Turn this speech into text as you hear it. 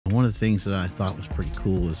One of the things that I thought was pretty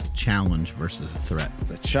cool is a challenge versus a threat.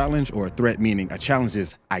 It's a challenge or a threat, meaning a challenge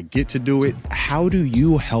is I get to do it. How do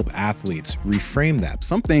you help athletes reframe that?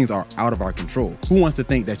 Some things are out of our control. Who wants to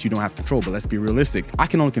think that you don't have control? But let's be realistic. I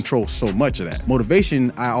can only control so much of that.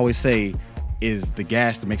 Motivation, I always say, is the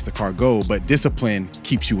gas that makes the car go, but discipline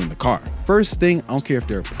keeps you in the car. First thing, I don't care if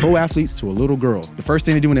they're pro athletes to a little girl, the first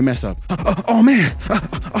thing they do when they mess up, oh man,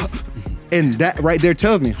 and that right there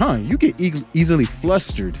tells me, you get easily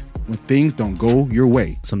flustered when things don't go your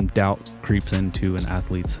way. Some doubt creeps into an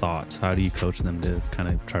athlete's thoughts. How do you coach them to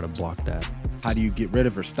kind of try to block that? How do you get rid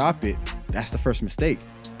of or stop it? That's the first mistake,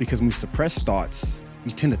 because when we suppress thoughts,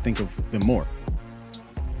 we tend to think of them more.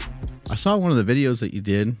 I saw one of the videos that you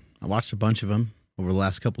did. I watched a bunch of them over the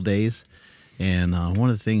last couple days, and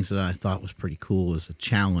one of the things that I thought was pretty cool is a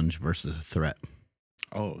challenge versus a threat.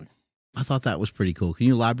 Oh, I thought that was pretty cool. Can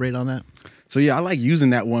you elaborate on that? So yeah, I like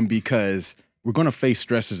using that one because we're going to face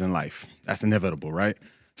stressors in life. That's inevitable, right?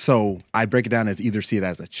 So I break it down as either see it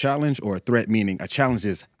as a challenge or a threat, meaning a challenge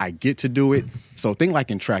is I get to do it. So think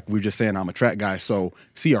like in track, we were just saying I'm a track guy. So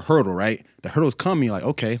see a hurdle, right? The hurdles come, you're like,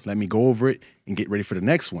 okay, let me go over it and get ready for the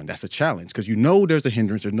next one. That's a challenge because you know there's a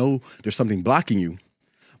hindrance, or know there's something blocking you,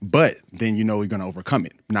 but then you know you're going to overcome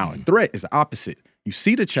it. Now a threat is the opposite. You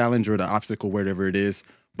see the challenge or the obstacle, whatever it is,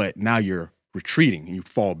 but now you're retreating and you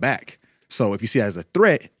fall back. So if you see it as a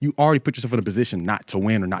threat, you already put yourself in a position not to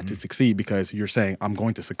win or not to succeed, because you're saying, I'm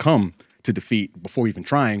going to succumb to defeat before even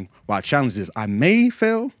trying. While a challenge is, I may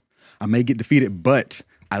fail, I may get defeated, but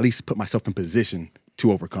I at least put myself in position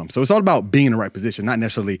to overcome. So it's all about being in the right position, not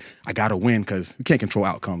necessarily I got to win, because you can't control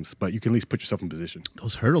outcomes, but you can at least put yourself in position.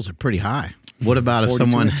 Those hurdles are pretty high. What about if 42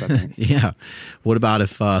 someone, inch, I think. yeah, what about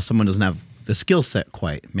if someone doesn't have the skill set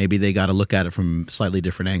quite? Maybe they got to look at it from a slightly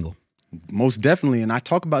different angle. Most definitely. And I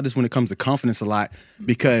talk about this when it comes to confidence a lot,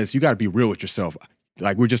 because you got to be real with yourself.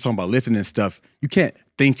 Like we're just talking about lifting and stuff. You can't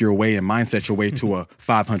think your way and mindset your way to a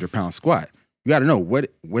 500-pound squat. You got to know what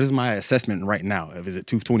is my assessment right now? Is it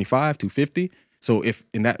 225, 250? So if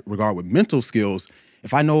in that regard with mental skills,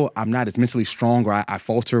 if I know I'm not as mentally strong or I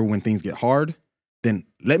falter when things get hard, then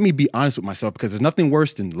let me be honest with myself, because there's nothing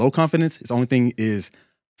worse than low confidence. The only thing is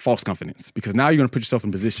false confidence, because now you're going to put yourself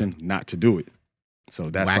in position not to do it. So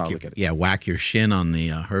that's how I look at it. Yeah, whack your shin on the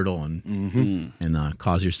hurdle and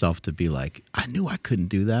cause yourself to be like, I knew I couldn't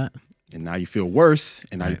do that. And now you feel worse,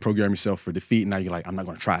 and now you program yourself for defeat, and now you're like, I'm not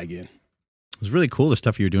going to try again. It was really cool, the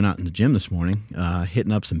stuff you were doing out in the gym this morning,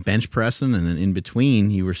 hitting up some bench pressing, and then in between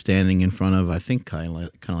you were standing in front of, I think, kind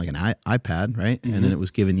of like an iPad, right? And then it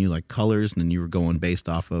was giving you like colors, and then you were going based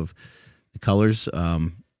off of the colors.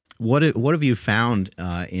 What have you found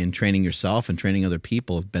in training yourself and training other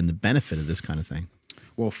people have been the benefit of this kind of thing?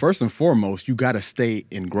 Well, first and foremost, you got to stay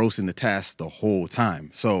engrossed in the task the whole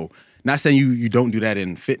time. So not saying you don't do that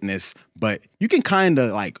in fitness, but you can kind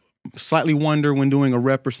of like slightly wonder when doing a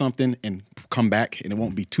rep or something and come back, and it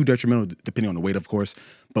won't be too detrimental depending on the weight, of course.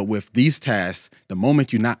 But with these tasks, the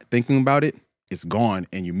moment you're not thinking about it, it's gone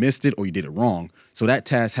and you missed it or you did it wrong. So that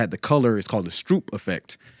task had the color, it's called the Stroop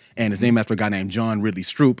effect. And it's named after a guy named John Ridley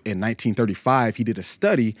Stroop. In 1935, he did a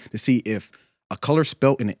study to see if a color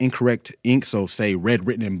spelt in an incorrect ink, so say red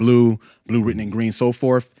written in blue, blue written in green, so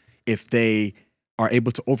forth, if they are able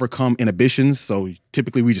to overcome inhibitions. So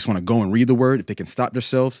typically we just want to go and read the word. If they can stop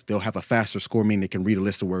themselves, they'll have a faster score, meaning they can read a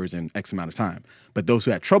list of words in X amount of time. But those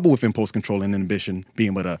who had trouble with impulse control and inhibition,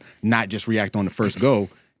 being able to not just react on the first go,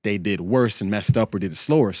 they did worse and messed up or did it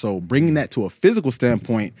slower. So bringing that to a physical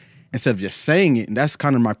standpoint, instead of just saying it, and that's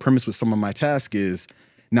kind of my premise with some of my tasks is,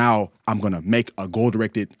 now I'm going to make a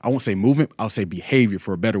goal-directed, I won't say movement, I'll say behavior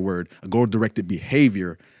for a better word, a goal-directed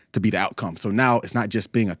behavior to be the outcome. So now it's not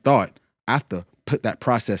just being a thought. I have to put that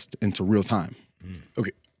process into real time.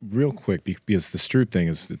 Okay, real quick, because the Stroop thing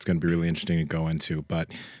it's going to be really interesting to go into, but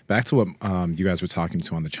back to what you guys were talking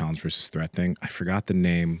to on the challenge versus threat thing. I forgot the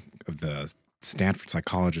name of the Stanford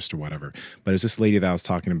psychologist or whatever, but it's this lady that I was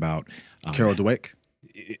talking about. Carol Dweck?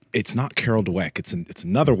 It's not Carol Dweck. It's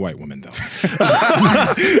another white woman, though.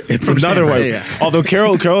 It's another white. Yeah. Although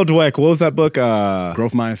Carol Dweck, what was that book?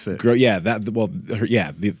 Growth Mindset.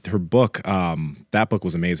 Yeah, her book. That book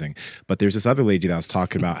was amazing. But there's this other lady that was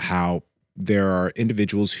talking about how there are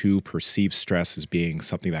individuals who perceive stress as being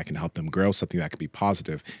something that can help them grow, something that can be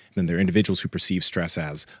positive. And then there are individuals who perceive stress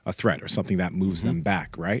as a threat or something that moves them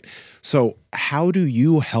back, right? So how do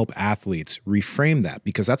you help athletes reframe that?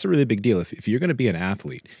 Because that's a really big deal. If you're going to be an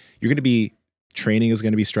athlete, you're going to be training is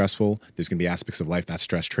going to be stressful. There's going to be aspects of life that's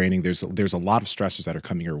stress training. There's a lot of stressors that are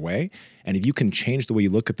coming your way. And if you can change the way you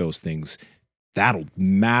look at those things, that'll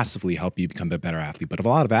massively help you become a better athlete. But a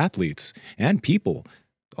lot of athletes and people,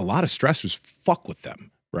 a lot of stressors fuck with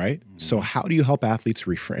them. right? So how do you help athletes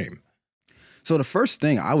reframe? So the first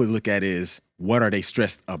thing I would look at is, what are they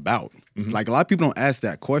stressed about? Like, a lot of people don't ask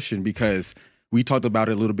that question because we talked about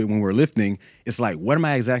it a little bit when we were lifting. It's like, what am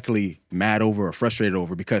I exactly mad over or frustrated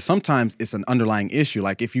over? Because sometimes it's an underlying issue.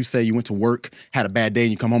 Like, if you say you went to work, had a bad day,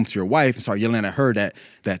 and you come home to your wife and start yelling at her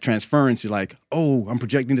that transference, you're like, oh, I'm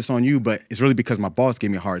projecting this on you, but it's really because my boss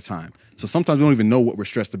gave me a hard time. So sometimes we don't even know what we're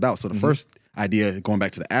stressed about. So the first idea, going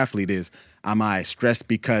back to the athlete, is, am I stressed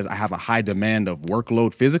because I have a high demand of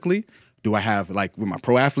workload physically? Do I have, like with my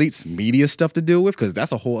pro athletes, media stuff to deal with? Because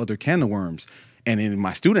that's a whole other can of worms. And in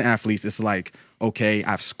my student athletes, it's like, okay,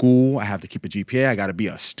 I have school, I have to keep a GPA, I got to be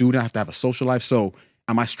a student, I have to have a social life. So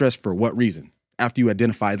am I stressed for what reason? After you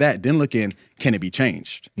identify that, then look in, can it be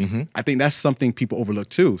changed? I think that's something people overlook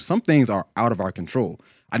too. Some things are out of our control.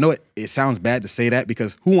 I know it sounds bad to say that,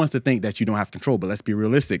 because who wants to think that you don't have control? But let's be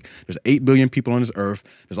realistic. There's 8 billion people on this earth.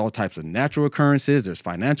 There's all types of natural occurrences. There's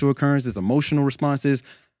financial occurrences, emotional responses.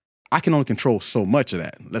 I can only control so much of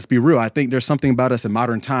that. Let's be real. I think there's something about us in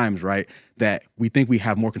modern times, right, that we think we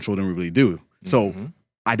have more control than we really do. So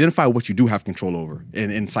identify what you do have control over.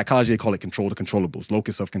 And in psychology, they call it control the controllables,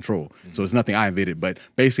 locus of control. So it's nothing I invented, but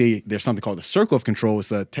basically there's something called the circle of control.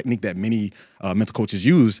 It's a technique that many mental coaches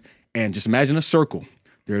use. And just imagine a circle.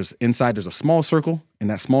 There's a small circle. In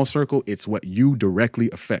that small circle, it's what you directly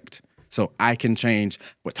affect. So I can change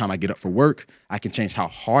what time I get up for work. I can change how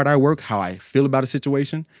hard I work, how I feel about a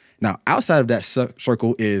situation. Now, outside of that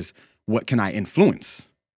circle is, what can I influence?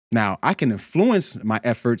 Now, I can influence my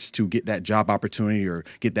efforts to get that job opportunity or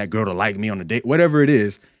get that girl to like me on a date, whatever it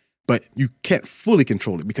is, but you can't fully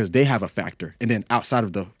control it because they have a factor. And then outside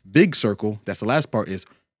of the big circle, that's the last part, is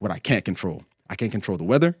what I can't control. I can't control the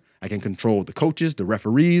weather. I can control the coaches, the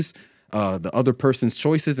referees, the other person's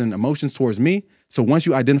choices and emotions towards me. So once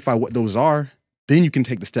you identify what those are, then you can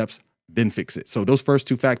take the steps, then fix it. So those first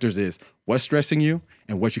two factors is what's stressing you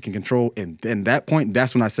and what you can control. And then that point,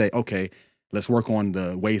 that's when I say, okay, let's work on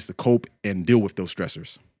the ways to cope and deal with those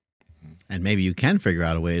stressors. And maybe you can figure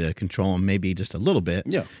out a way to control them, maybe just a little bit.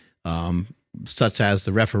 Yeah. Such as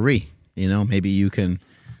the referee. You know, maybe you can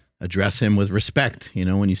address him with respect. You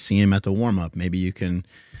know, when you see him at the warm-up, maybe you can,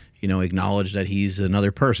 you know, acknowledge that he's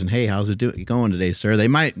another person. Hey, how's it going today, sir? They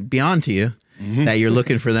might be on to you that you're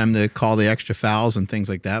looking for them to call the extra fouls and things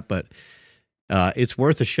like that. But it's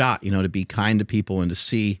worth a shot, you know, to be kind to people and to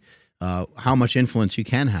see how much influence you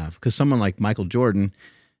can have. Because someone like Michael Jordan,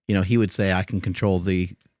 you know, he would say, I can control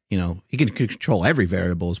he can control every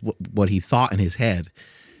variable, is what he thought in his head.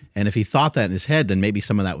 And if he thought that in his head, then maybe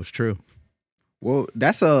some of that was true. Well,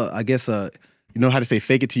 that's I guess you know how to say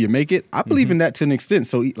fake it till you make it. I believe in that to an extent.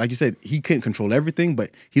 So like you said, he couldn't control everything,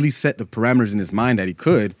 but he at least set the parameters in his mind that he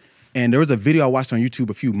could. And there was a video I watched on YouTube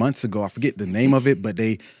a few months ago. I forget the name of it, but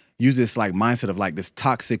they use this like mindset of like this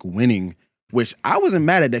toxic winning, which I wasn't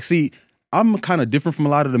mad at that. See, I'm kind of different from a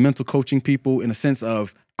lot of the mental coaching people in a sense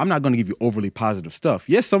of, I'm not going to give you overly positive stuff.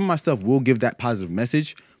 Yes, some of my stuff will give that positive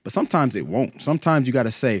message, but sometimes it won't. Sometimes you got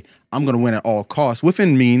to say, I'm going to win at all costs,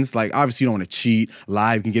 within means. Like, obviously, you don't want to cheat,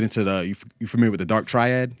 lie. You can get into you familiar with the dark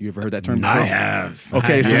triad? You ever heard that term before? I have.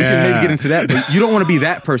 Okay, so we can maybe get into that, but you don't want to be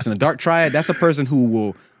that person. A dark triad, that's a person who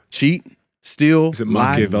will cheat, steal, Is it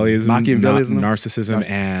lie, Machiavellism, narcissism,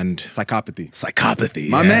 and psychopathy. Psychopathy.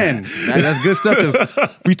 My man, that's good stuff.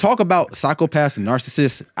 'Cause we talk about psychopaths and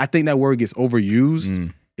narcissists. I think that word gets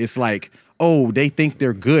overused. It's like, oh, they think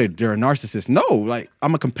they're good. They're a narcissist. No, like,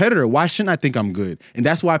 I'm a competitor. Why shouldn't I think I'm good? And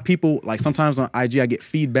that's why people, like, sometimes on IG, I get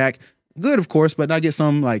feedback. Good, of course, but I get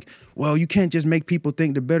some like, well, you can't just make people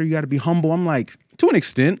think they're better. You got to be humble. I'm like, to an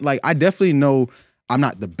extent, like, I definitely know I'm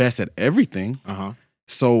not the best at everything.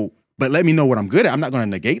 So, but let me know what I'm good at. I'm not going to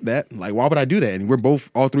negate that. Like, why would I do that? And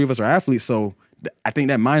all three of us are athletes. So I think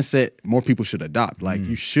that mindset more people should adopt. Like,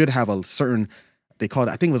 you should have a certain, they call it,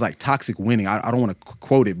 I think it was like toxic winning. I don't want to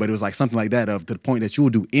quote it, but it was like something like that, to the point that you will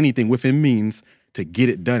do anything within means to get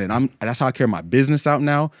it done. And that's how I carry my business out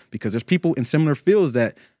now, because there's people in similar fields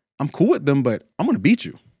that I'm cool with them, but I'm going to beat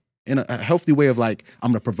you in a healthy way of like,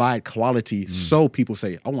 I'm going to provide quality so people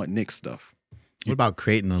say, I want Nick's stuff. What about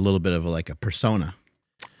creating a little bit of a persona?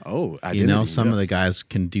 Oh, identity, you know, some of the guys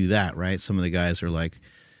can do that, right? Some of the guys are like,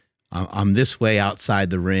 I'm this way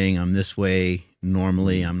outside the ring. I'm this way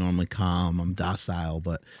normally. I'm normally calm. I'm docile.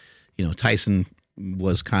 But, you know, Tyson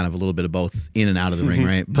was kind of a little bit of both in and out of the ring,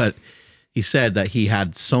 right? But he said that he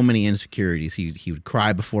had so many insecurities. He would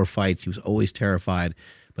cry before fights. He was always terrified.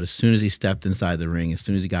 But as soon as he stepped inside the ring, as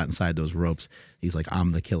soon as he got inside those ropes, he's like,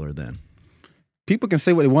 I'm the killer then. People can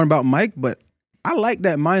say what they want about Mike, but I like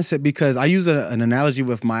that mindset because I use an analogy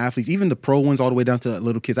with my athletes, even the pro ones all the way down to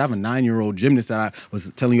little kids. I have a 9-year-old gymnast that I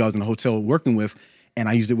was telling you I was in a hotel working with, and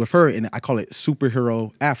I used it with her, and I call it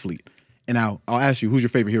superhero athlete. And I'll ask you, who's your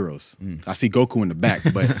favorite heroes? I see Goku in the back,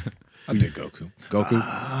 but I pick Goku.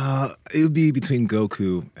 Goku? It would be between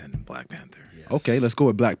Goku and Black Panther. Yes. Okay, let's go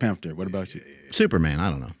with Black Panther. What about you? Superman, I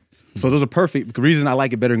don't know. So those are perfect. The reason I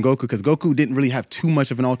like it better than Goku, because Goku didn't really have too much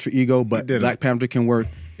of an alter ego, but Black Panther can work,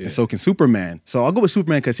 and so can Superman. So I'll go with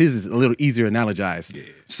Superman because his is a little easier to analogize. Yeah.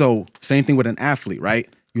 So same thing with an athlete, right?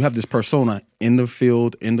 You have this persona in the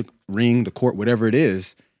field, in the ring, the court, whatever it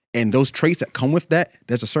is, and those traits that come with that,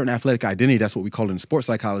 there's a certain athletic identity, that's what we call it in sports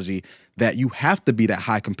psychology, that you have to be that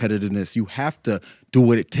high competitiveness. You have to do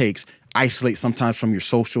what it takes. Isolate sometimes from your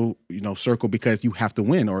social, circle because you have to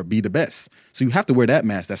win or be the best. So you have to wear that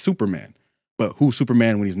mask. That's Superman. But who's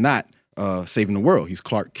Superman when he's not saving the world? He's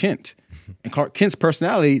Clark Kent. And Clark Kent's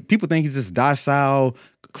personality, people think he's this docile,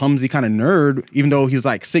 clumsy kind of nerd, even though he's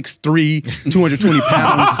like 6'3", 220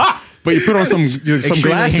 pounds. But you put on some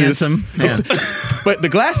glasses. Handsome. Yeah. But the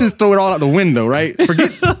glasses throw it all out the window, right?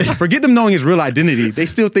 Forget them knowing his real identity. They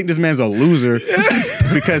still think this man's a loser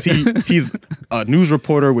because he's a news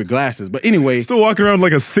reporter with glasses. But anyway, still walking around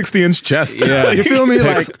like a 60-inch chest. Yeah, you feel me?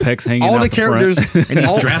 Pecs hanging all out the characters and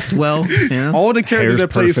he's dressed well. Yeah. All the characters Hair's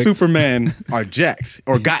that play perfect. Superman are jacked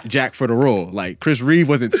or got jacked for the role. Like Chris Reeve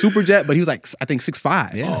wasn't super jacked, but he was like I think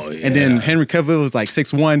 6'5". Yeah. Oh, yeah. And then Henry Cavill was like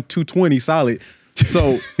 6'1", 220 solid.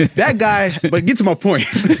 So that guy, but get to my point.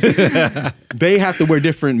 They have to wear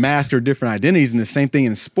different masks or different identities, and the same thing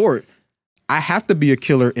in sport. I have to be a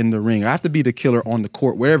killer in the ring. I have to be the killer on the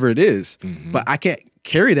court, wherever it is. But I can't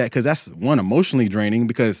carry that because that's one, emotionally draining,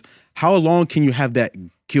 because how long can you have that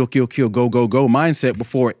kill, kill, kill, go, go, go mindset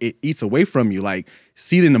before it eats away from you? Like,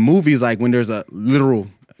 see it in the movies, like when there's a literal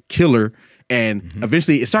killer and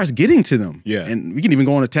eventually it starts getting to them. Yeah. And we can even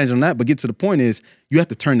go on a tangent on that, but get to the point is you have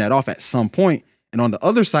to turn that off at some point. And on the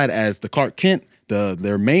other side, as the Clark Kent,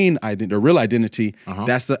 their main identity, their real identity,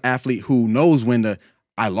 that's the athlete who knows when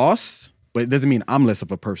I lost, but it doesn't mean I'm less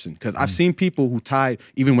of a person. Because I've seen people who tied,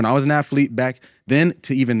 even when I was an athlete back then,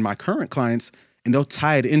 to even my current clients, and they'll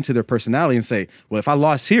tie it into their personality and say, well, if I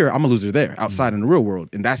lost here, I'm a loser there, outside in the real world.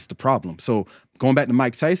 And that's the problem. So going back to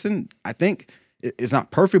Mike Tyson, I think it's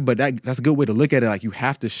not perfect, but that's a good way to look at it. Like, you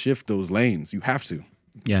have to shift those lanes. You have to.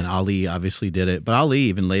 Yeah, and Ali obviously did it, but Ali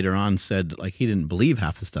even later on said like he didn't believe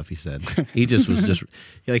half the stuff he said. He just was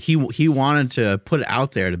like he wanted to put it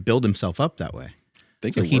out there to build himself up that way.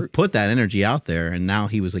 So he put that energy out there, and now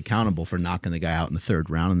he was accountable for knocking the guy out in the third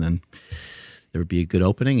round, and then there would be a good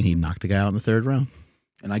opening, and he'd knock the guy out in the third round.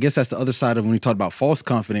 And I guess that's the other side of when we talk about false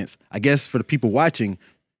confidence. I guess for the people watching,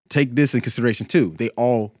 take this in consideration too. They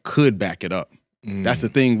all could back it up. That's the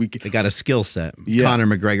thing. They got a skill set. Yeah. Conor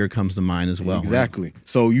McGregor comes to mind as well. Exactly. Right?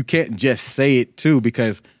 So you can't just say it too,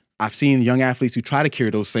 because I've seen young athletes who try to carry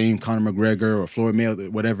those same Conor McGregor or Floyd Mayweather,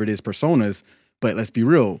 whatever it is, personas. But let's be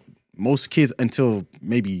real. Most kids until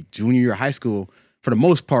maybe junior year of high school, for the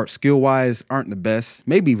most part, skill-wise, aren't the best.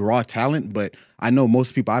 Maybe raw talent, but I know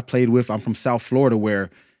most people I've played with, I'm from South Florida, where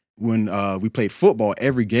when we played football,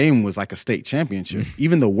 every game was like a state championship.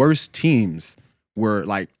 Even the worst teams were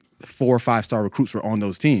like 4 or 5 star recruits were on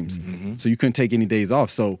those teams. So you couldn't take any days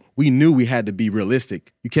off. So we knew we had to be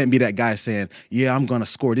realistic. You can't be that guy saying, yeah, I'm going to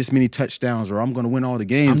score this many touchdowns or I'm going to win all the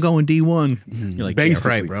games. I'm going D1. You're like,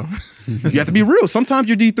 basically, yeah, right, bro. You have to be real. Sometimes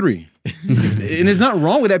you're D3. And there's nothing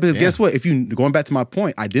wrong with that, because guess what? If you, going back to my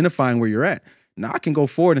point, identifying where you're at, now I can go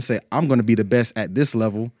forward and say, I'm going to be the best at this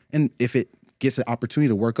level. And if it gets an opportunity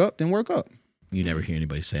to work up, then work up. You never hear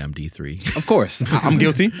anybody say I'm D3. Of course. I'm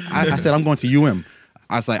guilty. I said, I'm going to UM.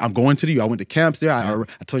 I was like, I'm going to the U. I went to camps there. I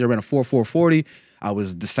told you I ran a 4.40. I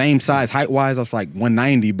was the same size height-wise. I was like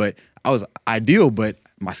 190, but I was ideal, but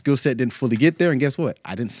my skill set didn't fully get there. And guess what?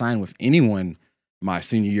 I didn't sign with anyone my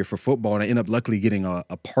senior year for football, and I ended up luckily getting a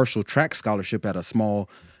partial track scholarship at a small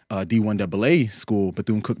D1AA school,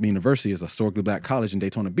 Bethune-Cookman University, is a historically black college in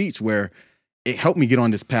Daytona Beach, where it helped me get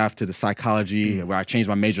on this path to the psychology, where I changed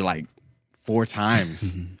my major like 4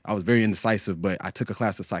 times. I was very indecisive, but I took a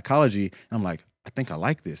class of psychology, and I'm like, I think I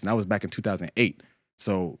like this. And that was back in 2008.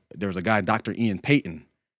 So there was a guy, Dr. Ian Payton.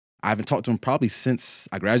 I haven't talked to him probably since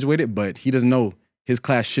I graduated, but he doesn't know his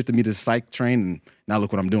class shifted me to psych train, and now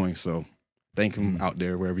look what I'm doing. So thank him out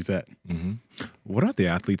there wherever he's at. What are the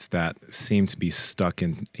athletes that seem to be stuck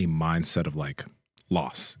in a mindset of like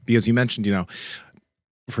loss? Because you mentioned,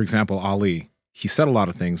 for example, Ali, he said a lot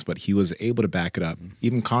of things, but he was able to back it up.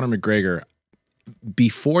 Even Conor McGregor,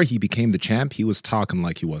 before he became the champ, he was talking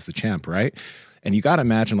like he was the champ, right? And you got to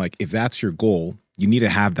imagine, like, if that's your goal, you need to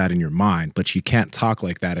have that in your mind, but you can't talk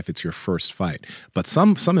like that if it's your first fight. But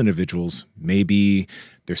some individuals, maybe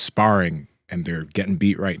they're sparring and they're getting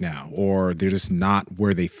beat right now, or they're just not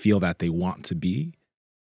where they feel that they want to be.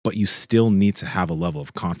 but you still need to have a level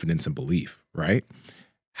of confidence and belief, right?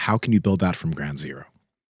 How can you build that from ground zero?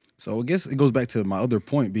 So I guess it goes back to my other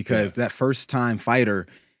point, because that first time fighter,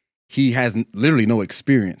 he has literally no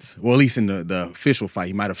experience. Well, at least in the official fight,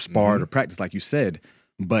 he might have sparred or practiced, like you said,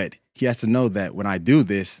 but he has to know that when I do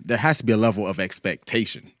this, there has to be a level of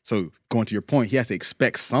expectation. So going to your point, he has to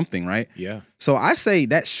expect something, right? Yeah. So I say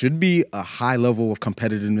that should be a high level of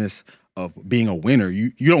competitiveness of being a winner.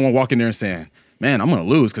 You don't want to walk in there and saying, man, I'm going to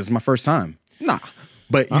lose because it's my first time. Nah,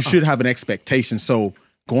 but you should have an expectation. So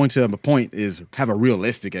going to the point is have a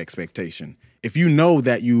realistic expectation. If you know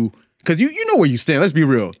that because you know where you stand. Let's be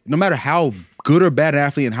real. No matter how good or bad an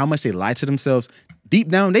athlete and how much they lie to themselves, deep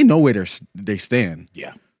down, they know where they stand.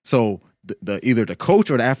 Yeah. So either the coach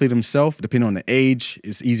or the athlete himself, depending on the age,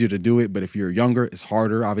 it's easier to do it. But if you're younger, it's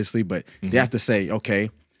harder, obviously. But they have to say, okay,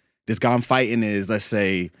 this guy I'm fighting is, let's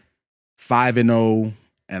say, 5-0,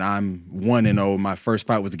 and I'm 1-0. My first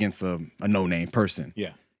fight was against a no-name person.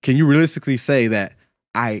 Yeah. Can you realistically say that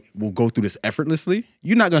I will go through this effortlessly?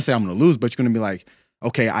 You're not going to say I'm going to lose, but you're going to be like,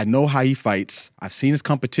 okay, I know how he fights. I've seen his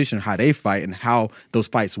competition, how they fight, and how those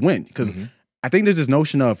fights win. Because I think there's this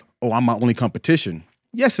notion of, oh, I'm my only competition.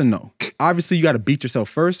 Yes and no. Obviously, you got to beat yourself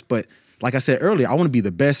first, but like I said earlier, I want to be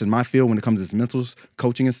the best in my field when it comes to this mental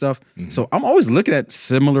coaching and stuff. So I'm always looking at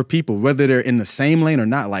similar people, whether they're in the same lane or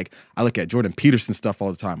not. Like I look at Jordan Peterson stuff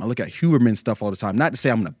all the time. I look at Huberman stuff all the time. Not to say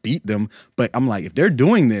I'm going to beat them, but I'm like, if they're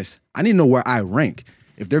doing this, I need to know where I rank.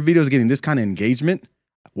 If their videos getting this kind of engagement,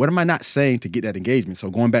 what am I not saying to get that engagement? So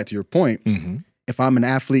going back to your point, if I'm an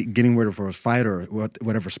athlete getting ready for a fight or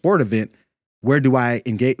whatever sport event, where do I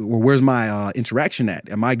engage, or where's my interaction at?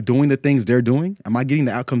 Am I doing the things they're doing? Am I getting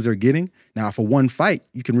the outcomes they're getting? Now, for one fight,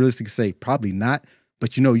 you can realistically say probably not,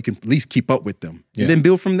 but you know you can at least keep up with them and then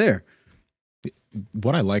build from there.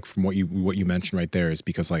 What I like from what you mentioned right there is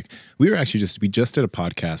because like we just did a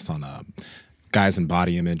podcast on guys and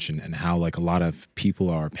body image and how like a lot of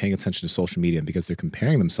people are paying attention to social media, and because they're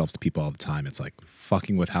comparing themselves to people all the time, it's like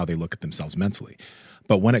fucking with how they look at themselves mentally.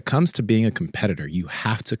 But when it comes to being a competitor, you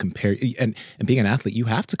have to compare, and being an athlete, you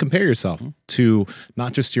have to compare yourself to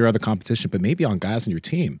not just your other competition, but maybe on guys on your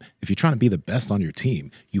team. If you're trying to be the best on your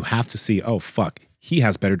team, you have to see, oh, fuck, he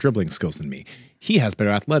has better dribbling skills than me. He has better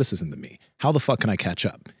athleticism than me. How the fuck can I catch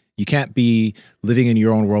up? You can't be living in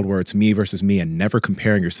your own world where it's me versus me and never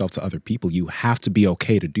comparing yourself to other people. You have to be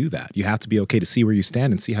okay to do that. You have to be okay to see where you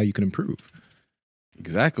stand and see how you can improve.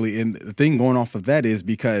 Exactly. And the thing going off of that is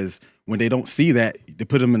because when they don't see that, they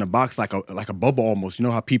put them in a box like a bubble almost. You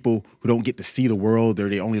know how people who don't get to see the world, or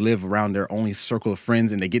they only live around their only circle of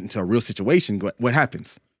friends, and they get into a real situation, what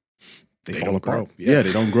happens? They fall apart. Yeah,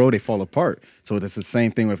 they don't grow, they fall apart. So that's the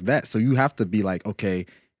same thing with that. So you have to be like, okay,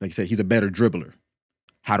 like you said, he's a better dribbler.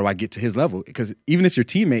 How do I get to his level? Because even if your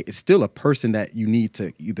teammate is still a person that you need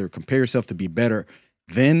to either compare yourself to be better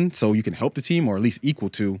than, so you can help the team, or at least equal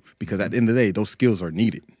to, because at the end of the day, those skills are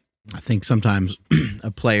needed. I think sometimes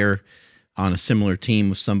a player on a similar team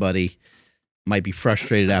with somebody might be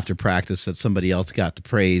frustrated after practice that somebody else got the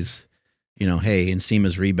praise. You know, hey,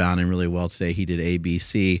 Nsima's rebounding really well today. He did A, B,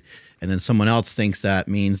 C. And then someone else thinks that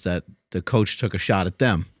means that the coach took a shot at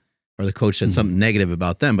them, or the coach said something negative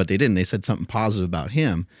about them, but they didn't. They said something positive about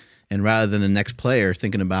him. And rather than the next player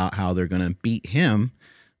thinking about how they're going to beat him,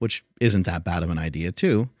 which isn't that bad of an idea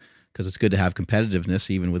too, because it's good to have competitiveness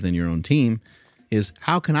even within your own team, is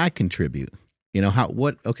how can I contribute? You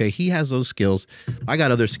know, okay, he has those skills. I got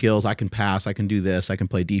other skills. I can pass. I can do this. I can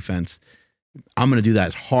play defense. I'm going to do that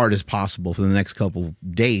as hard as possible for the next couple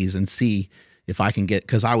days and see if I can get,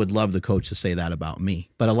 because I would love the coach to say that about me.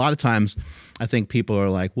 But a lot of times I think people are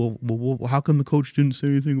like, well, how come the coach didn't say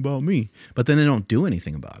anything about me? But then they don't do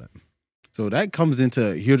anything about it. So that comes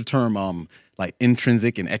into, hear the term like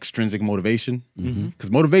intrinsic and extrinsic motivation.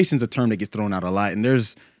 Because motivation is a term that gets thrown out a lot. And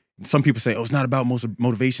there's some people say, oh, it's not about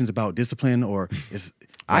motivation, it's about discipline, or it's,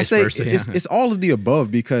 I say it's all of the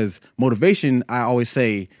above, because motivation, I always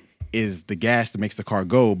say, is the gas that makes the car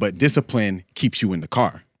go, but discipline keeps you in the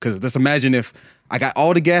car. Because let's imagine if I got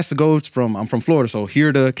all the gas to go I'm from Florida, so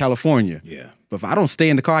here to California. Yeah. But if I don't stay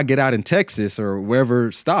in the car, I get out in Texas or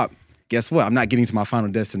wherever stop, guess what? I'm not getting to my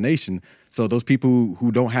final destination. So those people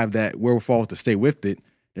who don't have that wherewithal to stay with it,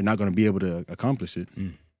 they're not going to be able to accomplish it.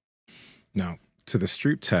 Now, to the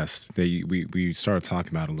Stroop test that we started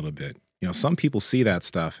talking about a little bit, you know, some people see that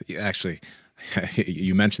stuff. Actually,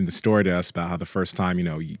 you mentioned the story to us about how the first time, you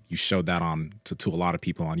know, you showed that on to a lot of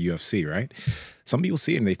people on UFC, right? Some people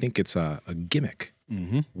see it and they think it's a gimmick.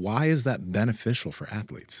 Why is that beneficial for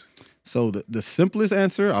athletes? So the simplest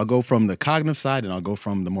answer, I'll go from the cognitive side and I'll go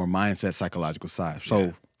from the more mindset, psychological side.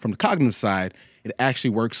 So from the cognitive side, it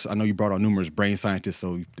actually works. I know you brought on numerous brain scientists,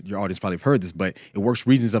 so your audience probably have heard this, but it works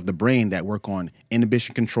regions of the brain that work on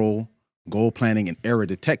inhibition control, goal planning, and error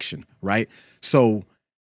detection, right? So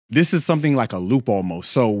this is something like a loop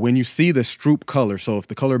almost. So when you see the Stroop color, so if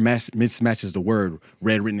the color mismatches the word,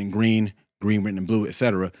 red written in green, green written in blue,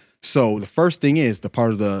 etc. So the first thing is the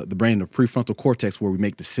part of the brain, the prefrontal cortex, where we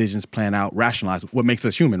make decisions, plan out, rationalize, what makes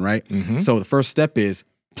us human, right? So the first step is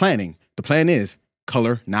planning. The plan is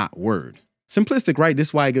color, not word. Simplistic, right? This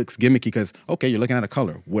is why it gets gimmicky, because, okay, you're looking at a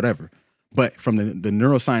color, whatever. But from the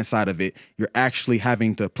neuroscience side of it, you're actually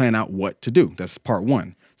having to plan out what to do. That's part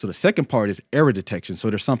one. So the second part is error detection. So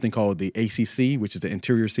there's something called the ACC, which is the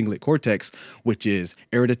anterior cingulate cortex, which is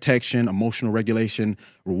error detection, emotional regulation,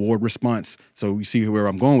 reward response. So you see where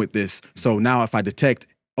I'm going with this. So now if I detect,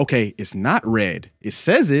 okay, it's not red. It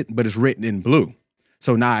says it, but it's written in blue.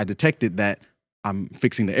 So now I detected that I'm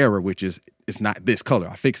fixing the error, which is it's not this color.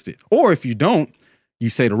 I fixed it. Or if you don't, you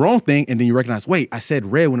say the wrong thing, and then you recognize, wait, I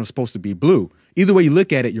said red when it was supposed to be blue. Either way you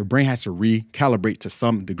look at it, your brain has to recalibrate to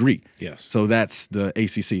some degree. Yes. So that's the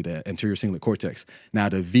ACC, the anterior cingulate cortex. Now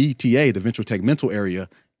the VTA, the ventral tegmental area,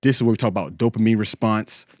 this is where we talk about dopamine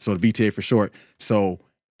response. So the VTA for short. So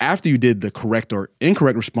after you did the correct or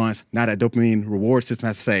incorrect response, now that dopamine reward system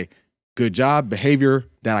has to say, good job, behavior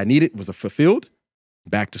that I needed was fulfilled.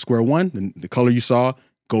 Back to square one, the color you saw,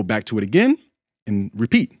 go back to it again and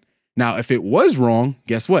repeat. Now, if it was wrong,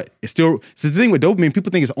 guess what? It's the thing with dopamine. People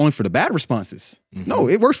think it's only for the bad responses. No,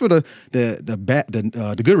 it works for the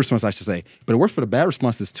good response, I should say. But it works for the bad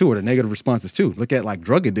responses too, or the negative responses too. Look at like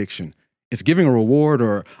drug addiction. It's giving a reward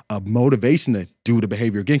or a motivation to do the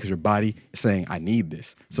behavior again because your body is saying, I need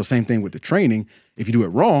this. So same thing with the training. If you do it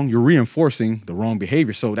wrong, you're reinforcing the wrong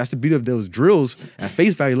behavior. So that's the beauty of those drills. At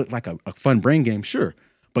face value, look like a fun brain game, sure.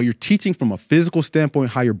 But you're teaching from a physical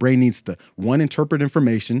standpoint how your brain needs to, 1, interpret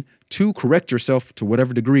information, 2, correct yourself to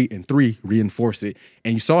whatever degree, and 3, reinforce it.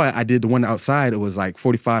 And you saw I did the one outside. It was like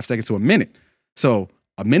 45 seconds to a minute. So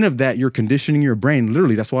a minute of that, you're conditioning your brain.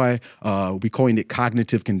 Literally, that's why we coined it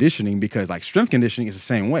cognitive conditioning, because like strength conditioning is the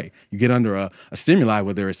same way. You get under a stimuli,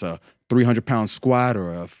 whether it's a 300-pound squat or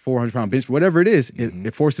a 400-pound bench, whatever it is,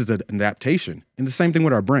 it forces an adaptation. And the same thing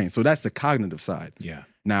with our brain. So that's the cognitive side. Yeah.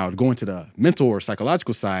 Now, going to the mental or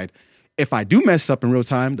psychological side, if I do mess up in real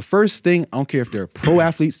time, the first thing, I don't care if they're pro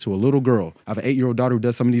athletes to a little girl. I have an 8-year-old daughter who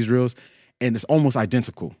does some of these drills, and it's almost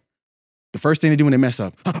identical. The first thing they do when they mess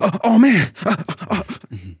up, oh man.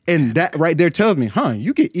 And that right there tells me,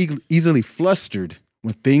 you get easily flustered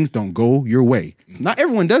when things don't go your way. Not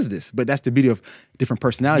everyone does this, but that's the beauty of different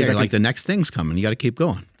personalities. Yeah, like the next thing's coming. You got to keep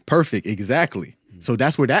going. Perfect, exactly. So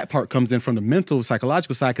that's where that part comes in from the mental,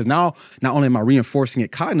 psychological side, because now not only am I reinforcing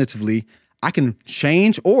it cognitively, I can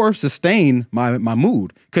change or sustain my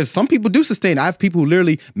mood. Because some people do sustain. I have people who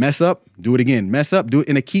literally mess up, do it again, mess up, do it,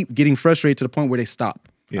 and they keep getting frustrated to the point where they stop.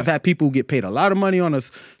 Yeah. I've had people who get paid a lot of money on a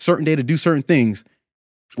certain day to do certain things,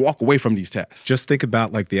 walk away from these tasks. Just think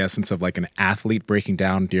about like the essence of like an athlete breaking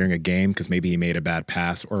down during a game because maybe he made a bad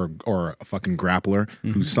pass, or a fucking grappler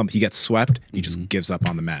he gets swept, he just gives up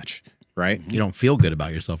on the match. Right? You don't feel good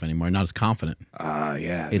about yourself anymore. Not as confident.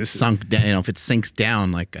 Yeah. It's sunk down. You know, if it sinks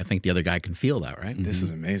down, like I think the other guy can feel that, right? This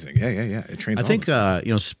is amazing. Yeah. It trains. I think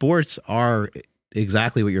sports are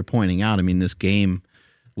exactly what you're pointing out. I mean, this game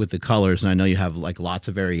with the colors, and I know you have like lots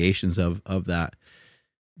of variations of that.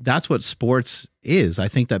 That's what sports is. I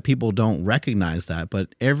think that people don't recognize that,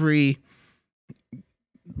 but everything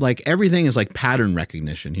is like pattern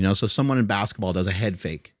recognition. You know, so someone in basketball does a head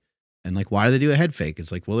fake. And like, why do they do a head fake?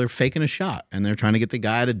 It's like, well, they're faking a shot and they're trying to get the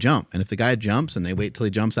guy to jump. And if the guy jumps and they wait till he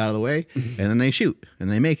jumps out of the way and then they shoot and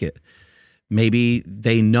they make it, maybe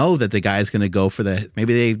they know that the guy's going to go for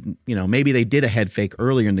maybe they did a head fake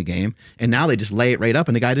earlier in the game and now they just lay it right up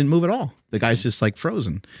and the guy didn't move at all. The guy's just like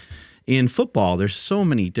frozen. In football, there's so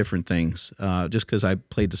many different things. Just because I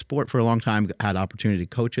played the sport for a long time, had opportunity to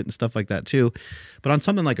coach it and stuff like that too. But on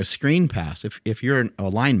something like a screen pass, if you're a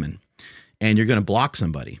lineman and you're going to block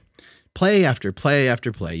somebody, play after play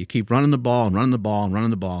after play, you keep running the ball and running the ball and running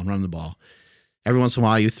the ball and running the ball. Every once in a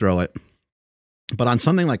while you throw it. But on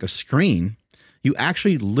something like a screen, you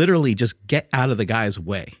actually literally just get out of the guy's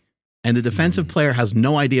way. And the defensive player has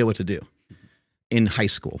no idea what to do. In high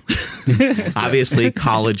school, obviously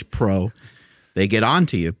college, pro, they get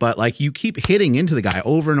onto you. But like you keep hitting into the guy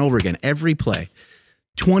over and over again, every play,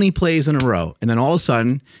 20 plays in a row. And then all of a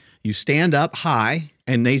sudden you stand up high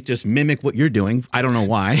and they just mimic what you're doing. I don't know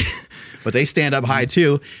why, but they stand up high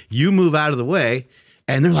too. You move out of the way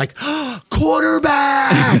and they're like, oh,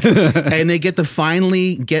 quarterback. And they get to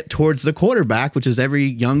finally get towards the quarterback, which is every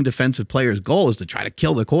young defensive player's goal, is to try to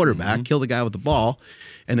kill the quarterback, kill the guy with the ball.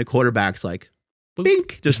 And the quarterback's like,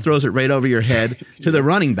 bink, just throws it right over your head to the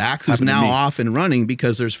running back who's Happened to now me. off and running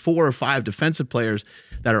because there's 4 or 5 defensive players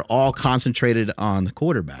that are all concentrated on the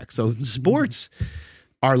quarterback. So sports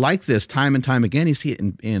are like this time and time again. You see it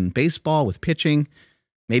in baseball with pitching.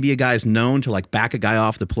 Maybe a guy's known to like back a guy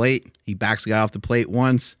off the plate. He backs a guy off the plate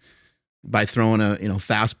once by throwing a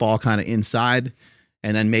fastball kind of inside.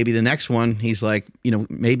 And then maybe the next one, he's like,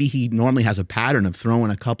 maybe he normally has a pattern of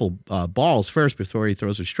throwing a couple balls first before he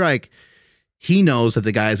throws a strike. He knows that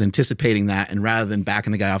the guy is anticipating that, and rather than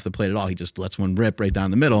backing the guy off the plate at all, he just lets one rip right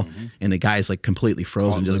down the middle, and the guy's like completely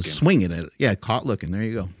frozen, Caught just looking. swinging at it. Yeah, caught looking. There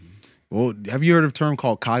you go. Well, have you heard of a term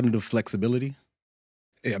called cognitive flexibility?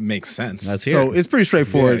 It makes sense. That's here. So it's pretty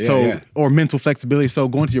straightforward. Yeah, yeah. Or mental flexibility. So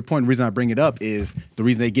going to your point, the reason I bring it up is the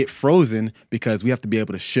reason they get frozen because we have to be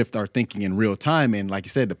able to shift our thinking in real time. And like you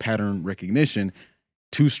said, the pattern recognition,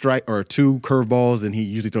 2 curveballs, and he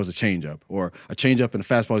usually throws a changeup, or a changeup and a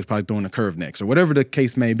fastball. He's probably throwing a curve next, or whatever the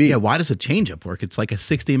case may be. Yeah, why does a changeup work? It's like a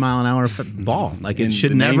 60-mile-an-hour ball. Like it And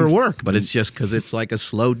should the never name- work, but it's just because it's like a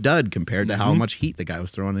slow dud compared to how much heat the guy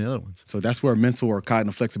was throwing the other ones. So that's where mental or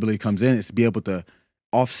cognitive flexibility comes in. Is to be able to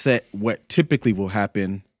offset what typically will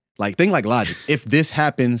happen. Like think like logic. If this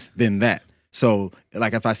happens, then that. So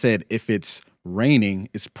like if I said if it's raining,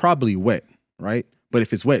 it's probably wet, right? But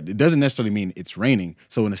if it's wet, it doesn't necessarily mean it's raining.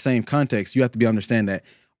 So in the same context, you have to be understand that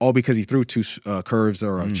all because he threw 2 curves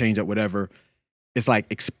or a changeup, whatever, it's like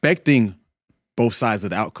expecting both sides of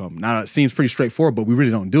the outcome. Now it seems pretty straightforward, but we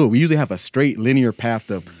really don't do it. We usually have a straight linear path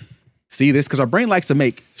to see this because our brain likes to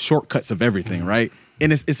make shortcuts of everything, right?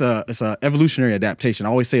 And it's a evolutionary adaptation. I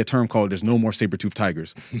always say a term called "there's no more saber-toothed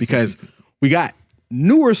tigers" because we got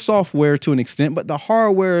newer software to an extent, but the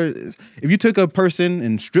hardware, if you took a person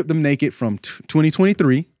and stripped them naked from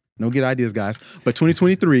 2023, don't get ideas, guys, but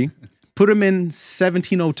 2023, put them in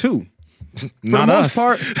 1702. Not us.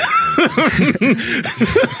 Part,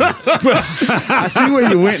 I see where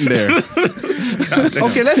you went there.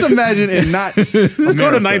 Okay, let's imagine and not. Let's go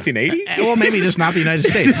to 1980. Well, maybe just not the United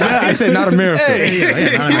States. I said not America.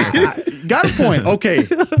 Yeah, not America. Got a point. Okay,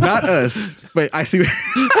 not us, but I see.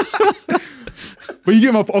 But you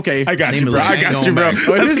give them up. Okay, I got Name you, is bro. like, I got going you, bro. back.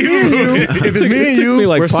 Well, if it's me and you, if it's me and took you, me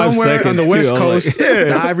like we're 5 somewhere on seconds the West too. I'm Coast,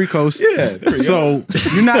 the Ivory Coast. Yeah, there we go. So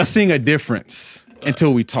you're not seeing a difference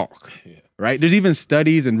until we talk, right? There's even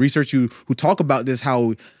studies and research who talk about this,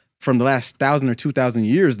 how from the last 1,000 or 2,000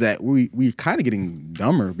 years that we're kind of getting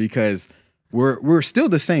dumber because we're still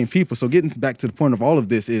the same people. So getting back to the point of all of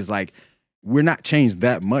this is like we're not changed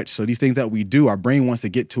that much. So these things that we do, our brain wants to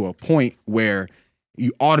get to a point where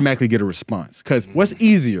you automatically get a response. Because what's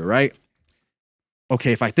easier, right?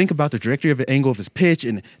 Okay, if I think about the trajectory of the angle of his pitch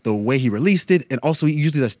and the way he released it, and also he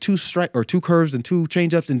usually does 2 curves and 2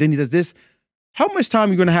 changeups, and then he does this. How much time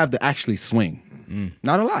are you going to have to actually swing?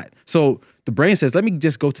 Not a lot. So the brain says, let me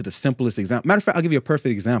just go to the simplest example. Matter of fact, I'll give you a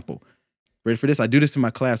perfect example. Ready for this? I do this in my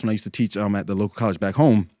class when I used to teach at the local college back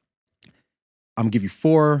home. I'm going to give you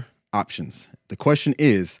 4 options. The question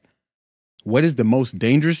is, what is the most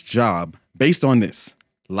dangerous job based on this?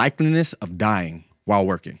 Likeliness of dying while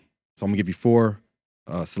working. So I'm going to give you 4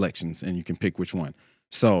 selections, and you can pick which one.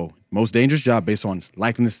 So most dangerous job based on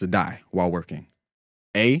likeliness to die while working.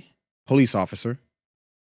 A, police officer.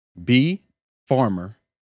 B, farmer.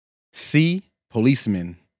 C,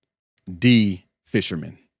 policeman. D,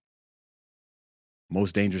 fisherman.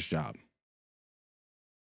 Most dangerous job.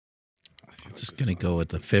 Just gonna go with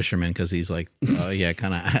the fisherman because he's like,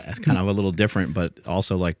 kind of a little different, but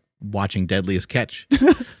also like watching Deadliest Catch.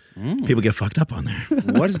 People get fucked up on there.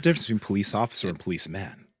 What is the difference between police officer and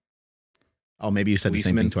policeman? Oh, maybe you said the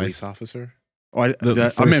same Policeman, thing twice. police officer? Oh,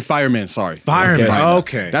 I meant fireman. Sorry. Fireman.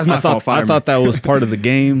 Okay. That's my fault. Fireman. I thought that was part of the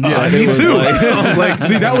game. Yeah, Like, me it was too. like- I was like,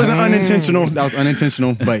 see, that wasn't unintentional. That was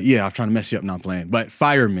unintentional. But yeah, I'm trying to mess you up. Not playing. But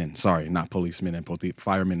firemen. Sorry, not policemen and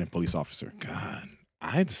firemen and police officer. God,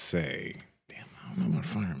 I'd say, damn, I don't know about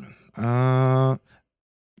fireman.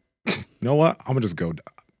 You know what? I'm gonna just go.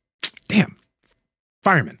 Damn,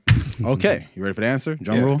 fireman. Okay, you ready for the answer?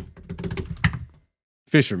 Drum Yeah. roll.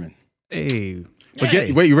 Fisherman. Hey, But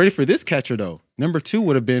wait, you ready for this catcher though? Number 2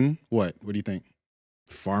 would have been what? What do you think?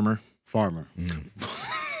 Farmer. Farmer.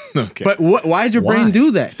 Okay. But why did your brain Why?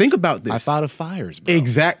 do that? Think about this. I thought of fires, bro.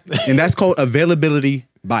 Exactly. And that's called availability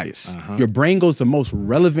bias. Uh-huh. Your brain goes to most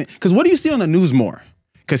relevant. Because what do you see on the news more?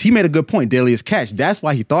 Because he made a good point, Deadliest Catch. That's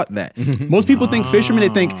why he thought that. Most people think fishermen, they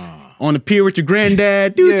think on the pier with your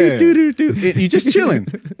granddad, you're just chilling.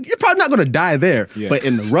 You're probably not going to die there. Yeah. But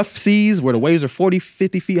in the rough seas where the waves are 40,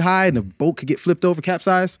 50 feet high and the boat could get flipped over,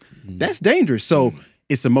 capsized, that's dangerous. So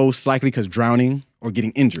it's the most likely because drowning or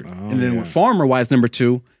getting injured. And then with farmer-wise, number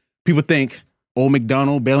 2, people think old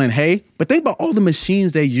McDonald baling hay. But think about all the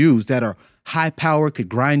machines they use that are high power, could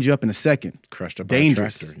grind you up in a second. Crushed up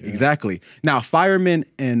Dangerous. by a tractor. Yeah. Exactly. Now, firemen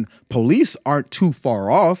and police aren't too far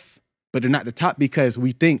off, but they're not the top because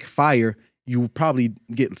we think fire, you will probably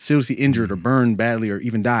get seriously injured or burn badly or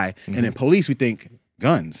even die. And then police, we think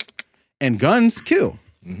guns. And guns kill.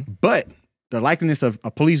 But the likeliness of a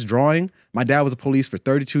police drawing, my dad was a police for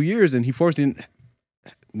 32 years and he fortunately,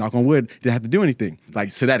 knock on wood, didn't have to do anything like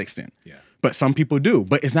to that extent. Yeah. But some people do.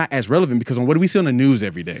 But it's not as relevant because on what do we see on the news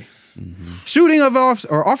every day? Shooting of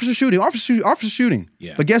officer shooting.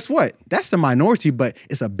 Yeah. But guess what? That's the minority, but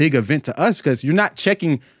it's a big event to us because you're not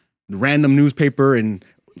checking the random newspaper in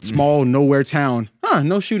small nowhere town.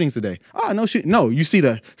 No shootings today. No shooting. No, you see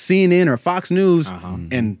the CNN or Fox News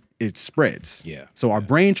and it spreads. Yeah. So our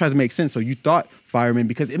brain tries to make sense. So you thought firemen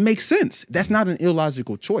because it makes sense. That's not an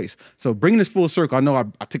illogical choice. So bringing this full circle, I know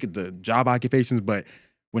I took it to job occupations, but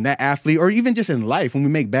when that athlete, or even just in life, when we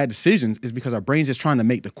make bad decisions, is because our brain's just trying to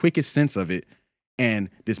make the quickest sense of it, and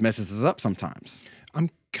this messes us up sometimes. I'm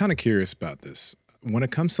kind of curious about this. When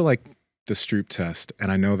it comes to like the Stroop test,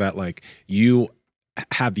 and I know that like you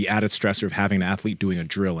have the added stressor of having an athlete doing a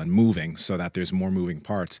drill and moving so that there's more moving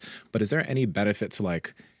parts, but is there any benefit to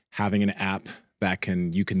like having an app that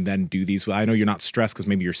you can then do these? I know you're not stressed because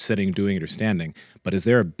maybe you're sitting doing it or standing, but is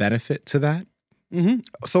there a benefit to that?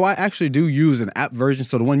 So I actually do use an app version.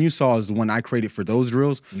 So the one you saw is the one I created for those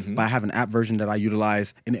drills, but I have an app version that I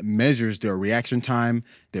utilize and it measures their reaction time,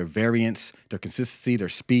 their variance, their consistency, their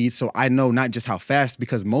speed. So I know not just how fast,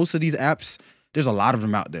 because most of these apps, there's a lot of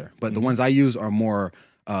them out there, but the ones I use are more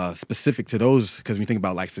specific to those, because when you think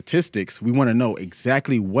about like statistics, we want to know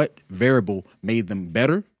exactly what variable made them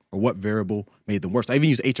better or what variable made them worse. I even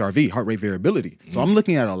use HRV, heart rate variability. So I'm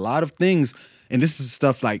looking at a lot of things, and this is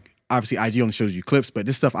stuff like, obviously, IG only shows you clips, but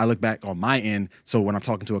this stuff I look back on my end. So when I'm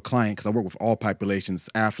talking to a client, because I work with all populations,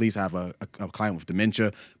 athletes, I have a client with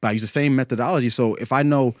dementia, but I use the same methodology. So if I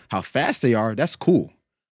know how fast they are, that's cool.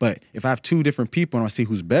 But if I have two different people and I see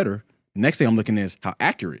who's better, next thing I'm looking is how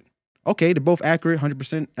accurate. Okay, they're both accurate,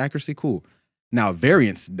 100% accuracy, cool. Now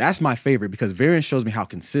variance, that's my favorite because variance shows me how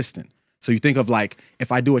consistent. So you think of like, if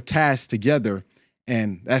I do a task together,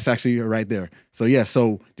 and that's actually right there. So yeah,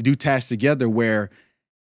 so to do tasks together where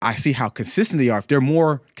I see how consistent they are. If they're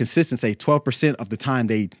more consistent, say 12% of the time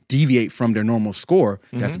they deviate from their normal score,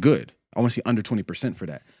 that's good. I want to see under 20% for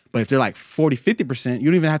that. But if they're like 40, 50%, you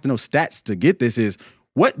don't even have to know stats to get this, is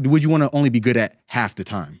what would you want to only be good at half the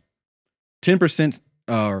time? 10%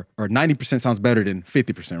 or 90% sounds better than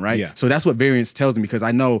 50%, right? Yeah. So that's what variance tells me, because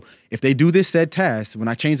I know if they do this said task, when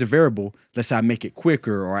I change the variable, let's say I make it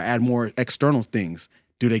quicker or I add more external things,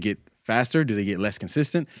 do they get faster? Do they get less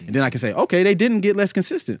consistent? And then I can say, okay, they didn't get less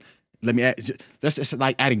consistent. Let me add, that's just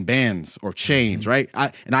like adding bands or chains, right?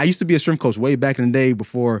 I used to be a strength coach way back in the day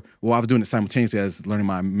before, well, I was doing it simultaneously as learning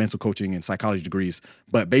my mental coaching and psychology degrees.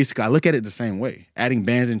 But basically, I look at it the same way. Adding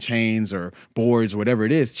bands and chains or boards or whatever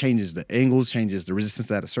it is changes the angles, changes the resistance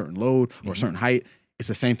at a certain load or a certain height. It's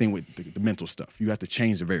the same thing with the mental stuff. You have to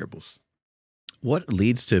change the variables. What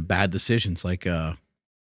leads to bad decisions? Like,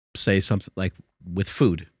 say something like with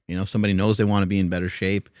food. You know, somebody knows they want to be in better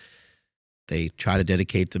shape. They try to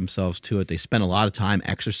dedicate themselves to it. They spend a lot of time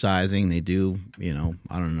exercising. They do, you know,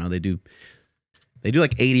 I don't know. They do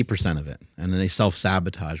like 80% of it, and then they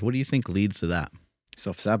self-sabotage. What do you think leads to that?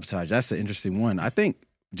 Self-sabotage, that's an interesting one. I think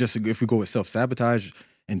just if we go with self-sabotage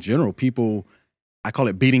in general, people, I call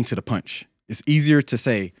it beating to the punch. It's easier to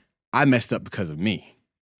say, I messed up because of me,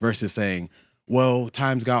 versus saying, well,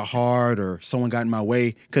 times got hard or someone got in my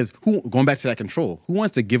way. Because going back to that control, who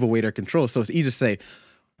wants to give away their control? So it's easier to say,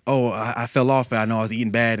 oh, I fell off. I know I was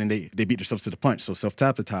eating bad, and they beat themselves to the punch. So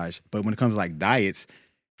self-sabotage. But when it comes to like diets,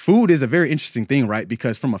 food is a very interesting thing, right?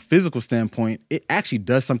 Because from a physical standpoint, it actually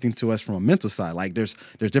does something to us from a mental side. Like there's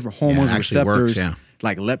different hormones and receptors,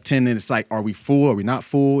 like leptin, and it's like, are we full? Are we not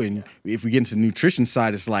full? And if we get into the nutrition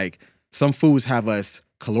side, it's like some foods have us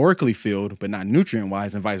calorically filled, but not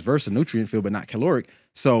nutrient-wise, and vice versa, nutrient filled, but not caloric.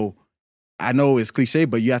 So I know it's cliche,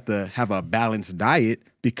 but you have to have a balanced diet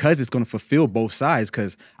because it's going to fulfill both sides,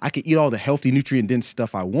 because I can eat all the healthy, nutrient-dense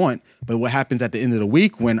stuff I want, but what happens at the end of the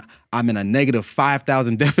week when I'm in a negative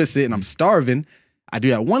 5,000 deficit and I'm starving, I do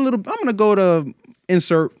that one little, I'm going to go to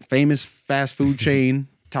insert famous fast food chain,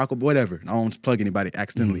 taco, whatever. I won't plug anybody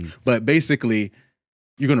accidentally, but basically,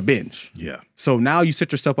 you're going to binge. Yeah. So now you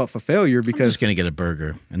set yourself up for failure because... I'm just going to get a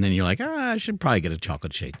burger. And then you're like, I should probably get a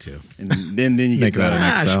chocolate shake too. And then you get the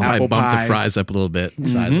I should probably apple bump pie. the fries up a little bit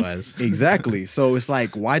size-wise. Exactly. So it's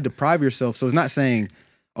like, why deprive yourself? So it's not saying,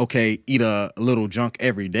 okay, eat a little junk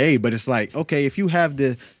every day. But it's like, okay, if you have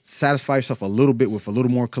to satisfy yourself a little bit with a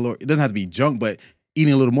little more caloric, it doesn't have to be junk, but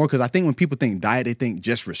eating a little more. Because I think when people think diet, they think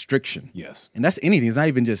just restriction. Yes. And that's anything. It's not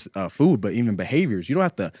even just food, but even behaviors. You don't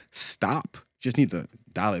have to stop. You just need to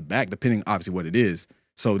dial it back, depending obviously what it is.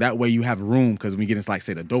 So that way you have room, because when you get into, like,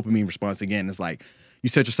 say, the dopamine response again, it's like you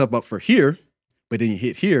set yourself up for here, but then you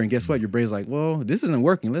hit here, and guess what? Your brain's like, well, this isn't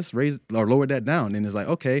working. Let's raise or lower that down. And it's like,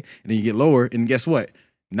 okay. And then you get lower, and guess what?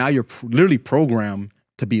 Now you're literally programmed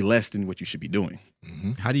to be less than what you should be doing.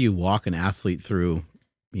 Mm-hmm. How do you walk an athlete through,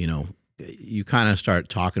 you kind of start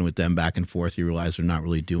talking with them back and forth. You realize they're not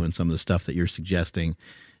really doing some of the stuff that you're suggesting.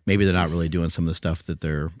 Maybe they're not really doing some of the stuff that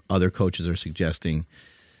their other coaches are suggesting.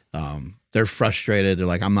 They're frustrated. They're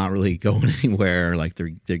like, I'm not really going anywhere. Like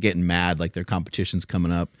they're getting mad. Like their competition's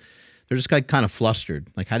coming up. They're just kind of flustered.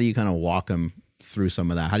 Like, how do you kind of walk them through some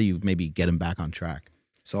of that? How do you maybe get them back on track?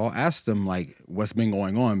 So I'll ask them, like, what's been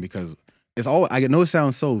going on, because it's all, I know it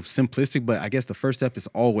sounds so simplistic, but I guess the first step is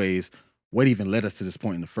always what even led us to this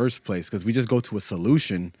point in the first place. Because we just go to a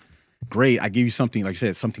solution. Great, I give you something, like you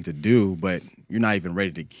said, something to do, but you're not even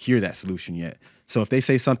ready to hear that solution yet. So if they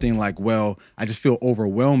say something like, well, I just feel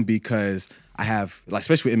overwhelmed because I have, like,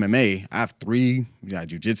 especially with MMA, I have 3,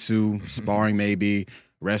 jiu-jitsu, sparring maybe,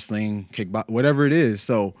 wrestling, kickboxing, whatever it is.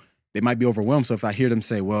 So they might be overwhelmed. So if I hear them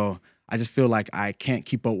say, well, I just feel like I can't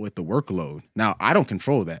keep up with the workload. Now, I don't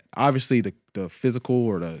control that. Obviously, the physical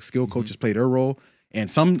or the skill coaches play their role.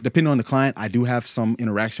 And some, depending on the client, I do have some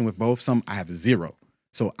interaction with both. Some I have 0.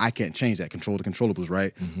 So I can't change that. Control the controllables,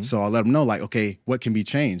 right? So I'll let them know, like, okay, what can be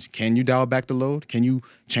changed? Can you dial back the load? Can you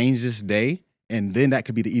change this day? And then that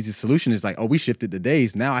could be the easiest solution. Is like, oh, we shifted the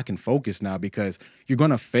days. Now I can focus now, because you're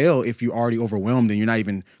going to fail if you're already overwhelmed and you're not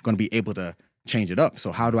even going to be able to change it up.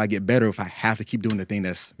 So how do I get better if I have to keep doing the thing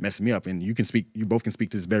that's messing me up? And you both can speak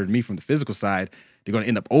to this better than me from the physical side. They're going to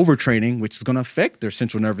end up overtraining, which is going to affect their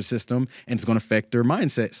central nervous system, and it's going to affect their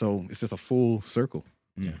mindset. So it's just a full circle.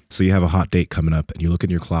 Yeah. So you have a hot date coming up, and you look in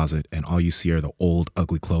your closet, and all you see are the old,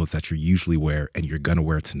 ugly clothes that you usually wear and you're going to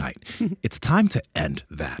wear tonight. It's time to end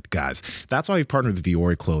that, guys. That's why we've partnered with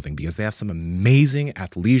Vuori Clothing, because they have some amazing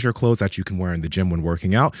athleisure clothes that you can wear in the gym when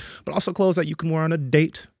working out, but also clothes that you can wear on a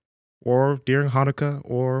date or during Hanukkah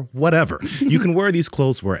or whatever. You can wear these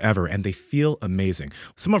clothes wherever, and they feel amazing.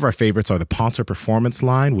 Some of our favorites are the Ponter Performance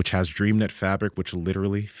line, which has dream knit fabric, which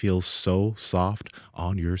literally feels so soft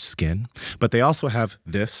on your skin. But they also have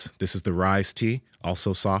this. This is the Rise tee.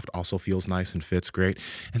 Also soft, also feels nice and fits great.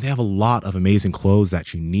 And they have a lot of amazing clothes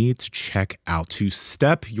that you need to check out to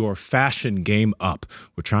step your fashion game up.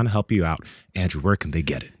 We're trying to help you out. Andrew, where can they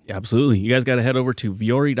get it? Yeah, absolutely. You guys got to head over to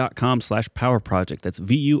vuori.com/powerproject. That's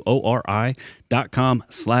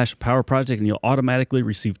VUORI.com/powerproject, and you'll automatically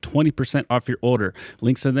receive 20% off your order.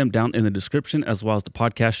 Links to them down in the description, as well as the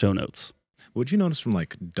podcast show notes. What'd you notice from,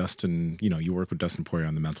 like, Dustin? You work with Dustin Poirier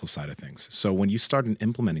on the mental side of things. So when you started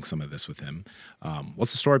implementing some of this with him,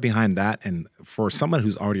 what's the story behind that? And for someone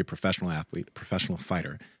who's already a professional athlete, a professional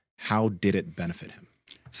fighter, how did it benefit him?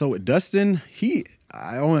 So with Dustin, like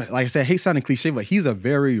I said, I hate sounding cliche, but he's a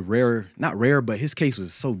very rare, not rare, but his case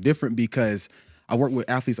was so different, because I work with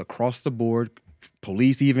athletes across the board,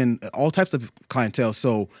 police, even all types of clientele.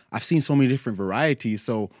 So I've seen so many different varieties.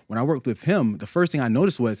 So when I worked with him, the first thing I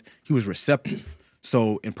noticed was he was receptive.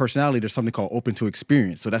 So in personality, there's something called open to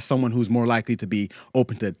experience. So that's someone who's more likely to be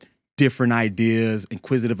open to different ideas,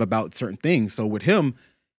 inquisitive about certain things. So with him,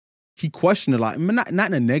 he questioned a lot, not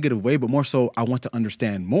in a negative way, but more so, I want to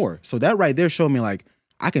understand more. So that right there showed me, like,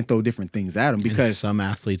 I can throw different things at him, because and some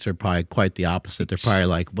athletes are probably quite the opposite. They're probably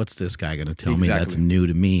like, what's this guy going to tell me that's new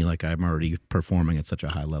to me? Like, I'm already performing at such a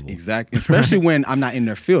high level. Exactly. Especially when I'm not in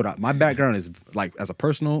their field. My background is, like, as an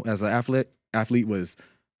athlete was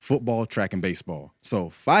football, track, and baseball.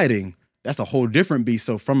 So fighting, that's a whole different beast.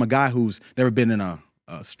 So from a guy who's never been in a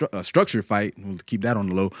structured fight, we'll keep that on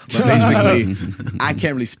the low, but basically I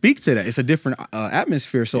can't really speak to that. It's a different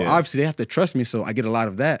atmosphere. So obviously they have to trust me. So I get a lot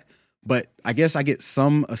of that. But I guess I get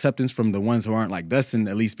some acceptance from the ones who aren't like Dustin,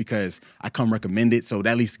 at least because I come recommended. So that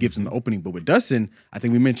at least gives them the opening. But with Dustin, I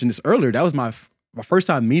think we mentioned this earlier. That was my first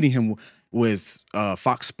time meeting him. Was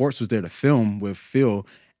Fox Sports was there to film with Phil,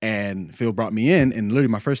 and Phil brought me in. And literally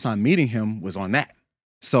my first time meeting him was on that.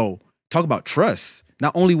 So talk about trust.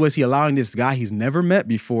 Not only was he allowing this guy he's never met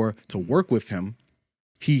before to work with him,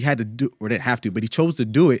 he had to do, or didn't have to, but he chose to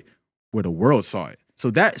do it where the world saw it. So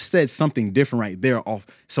that said something different right there.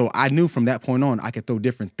 So I knew from that point on, I could throw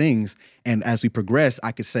different things. And as we progress,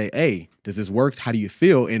 I could say, hey, does this work? How do you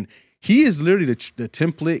feel? And he is literally the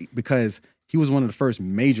template, because he was one of the first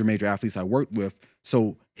major athletes I worked with.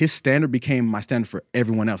 So his standard became my standard for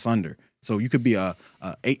everyone else under. So you could be a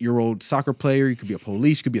 8-year-old soccer player, you could be a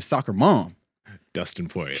police, you could be a soccer mom. Dustin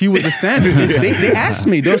Poirier. He was the standard. They asked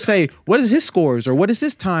me, they'll say, what is his scores, or what is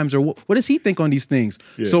his times, or what does he think on these things?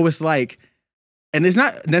 Yeah. So it's like, and it's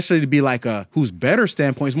not necessarily to be like a who's better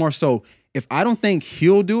standpoint. It's more so, if I don't think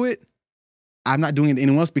he'll do it, I'm not doing it to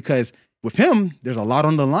anyone else, because with him, there's a lot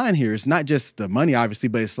on the line here. It's not just the money, obviously,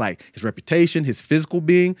 but it's like his reputation, his physical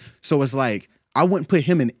being. So it's like, I wouldn't put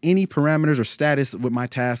him in any parameters or status with my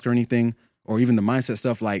task or anything, or even the mindset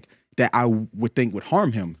stuff like that I would think would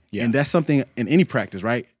harm him. Yeah. And that's something in any practice,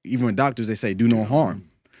 right? Even with doctors, they say do no harm.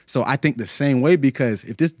 So I think the same way, because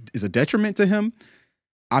if this is a detriment to him,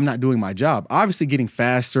 I'm not doing my job. Obviously, getting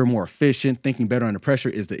faster, more efficient, thinking better under pressure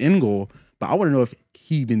is the end goal. But I want to know if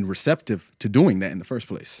he's been receptive to doing that in the first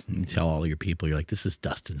place. You tell all your people, you're like, this is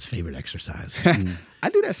Dustin's favorite exercise. I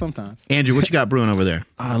do that sometimes. Andrew, what you got brewing over there?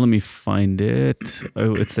 Let me find it.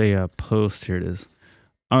 Oh, it's a post. Here it is.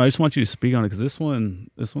 I just want you to speak on it, because this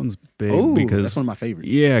one's big. Oh, because that's one of my favorites.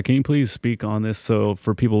 Yeah, can you please speak on this? So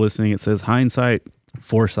for people listening, it says hindsight,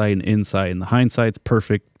 foresight, and insight. And the hindsight's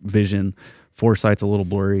perfect vision. Foresight's a little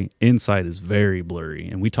blurry. Insight is very blurry.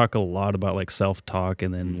 And we talk a lot about like self-talk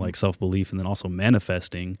and then like self-belief and then also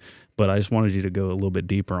manifesting. But I just wanted you to go a little bit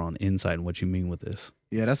deeper on insight and what you mean with this.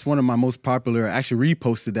 Yeah, that's one of my most popular. I actually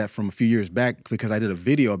reposted that from a few years back because I did a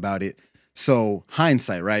video about it. So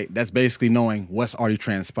hindsight, right? That's basically knowing what's already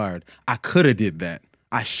transpired. I could have did that.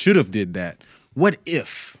 I should have did that. What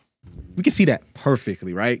if? We can see that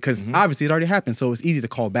perfectly, right? Because obviously it already happened, so it's easy to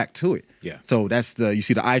call back to it. Yeah. So that's you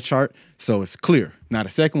see the eye chart, so it's clear. Now the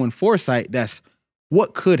second one, foresight, that's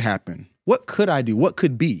what could happen. What could I do? What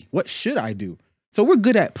could be? What should I do? So we're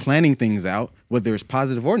good at planning things out, whether it's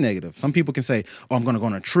positive or negative. Some people can say, oh, I'm going to go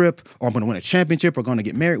on a trip, or I'm going to win a championship, or going to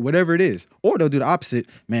get married, whatever it is. Or they'll do the opposite.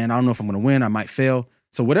 Man, I don't know if I'm going to win. I might fail.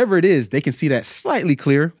 So whatever it is, they can see that slightly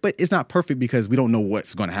clear, but it's not perfect because we don't know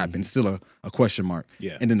what's going to happen. It's still a question mark.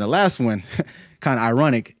 Yeah. And then the last one, kind of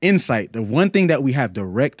ironic, insight. The one thing that we have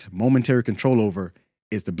direct momentary control over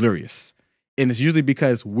is the blurriest. And it's usually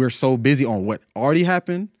because we're so busy on what already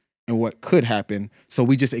happened and what could happen. So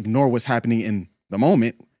we just ignore what's happening in the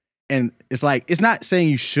moment. And it's like, it's not saying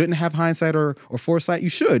you shouldn't have hindsight or foresight. You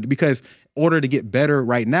should, because in order to get better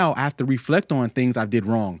right now, I have to reflect on things I did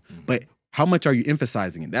wrong. But how much are you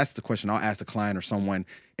emphasizing it? That's the question I'll ask a client or someone.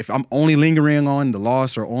 If I'm only lingering on the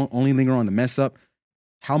loss or only lingering on the mess up,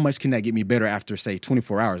 how much can that get me better after, say,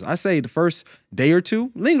 24 hours? I say the first day or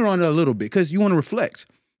two, linger on it a little bit because you want to reflect.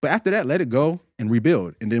 But after that, let it go and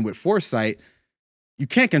rebuild. And then with foresight, you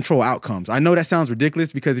can't control outcomes. I know that sounds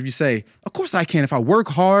ridiculous because if you say, of course I can. If I work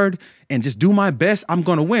hard and just do my best, I'm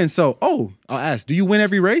going to win. So, I'll ask, do you win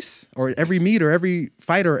every race or every meet or every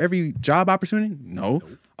fight or every job opportunity? No. Nope.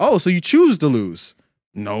 Oh, so you choose to lose?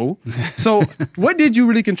 No. So what did you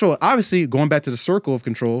really control? Obviously, going back to the circle of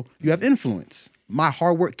control, you have influence. My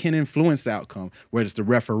hard work can influence the outcome, whether it's the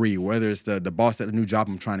referee, whether it's the boss at the new job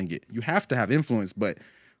I'm trying to get. You have to have influence, but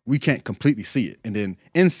we can't completely see it. And then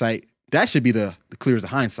insight, that should be the clear as the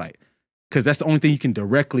hindsight, because that's the only thing you can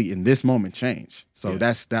directly in this moment change. So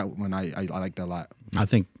that's that one. I like that a lot. I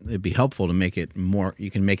think it'd be helpful to make it more, you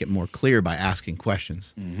can make it more clear by asking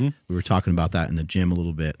questions. We were talking about that in the gym a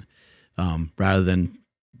little bit. Rather than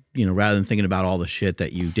thinking about all the shit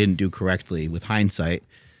that you didn't do correctly with hindsight,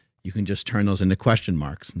 you can just turn those into question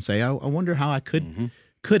marks and say, I wonder how I could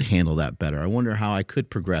handle that better. I wonder how I could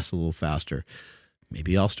progress a little faster.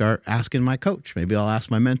 Maybe I'll start asking my coach. Maybe I'll ask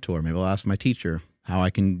my mentor. Maybe I'll ask my teacher how I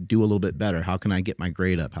can do a little bit better. How can I get my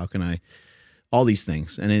grade up? How can I, all these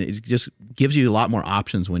things. And it just gives you a lot more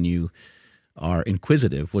options when you are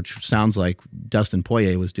inquisitive, which sounds like Dustin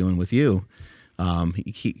Poirier was doing with you,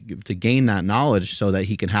 to gain that knowledge so that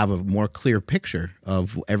he can have a more clear picture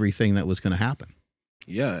of everything that was going to happen.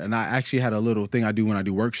 Yeah, and I actually had a little thing I do when I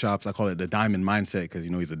do workshops. I call it the diamond mindset because,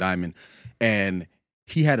 he's a diamond. And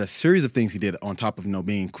he had a series of things he did on top of,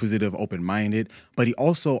 being inquisitive, open-minded, but he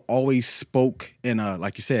also always spoke in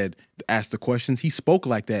like you said, asked the questions. He spoke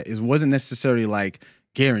like that. It wasn't necessarily like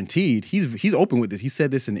guaranteed. He's open with this. He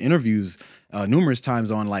said this in interviews numerous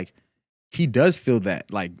times on like, he does feel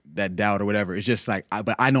that, like that doubt or whatever. It's just like,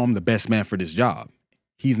 but I know I'm the best man for this job.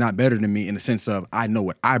 He's not better than me in the sense of I know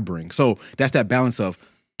what I bring. So that's that balance of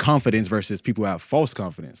confidence versus people who have false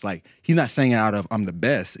confidence. Like he's not saying it out of I'm the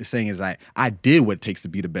best. It's saying is like I did what it takes to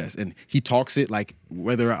be the best. And he talks it like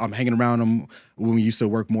whether I'm hanging around him when we used to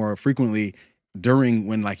work more frequently during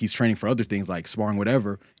when like he's training for other things like sparring,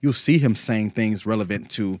 whatever, you'll see him saying things relevant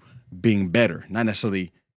to being better, not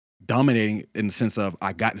necessarily dominating in the sense of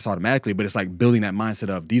I got this automatically, but it's like building that mindset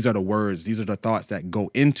of these are the words, these are the thoughts that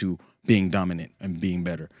go into being dominant and being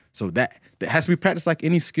better. So that has to be practiced like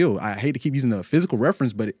any skill. I hate to keep using a physical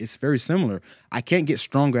reference, but it's very similar. I can't get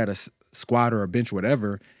stronger at a squat or a bench or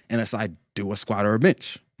whatever unless I do a squat or a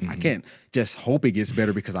bench. I can't just hope it gets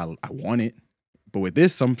better because I want it. But with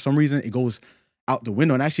this, some reason it goes out the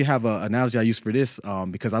window. And I actually have an analogy I use for this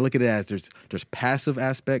because I look at it as there's passive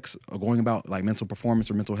aspects of going about like mental performance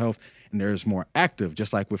or mental health, and there's more active,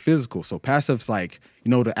 just like with physical. So passive's like, the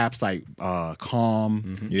apps like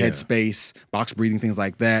Calm, Headspace, box breathing, things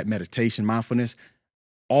like that, meditation, mindfulness,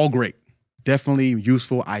 all great. Definitely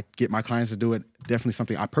useful. I get my clients to do it. Definitely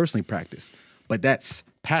something I personally practice. But that's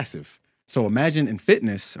passive. So imagine in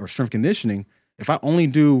fitness or strength conditioning, if I only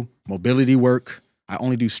do mobility work, I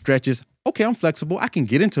only do stretches, okay, I'm flexible. I can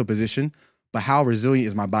get into a position, but how resilient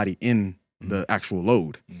is my body in the actual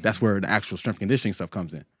load? That's where the actual strength conditioning stuff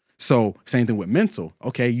comes in. So same thing with mental.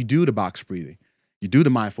 Okay, you do the box breathing. You do the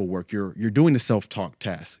mindful work. You're doing the self-talk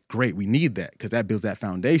task. Great, we need that because that builds that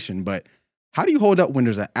foundation. But how do you hold up when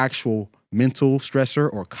there's an actual mental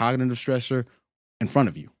stressor or cognitive stressor in front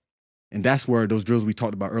of you? And that's where those drills we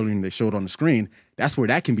talked about earlier and they showed on the screen, that's where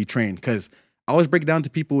that can be trained. Because I always break it down to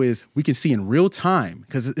people is we can see in real time,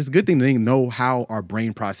 because it's a good thing to know how our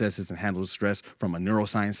brain processes and handles stress from a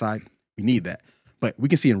neuroscience side. We need that. But we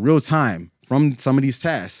can see in real time from some of these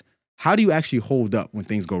tasks, how do you actually hold up when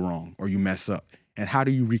things go wrong or you mess up? And how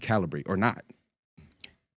do you recalibrate or not?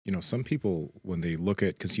 Some people, when they look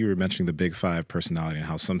at, because you were mentioning the Big Five personality and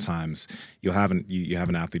how sometimes you have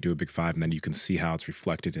an athlete do a Big Five and then you can see how it's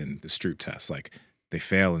reflected in the Stroop test. Like they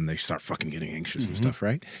fail and they start fucking getting anxious and stuff,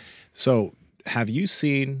 right? So have you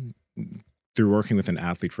seen, through working with an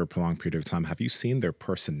athlete for a prolonged period of time, have you seen their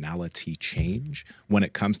personality change when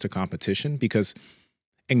it comes to competition? Because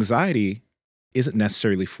anxiety isn't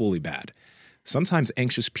necessarily fully bad. Sometimes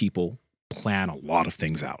anxious people plan a lot of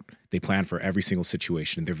things out. They plan for every single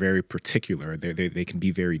situation. They're very particular. They can be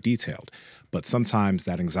very detailed. But sometimes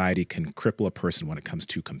that anxiety can cripple a person when it comes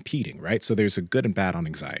to competing, right? So there's a good and bad on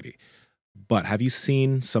anxiety. But have you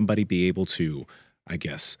seen somebody be able to, I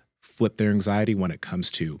guess, flip their anxiety when it comes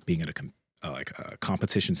to being at a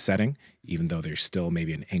competition setting, even though they're still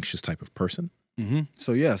maybe an anxious type of person?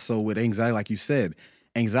 So with anxiety, like you said,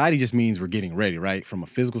 anxiety just means we're getting ready, right? From a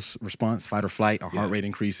physical response, fight or flight, our heart rate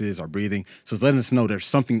increases, our breathing. So it's letting us know there's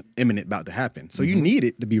something imminent about to happen. So you need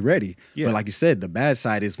it to be ready. But like you said, the bad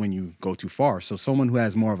side is when you go too far. So someone who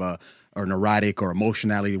has more of a neurotic or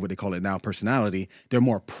emotionality, what they call it now, personality, they're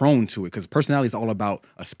more prone to it because personality is all about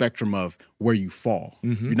a spectrum of where you fall.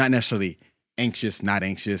 You're not necessarily anxious, not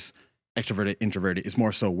anxious, extroverted, introverted. It's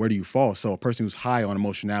more so where do you fall? So a person who's high on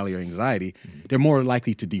emotionality or anxiety, they're more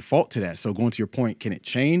likely to default to that. So going to your point, can it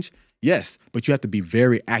change? Yes, but you have to be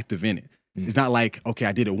very active in it. It's not like, okay,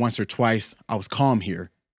 I did it once or twice. I was calm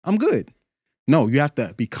here. I'm good. No, you have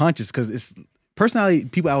to be conscious because it's personality.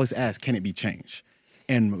 People always ask, can it be changed?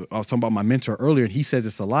 And I was talking about my mentor earlier, and he says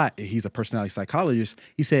this a lot. He's a personality psychologist.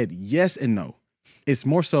 He said yes and no. It's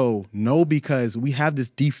more so no because we have this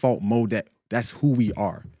default mode that's who we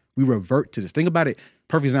are. We revert to this. Think about it.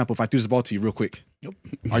 Perfect example. If I threw this ball to you real quick.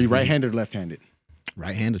 Are you right-handed or left-handed?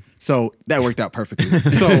 Right-handed. So that worked out perfectly.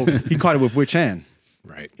 So he caught it with which hand?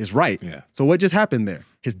 Right. His right. Yeah. So what just happened there?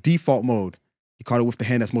 His default mode. He caught it with the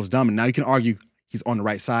hand that's most dominant. Now you can argue he's on the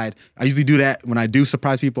right side. I usually do that when I do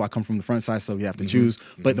surprise people. I come from the front side, so you have to choose.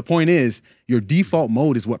 But the point is, your default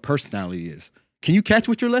mode is what personality is. Can you catch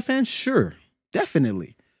with your left hand? Sure,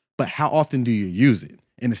 definitely. But how often do you use it?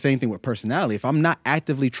 And the same thing with personality. If I'm not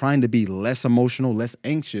actively trying to be less emotional, less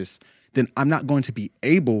anxious, then I'm not going to be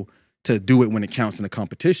able to do it when it counts in a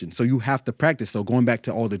competition. So you have to practice. So going back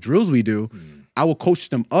to all the drills we do, I will coach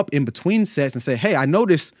them up in between sets and say, hey, I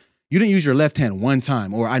noticed you didn't use your left hand one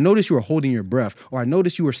time, or I noticed you were holding your breath, or I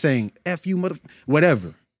noticed you were saying, F you,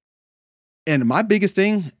 whatever. And my biggest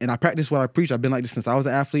thing, and I practice what I preach, I've been like this since I was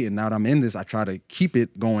an athlete, and now that I'm in this, I try to keep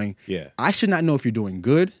it going. I should not know if you're doing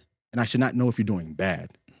good, and I should not know if you're doing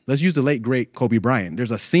bad. Let's use the late, great Kobe Bryant.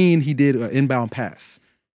 There's a scene he did, an inbound pass.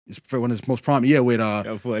 It's one of his most prominent, with,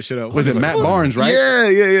 was it Matt Barnes, right?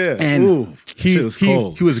 Yeah. And he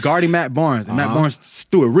was guarding Matt Barnes, and Matt Barnes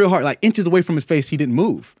threw it real hard, like inches away from his face. He didn't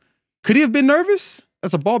move. Could he have been nervous?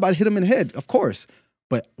 That's a ball about to hit him in the head, of course.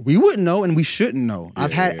 But we wouldn't know, and we shouldn't know.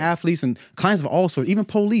 I've had athletes and clients of all sorts, even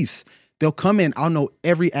police. They'll come in, I'll know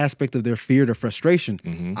every aspect of their fear, their frustration.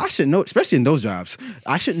 I should know, especially in those jobs.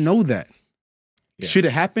 I should know that. Should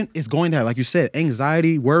it happen? It's going to happen. Like you said,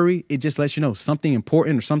 anxiety, worry, it just lets you know something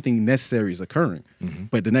important or something necessary is occurring.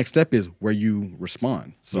 But the next step is where you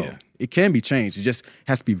respond. So it can be changed. It just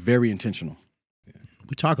has to be very intentional.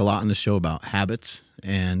 We talk a lot on the show about habits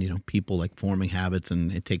and, people like forming habits,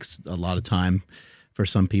 and it takes a lot of time. for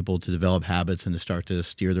some people to develop habits and to start to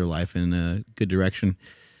steer their life in a good direction.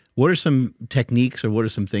 What are some techniques or what are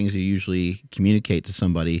some things you usually communicate to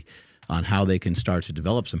somebody on how they can start to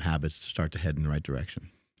develop some habits to start to head in the right direction?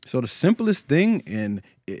 So the simplest thing, and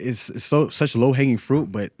it's such low-hanging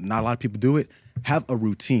fruit, but not a lot of people do it, have a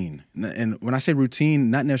routine. And when I say routine,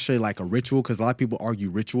 not necessarily like a ritual, because a lot of people argue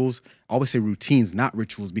rituals. I always say routines, not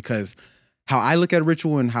rituals, because how I look at a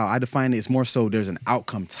ritual and how I define it is more so there's an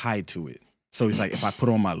outcome tied to it. So it's like if I put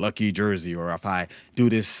on my lucky jersey or if I do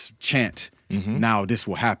this chant, now this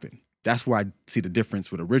will happen. That's where I see the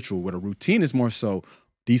difference with a ritual. With a routine is more so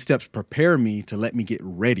these steps prepare me to let me get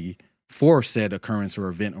ready for said occurrence or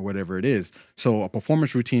event or whatever it is. So a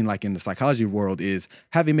performance routine, like in the psychology world, is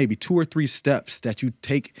having maybe 2 or 3 steps that you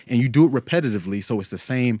take and you do it repetitively, so it's the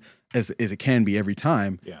same as it can be every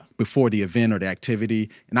time before the event or the activity.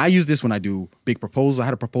 And I use this when I do big proposals. I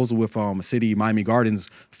had a proposal with a city, Miami Gardens,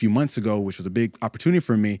 a few months ago, which was a big opportunity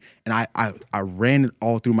for me. And I ran it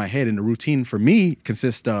all through my head. And the routine for me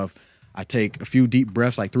consists of I take a few deep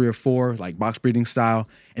breaths, like 3 or 4, like box breathing style,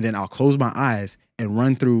 and then I'll close my eyes and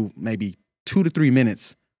run through maybe 2 to 3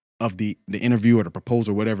 minutes of the interview or the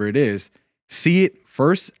proposal, whatever it is. See it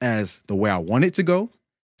first as the way I want it to go,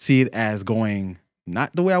 see it as going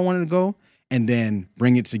not the way I want it to go, and then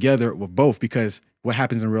bring it together with both, because what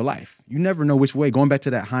happens in real life, you never know which way. Going back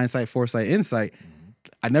to that hindsight, foresight, insight,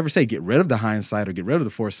 I never say get rid of the hindsight or get rid of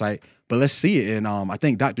the foresight, but let's see it. And I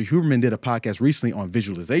think Dr. Huberman did a podcast recently on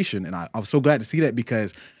visualization, and I was so glad to see that,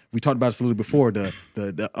 because we talked about this a little before,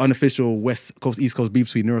 the unofficial West Coast, East Coast beef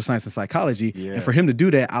between neuroscience and psychology. Yeah. And for him to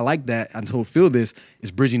do that, I like that. I told Phil this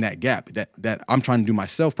is bridging that gap that I'm trying to do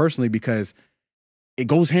myself personally, because it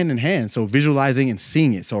goes hand in hand. So visualizing and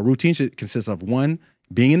seeing it. So a routine should consist of 1,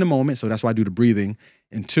 being in the moment. So that's why I do the breathing.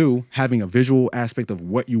 And 2, having a visual aspect of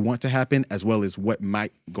what you want to happen as well as what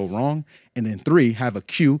might go wrong. And then 3, have a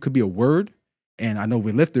cue, could be a word. And I know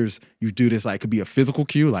with lifters, you do this, like, it could be a physical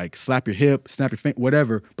cue, like slap your hip, snap your finger,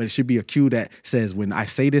 whatever. But it should be a cue that says, when I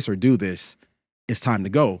say this or do this, it's time to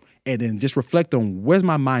go. And then just reflect on, where's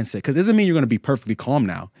my mindset? Because it doesn't mean you're going to be perfectly calm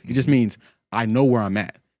now. It just means I know where I'm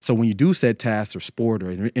at. So when you do said task or sport or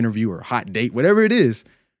an interview or hot date, whatever it is,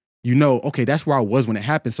 you know, okay, that's where I was when it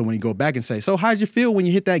happened. So when you go back and say, so how did you feel when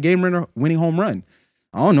you hit that game-winning home run?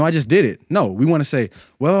 I don't know, I just did it. No, we want to say,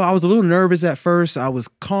 well, I was a little nervous at first. I was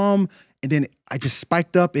calm, and then I just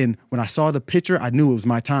spiked up, and when I saw the picture, I knew it was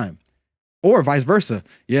my time. Or vice versa.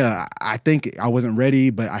 Yeah, I think I wasn't ready,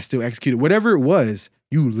 but I still executed. Whatever it was,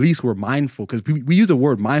 you at least were mindful, because we use the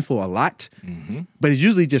word mindful a lot, but it's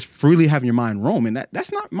usually just freely having your mind roam, and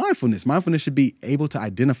that's not mindfulness. Mindfulness should be able to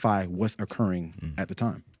identify what's occurring at the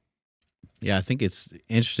time. Yeah, I think it's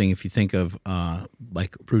interesting if you think of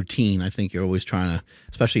like routine. I think you're always trying to,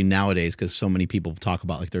 especially nowadays, because so many people talk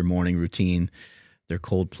about like their morning routine, their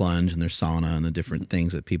cold plunge and their sauna and the different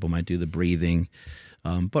things that people might do, the breathing.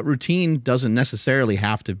 But routine doesn't necessarily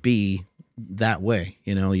have to be that way.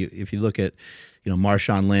 You know, if you look at, you know,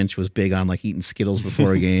 Marshawn Lynch was big on like eating Skittles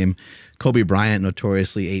before a game. Kobe Bryant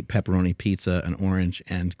notoriously ate pepperoni pizza, an orange,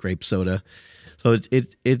 and grape soda. So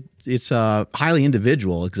it's highly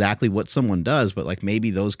individual exactly what someone does, but like maybe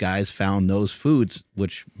those guys found those foods,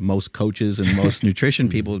 which most coaches and most nutrition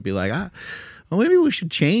people would be like, well, maybe we should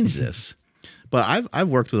change this. But I've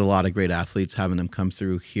worked with a lot of great athletes, having them come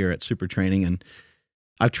through here at Super Training, and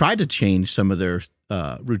I've tried to change some of their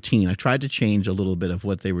routine. I tried to change a little bit of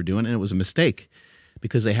what they were doing, and it was a mistake,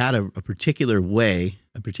 because they had a particular way,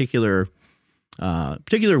 a particular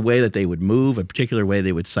way that they would move, a particular way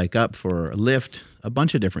they would psych up for a lift, a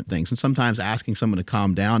bunch of different things. And sometimes asking someone to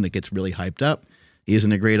calm down that gets really hyped up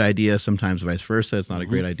isn't a great idea. Sometimes vice versa, it's not a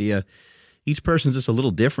great idea. Each person's just a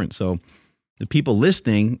little different. So the people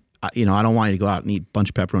listening, you know, I don't want you to go out and eat a bunch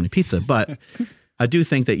of pepperoni pizza, but I do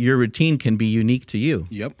think that your routine can be unique to you.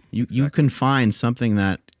 Yep. You can find something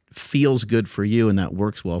that feels good for you and that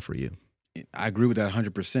works well for you. I agree with that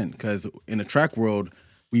 100%, because in the track world,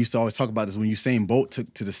 we used to always talk about this. When Usain Bolt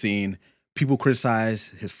took to the scene, people criticize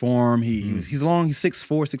his form. He's long, he's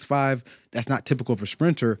 6'4", 6'5". That's not typical of a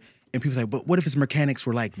sprinter. And people say, but what if his mechanics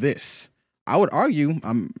were like this? I would argue,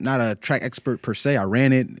 I'm not a track expert per se. I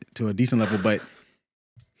ran it to a decent level, but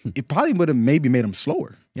it probably would have maybe made him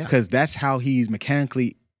slower. Yeah. Because that's how he's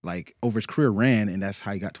mechanically, like, over his career ran, and that's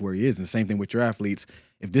how he got to where he is. And the same thing with your athletes.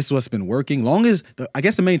 If this is what's been working, long as, I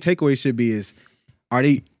guess the main takeaway should be is, are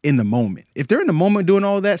they in the moment? If they're in the moment doing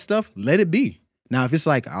all that stuff, let it be. Now, if it's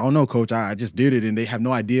like, I don't know, coach, I just did it, and they have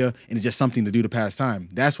no idea, and it's just something to do to pass time,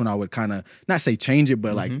 that's when I would kind of, not say change it,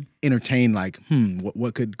 but like entertain, like,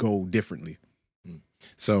 what could go differently?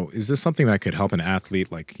 So is this something that could help an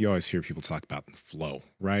athlete? Like you always hear people talk about flow,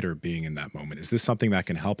 right? Or being in that moment. Is this something that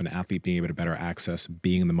can help an athlete being able to better access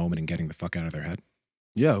being in the moment and getting the fuck out of their head?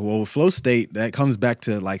 Yeah, well, with flow state, that comes back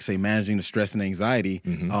to, like, say, managing the stress and anxiety.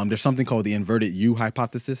 There's something called the inverted U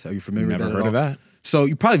hypothesis. Are you familiar with that? Never heard of that. So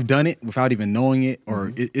you probably done it without even knowing it,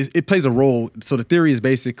 or it plays a role. So the theory is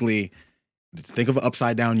basically, think of an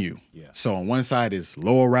upside down U. Yeah. So on one side is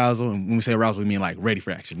low arousal, and when we say arousal, we mean like ready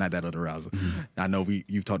for action, not that other arousal. I know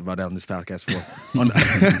you've talked about that on this podcast before. On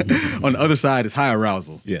the other side is high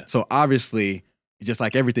arousal. Yeah. So obviously, just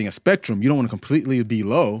like everything, a spectrum, you don't want to completely be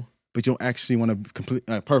low, but you don't actually want to be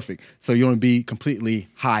perfect. So you don't want to be completely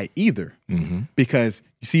high either, because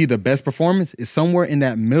you see the best performance is somewhere in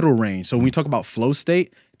that middle range. So when we talk about flow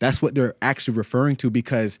state, that's what they're actually referring to,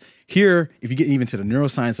 because here, if you get even to the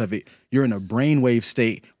neuroscience of it, you're in a brainwave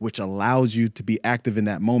state, which allows you to be active in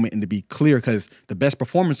that moment and to be clear, because the best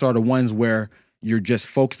performance are the ones where you're just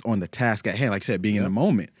focused on the task at hand, like I said, being in the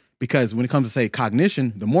moment. Because when it comes to, say,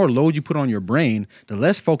 cognition, the more load you put on your brain, the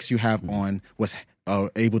less focus you have on what's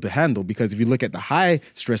able to handle. Because if you look at the high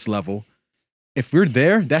stress level, if we're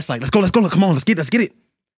there, that's like, let's go, come on, let's get it.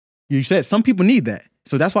 You said some people need that.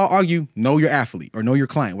 So that's why I argue, know your athlete or know your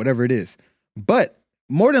client, whatever it is. But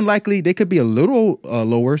more than likely, they could be a little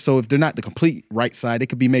lower. So if they're not the complete right side, they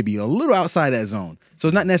could be maybe a little outside that zone. So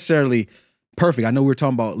it's not necessarily perfect. I know we were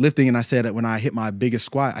talking about lifting, and I said that when I hit my biggest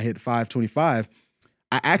squat, I hit 525.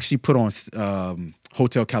 I actually put on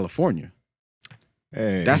Hotel California.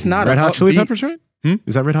 Hey, that's not Red a Hot Chili upbeat- Peppers, right?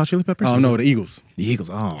 Is that Red Hot Chili Peppers? Oh no, the Eagles. The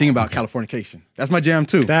Eagles. Oh, Thinking about Californication. That's my jam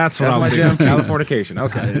too. That's what I was my thinking. jam too. Californication.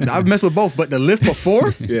 Okay. I've messed with both, but the lift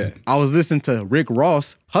before, Yeah. I was listening to Rick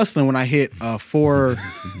Ross hustling when I hit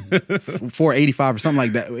 485 or something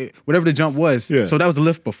like that, whatever the jump was. Yeah. So that was the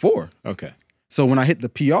lift before. Okay. So when I hit the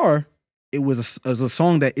PR, it was a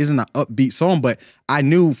song that isn't an upbeat song, but I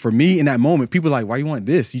knew for me in that moment, people were like, why you want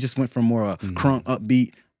this? You just went from more crunk,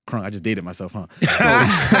 upbeat. Crunk, I just dated myself, huh? So,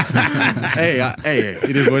 hey,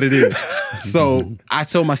 it is what it is. So I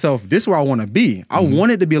told myself, this is where I want to be. I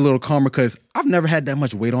wanted to be a little calmer because I've never had that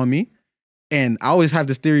much weight on me. And I always have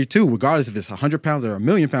this theory too, regardless if it's 100 pounds or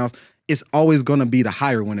 1,000,000 pounds, it's always going to be the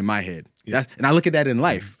higher one in my head. Yeah. And I look at that in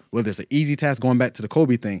life, whether it's an easy task, going back to the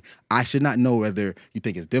Kobe thing, I should not know whether you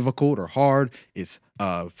think it's difficult or hard, it's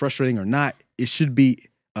frustrating or not. It should be,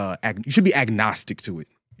 you should be agnostic to it.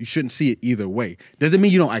 You shouldn't see it either way. Does it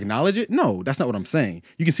mean you don't acknowledge it? No, that's not what I'm saying.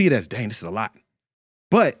 You can see it as, dang, this is a lot.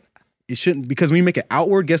 But it shouldn't, because when you make it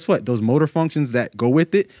outward, guess what? Those motor functions that go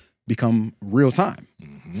with it become real time.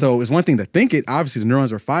 So it's one thing to think it. Obviously, the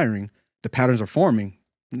neurons are firing. The patterns are forming.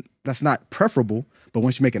 That's not preferable. But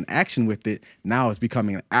once you make an action with it, now it's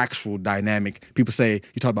becoming an actual dynamic. People say,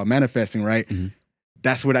 you talk about manifesting, right?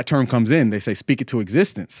 That's where that term comes in. They say, speak it to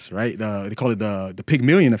existence, right? They call it the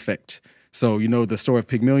Pygmalion effect. So, you know, the story of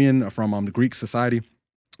Pygmalion from the Greek society.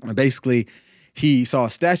 Basically, he saw a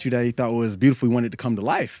statue that he thought was beautiful. He wanted to come to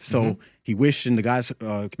life. So he wished, and the guys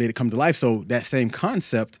made it come to life. So that same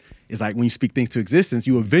concept is like when you speak things to existence,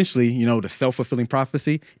 you eventually, you know, the self-fulfilling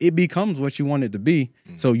prophecy, it becomes what you want it to be.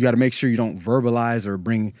 So you got to make sure you don't verbalize or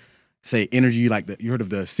bring, say, energy, like you heard of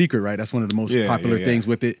The Secret, right? That's one of the most popular things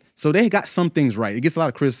with it. So they got some things right. It gets a lot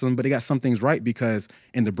of criticism, but they got some things right because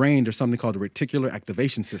in the brain, there's something called the reticular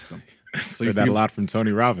activation system. So Heard that a lot from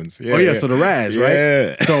Tony Robbins. Yeah, so the RAS,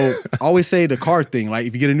 right? So I always say the car thing, like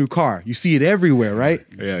if you get a new car, you see it everywhere, right?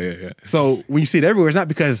 Yeah. So when you see it everywhere, it's not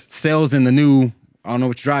because sales in the new, I don't know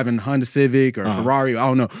what you're driving, Honda Civic or Ferrari, I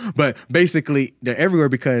don't know. But basically, they're everywhere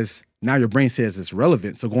because now your brain says it's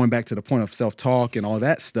relevant. So going back to the point of self-talk and all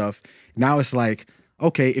that stuff, now it's like,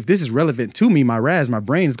 okay, if this is relevant to me, my RAS, my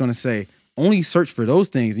brain is going to say, only search for those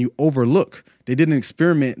things and you overlook. They did an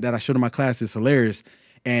experiment that I showed in my class. It's hilarious.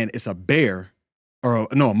 And it's a bear, or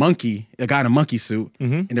no, a monkey, a guy in a monkey suit,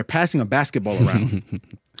 and they're passing a basketball around.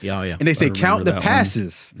 Yeah. And they say, count the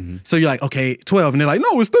passes. So you're like, okay, 12. And they're like,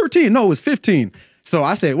 no, it's 13. No, it's 15. So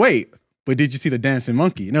I said, wait, but did you see the dancing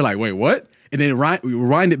monkey? And they're like, wait, what? And then we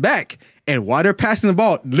rewind it back. And while they're passing the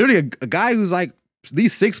ball, literally a guy who's like at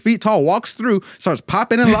least 6 feet tall walks through, starts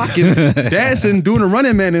popping and locking, dancing, doing a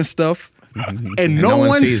running man and stuff. And no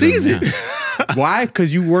one sees it. Why?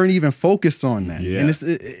 Because you weren't even focused on that. And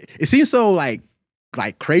it seems so like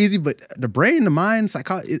crazy, but the brain, the mind,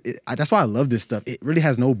 psychology, that's why I love this stuff. It really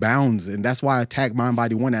has no bounds. And that's why I tag Mind,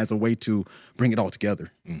 Body, One as a way to bring it all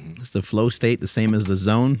together. Is the flow state the same as the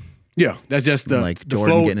zone? Yeah, that's just the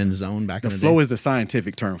Jordan flow, getting in the zone back in the flow day? is the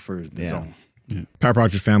scientific term for the zone. Power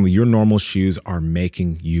Project family, your normal shoes are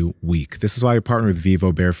making you weak. This is why you partner with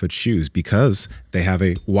Vivo Barefoot Shoes, because they have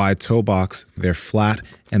a wide toe box, they're flat,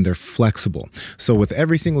 and they're flexible. So with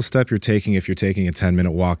every single step you're taking, if you're taking a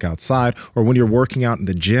 10-minute walk outside, or when you're working out in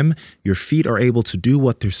the gym, your feet are able to do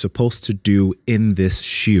what they're supposed to do in this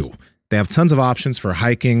shoe. They have tons of options for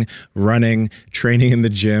hiking, running, training in the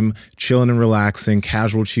gym, chilling and relaxing,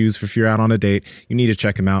 casual shoes for if you're out on a date. You need to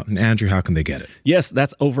check them out. And Andrew, how can they get it? Yes,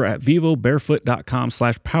 that's over at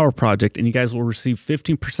vivobarefoot.com/powerproject, and you guys will receive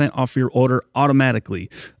 15% off your order automatically.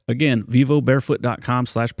 Again,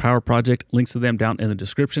 vivobarefoot.com/powerproject. Links to them down in the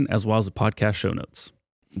description, as well as the podcast show notes.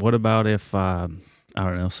 What about if, I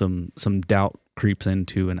don't know, some doubt creeps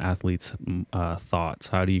into an athlete's thoughts?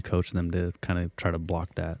 How do you coach them to kind of try to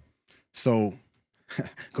block that? So,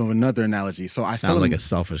 go with another analogy. So I Sounds like a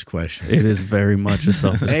selfish question. It is very much a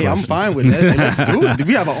selfish hey, question. I'm fine with that. Let's do it.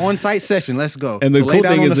 We have an on-site session. Let's go. And the so cool lay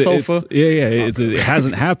down thing on is, the sofa. it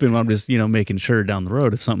hasn't happened. I'm just making sure down the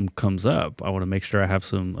road if something comes up, I want to make sure I have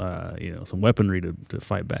some some weaponry to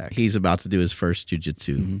fight back. He's about to do his first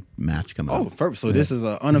jiu-jitsu match coming up. Oh, perfect. So this is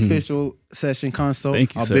an unofficial session consult.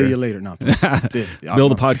 Thank you, I'll sir. bill you later. No, Build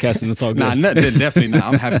a podcast and it's all good. Nah, definitely not.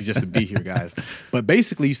 I'm happy just to be here, guys. But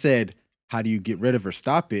basically, you said, how do you get rid of or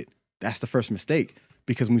stop it? That's the first mistake,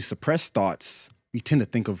 because when we suppress thoughts, we tend to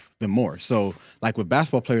think of them more. So like with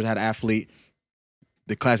basketball players, I had an athlete,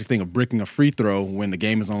 the classic thing of bricking a free throw when the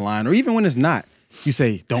game is on line, or even when it's not, you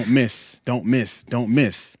say, don't miss, don't miss, don't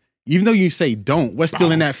miss. Even though you say don't, what's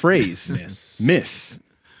still in that phrase? Miss.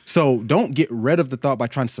 So don't get rid of the thought by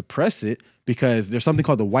trying to suppress it, because there's something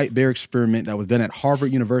called the white bear experiment that was done at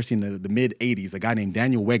Harvard University in the mid-'80s, a guy named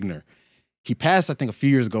Daniel Wegner. He passed, I think, a few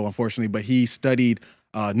years ago, unfortunately, but he studied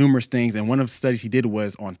numerous things. And one of the studies he did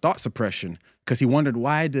was on thought suppression, because he wondered,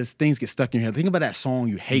 why does things get stuck in your head? Think about that song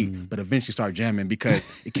you hate, but eventually start jamming because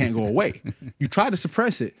it can't go away. You try to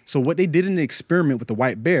suppress it. So what they did in the experiment with the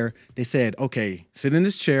white bear, they said, okay, sit in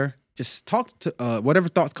this chair, just talk to whatever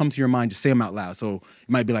thoughts come to your mind, just say them out loud. So it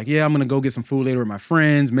might be like, yeah, I'm going to go get some food later with my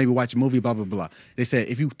friends, maybe watch a movie, blah, blah, blah. They said,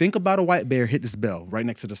 if you think about a white bear, hit this bell right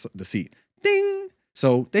next to the seat. Ding.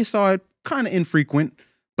 So they saw it kind of infrequent,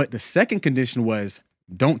 but the second condition was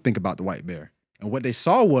don't think about the white bear. And what they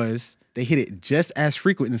saw was they hit it just as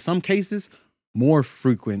frequent, in some cases, more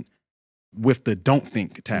frequent with the don't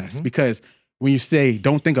think task. Because when you say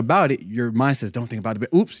don't think about it, your mind says don't think about it.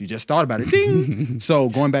 But oops, you just thought about it. Ding. So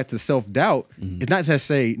going back to self-doubt, it's not just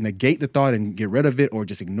say negate the thought and get rid of it or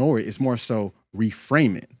just ignore it. It's more so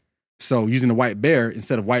reframe it. So using the white bear,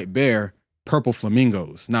 instead of white bear, purple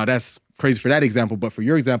flamingos. Now that's crazy for that example, but for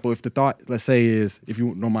your example, if the thought, let's say, is, if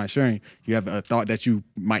you don't mind sharing, you have a thought that you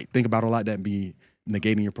might think about a lot that be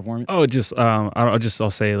negating your performance. Oh, just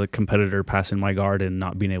I'll say the competitor passing my guard and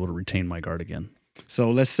not being able to retain my guard again.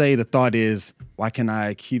 So let's say the thought is, why can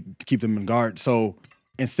I keep them in guard? So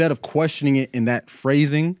instead of questioning it in that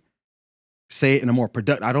phrasing, say it in a more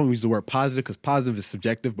productive. I don't use the word positive because positive is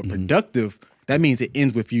subjective, but productive, that means it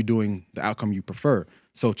ends with you doing the outcome you prefer.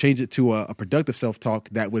 So change it to a productive self-talk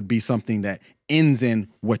that would be something that ends in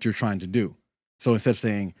what you're trying to do. So instead of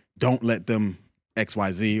saying, don't let them X,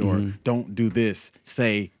 Y, Z, or don't do this,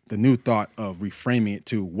 say the new thought of reframing it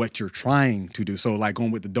to what you're trying to do. So like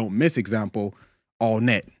going with the don't miss example, all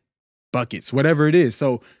net, buckets, whatever it is.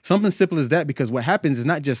 So something simple as that, because what happens is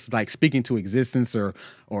not just like speaking to existence or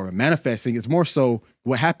manifesting. It's more so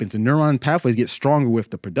what happens. The neuron pathways get stronger with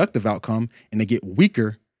the productive outcome and they get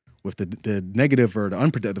weaker with the negative or the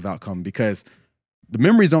unproductive outcome, because the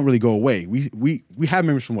memories don't really go away. We have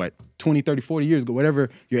memories from what, 20, 30, 40 years ago,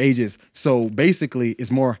 whatever your age is. So basically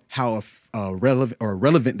it's more how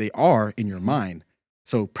relevant they are in your mind.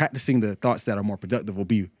 So practicing the thoughts that are more productive will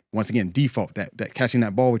be, once again, default, that catching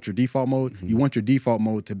that ball with your default mode. You want your default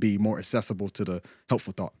mode to be more accessible to the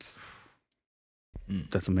helpful thoughts.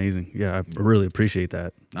 That's amazing. Yeah, I really appreciate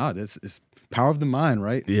that. Nah, it's power of the mind,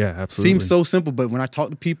 right? Yeah, absolutely. Seems so simple, but when I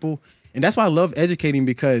talk to people, and that's why I love educating,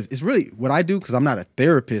 because it's really what I do, because I'm not a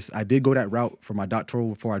therapist. I did go that route for my doctoral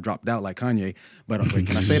before I dropped out like Kanye. But wait,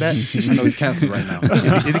 can I say that? I know he's canceled right now.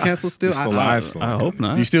 Is he canceled still? Still alive. I hope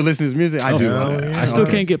not. Do you still listen to his music? I do. I still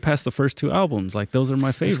can't get past the first 2 albums. Like, those are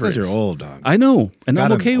my favorites. Because you're old, dog. I know, and I'm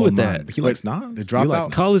Got okay an with old that. mind. He likes Nas. The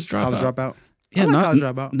Dropout? College Dropout. College Dropout. Yeah, I like College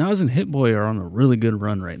Dropout. Nas and Hit Boy are on a really good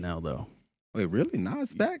run right now, though. Wait, really?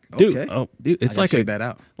 Nas back? Dude, Okay. Dude, it's like check that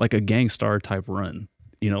out. like a Gangstar type run.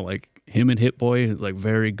 You know, like him and Hit Boy is like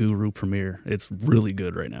very guru premiere. It's really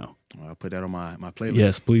good right now. Well, I'll put that on my playlist.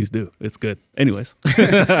 Yes, please do. It's good. Anyways.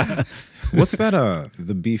 What's that?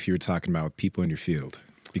 The beef you were talking about with people in your field?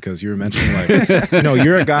 Because you were mentioning like,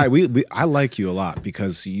 you're a guy. I like you a lot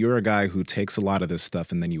because you're a guy who takes a lot of this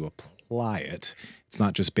stuff and then you apply apply it. It's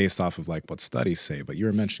not just based off of like what studies say, but you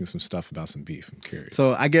were mentioning some stuff about some beef. I'm curious.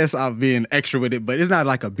 So I guess I'm being extra with it, but it's not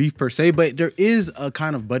like a beef per se, but there is a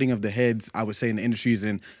kind of butting of the heads, I would say, in the industries.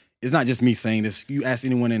 And it's not just me saying this. You ask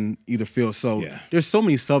anyone in either field. So there's so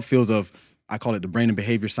many subfields of, I call it the brain and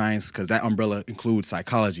behavior science, because that umbrella includes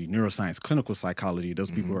psychology, neuroscience, clinical psychology.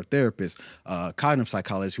 Those people are therapists, cognitive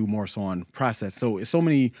psychologists who more so on process. So it's so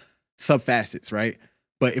many subfacets, right?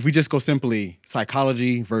 But if we just go simply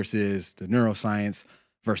psychology versus the neuroscience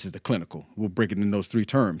versus the clinical, we'll break it in those three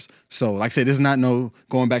terms. So like I said, this is not no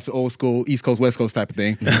going back to old school, East Coast, West Coast type of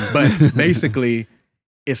thing. But basically,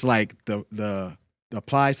 it's like the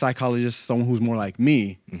applied psychologist, someone who's more like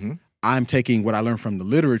me, I'm taking what I learned from the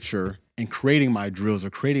literature and creating my drills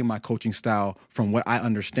or creating my coaching style from what I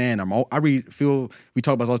understand. We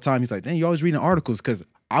talk about this all the time. He's like, dang, you always reading articles, because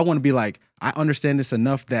I want to be like, I understand this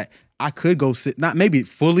enough that I could go sit, not maybe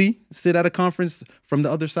fully sit at a conference from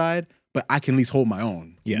the other side, but I can at least hold my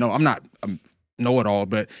own. Yeah. You know, I'm not a know-it-all,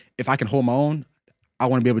 but if I can hold my own, I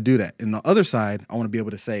want to be able to do that. And the other side, I want to be able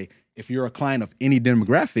to say, if you're a client of any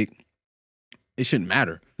demographic, it shouldn't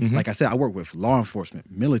matter. Like I said, I work with law enforcement,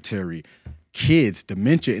 military, kids,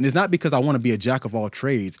 dementia, and it's not because I want to be a jack of all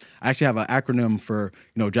trades. I actually have an acronym for,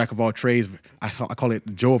 jack of all trades. I call it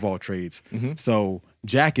Joe of all trades. So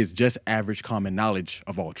Jack is just average common knowledge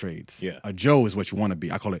of all trades. Yeah. A Joe is what you want to be.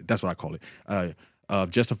 That's what I call it.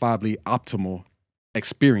 Justifiably optimal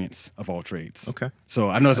experience of all trades. Okay. So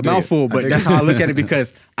I know it's a mouthful, but that's how I look at it,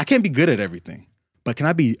 because I can't be good at everything. But can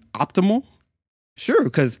I be optimal? Sure,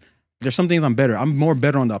 because there's some things I'm better. I'm more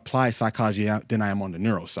better on the applied psychology than I am on the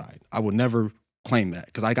neuro side. I would never claim that,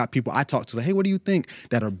 because I got people I talk to say, hey, what do you think,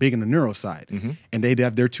 that are big in the neuro side? And they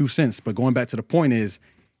have their 2 cents. But going back to the point is,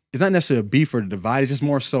 it's not necessarily a beef or a divide. It's just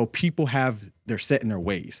more so people they're set in their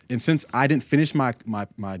ways. And since I didn't finish my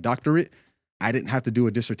doctorate, I didn't have to do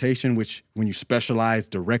a dissertation, which when you specialize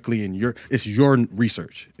directly in it's your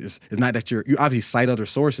research. It's not that you obviously cite other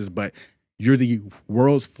sources, but you're the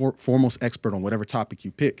world's foremost expert on whatever topic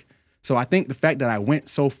you pick. So I think the fact that I went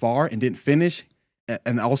so far and didn't finish,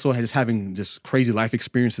 and also just having just crazy life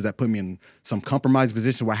experiences that put me in some compromised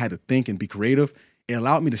position where I had to think and be creative, it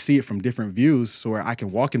allowed me to see it from different views, so where I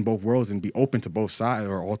can walk in both worlds and be open to both sides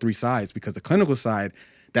or all three sides. Because the clinical side,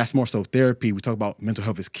 that's more so therapy. We talk about mental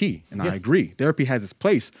health is key, and I agree. Therapy has its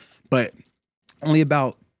place, but only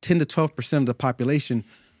about 10 to 12% of the population,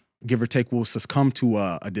 give or take, will succumb to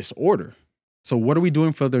a disorder. So what are we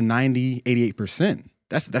doing for the 90, 88%?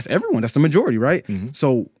 That's everyone. That's the majority, right?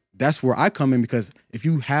 So that's where I come in, because if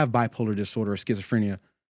you have bipolar disorder or schizophrenia,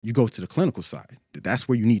 you go to the clinical side. That's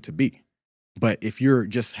where you need to be. But if you're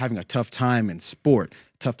just having a tough time in sport,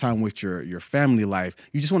 tough time with your family life,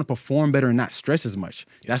 you just want to perform better and not stress as much.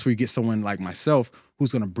 That's where you get someone like myself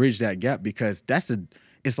who's going to bridge that gap, because it's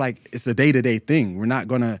a day-to-day thing. We're not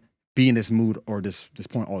going to be in this mood or this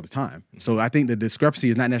point all the time. So I think the discrepancy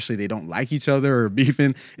is not necessarily they don't like each other or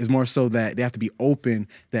beefing. It's more so that they have to be open,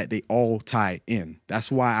 that they all tie in.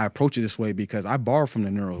 That's why I approach it this way, because I borrow from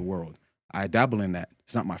the neuro world. I dabble in that.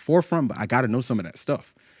 It's not my forefront, but I got to know some of that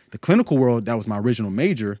stuff. The clinical world, that was my original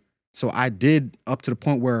major. So I did up to the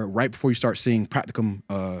point where right before you start seeing practicum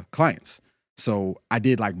clients. So I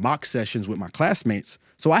did like mock sessions with my classmates.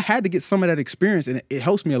 So I had to get some of that experience, and it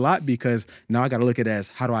helps me a lot, because now I got to look at it as,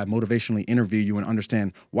 how do I motivationally interview you and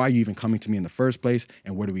understand why you're even coming to me in the first place,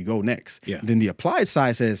 and where do we go next? Yeah. Then the applied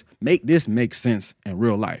side says, make this make sense in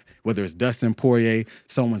real life, whether it's Dustin Poirier,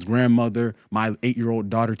 someone's grandmother, my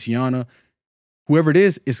 8-year-old daughter, Tiana, whoever it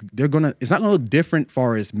is, it's not going to look different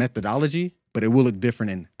far as methodology, but it will look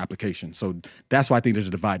different in application. So that's why I think there's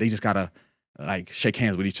a divide. They just got to like shake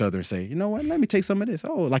hands with each other and say, you know what, let me take some of this.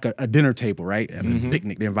 Oh, like a dinner table, right? At a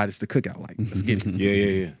picnic, they invite us to cook out. Like, let's get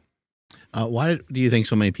it. Yeah. Why do you think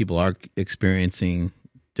so many people are experiencing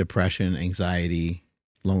depression, anxiety,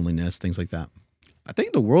 loneliness, things like that? I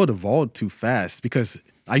think the world evolved too fast, because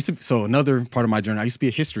so another part of my journey, I used to be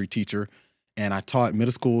a history teacher, and I taught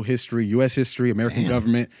middle school history, U.S. history, American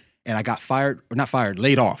government, and I got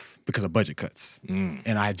laid off because of budget cuts. And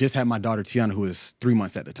I just had my daughter, Tiana, who was 3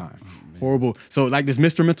 months at the time. Horrible. So like this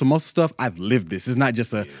Mr. Mental Muscle stuff, I've lived this. It's not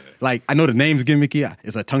just I know the name's gimmicky,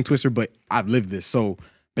 it's a tongue twister, but I've lived this. So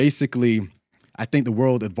basically, I think the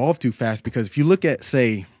world evolved too fast, because if you look at,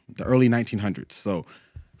 say, the early 1900s, so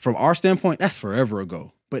from our standpoint, that's forever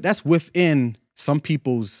ago. But that's within some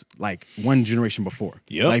people's like one generation before.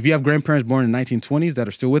 Like if you have grandparents born in the 1920s that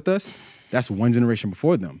are still with us, that's one generation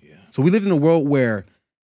before them. So we lived in a world where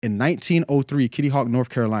in 1903, Kitty Hawk, North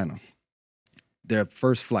Carolina, their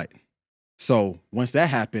first flight. So once that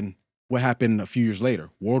happened, what happened a few years later?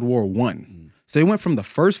 World War I. So they went from the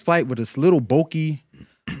first flight with this little bulky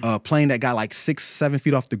a plane that got like 6-7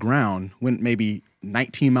 feet off the ground went maybe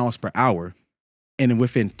 19 miles per hour. And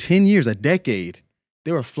within 10 years, a decade,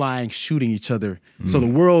 they were flying, shooting each other. So the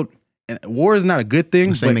world, and war is not a good thing.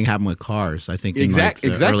 The same thing happened with cars. I think in like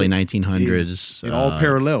the early 1900s. It all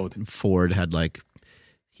paralleled. Ford had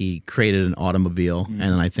he created an automobile. And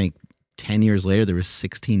then I think 10 years later, there was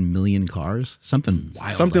 16 million cars. Something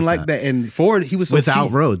wild. Something like that. And Ford, he was so without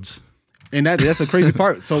key. roads. And that's a crazy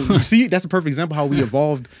part. So you see, that's a perfect example how we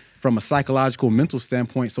evolved from a psychological, mental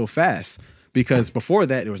standpoint so fast. Because before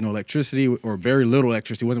that, there was no electricity or very little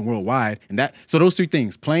electricity. It wasn't worldwide. And so those three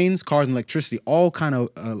things, planes, cars, and electricity, all kind of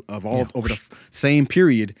evolved over the same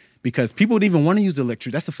period because people didn't even want to use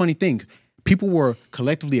electricity. That's the funny thing. People were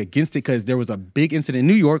collectively against it because there was a big incident in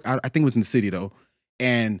New York. I think it was in the city, though.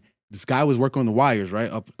 And this guy was working on the wires,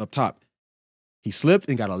 right, up top. He slipped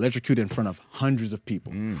and got electrocuted in front of hundreds of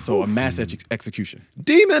people. So a mass execution.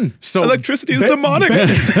 Demon. So electricity is demonic.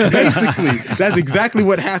 Basically, that's exactly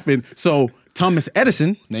what happened. So Thomas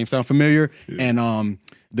Edison, name sound familiar, and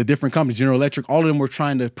the different companies, General Electric, all of them were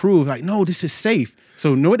trying to prove like, no, this is safe. So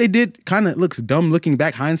you know what they did? Kind of looks dumb looking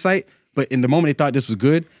back, hindsight, but in the moment they thought this was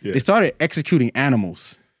good, they started executing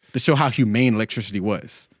animals to show how humane electricity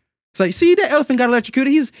was. It's like, see, that elephant got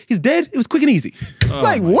electrocuted. He's dead. It was quick and easy.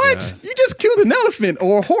 Like, what? God. You just killed an elephant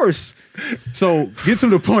or a horse. So get to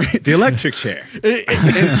the point. The electric chair.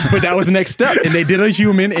 But that was the next step. And they did a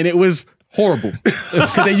human, and it was horrible.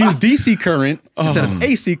 Because they used DC current instead of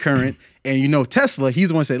AC current. And you know, Tesla, he's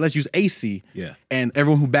the one who said, let's use AC. Yeah. And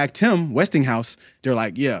everyone who backed him, Westinghouse, they're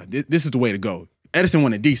like, yeah, this is the way to go. Edison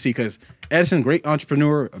wanted DC because Edison, great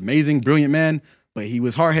entrepreneur, amazing, brilliant man. But he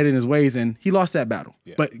was hard-headed in his ways, and he lost that battle.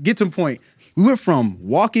 Yeah. But get to the point, we went from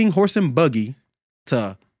walking horse and buggy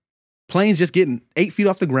to planes just getting 8 feet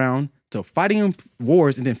off the ground to fighting in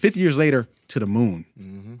wars, and then 50 years later to the moon.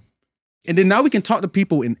 And then now we can talk to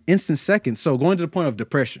people in instant seconds. So going to the point of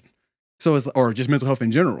depression, or just mental health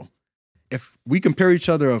in general. If we compare each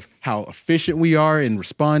other of how efficient we are in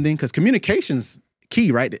responding, because communication's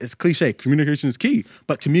key, right? It's cliche, communication is key,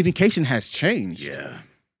 but communication has changed. Yeah.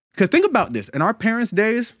 Because think about this. In our parents'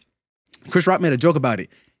 days, Chris Rock made a joke about it.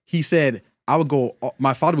 He said,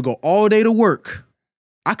 my father would go all day to work.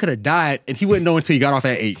 I could have died, and he wouldn't know until he got off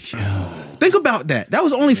at 8. Think about that. That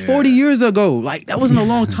was only 40 years ago. Like, that wasn't a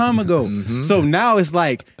long time ago. So now it's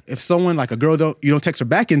like, if someone, like a girl, you don't text her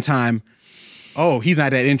back in time, oh, he's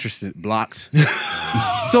not that interested, blocked.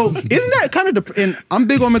 So isn't that kind of and I'm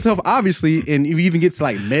big on mental health, obviously, and if you even get to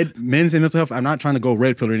like men's and mental health, I'm not trying to go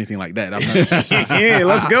red pill or anything like that. I'm not, yeah,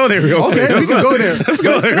 let's go there real quick. Okay, we can go there. Let's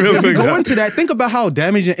go there real quick. If we go into that, think about how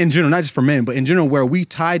damaging in general, not just for men, but in general, where we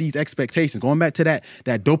tie these expectations. Going back to that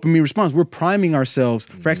dopamine response, we're priming ourselves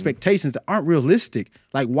for expectations that aren't realistic.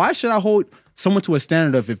 Like, why should I hold someone to a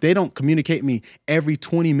standard of if they don't communicate me every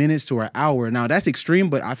 20 minutes to an hour? Now, that's extreme,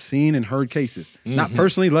 but I've seen and heard cases. Not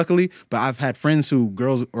personally, luckily, but I've had friends who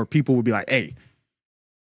girls or people would be like, hey,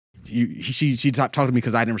 she stopped talking to me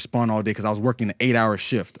because I didn't respond all day because I was working an 8-hour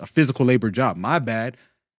shift, a physical labor job. My bad.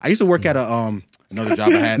 I used to work at another job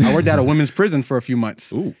I had. I worked at a women's prison for a few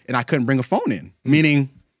months, and I couldn't bring a phone in, meaning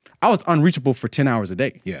I was unreachable for 10 hours a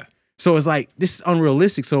day. Yeah. So it's like, this is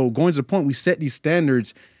unrealistic. So going to the point, we set these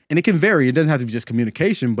standards. And it can vary. It doesn't have to be just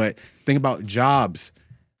communication, but think about jobs.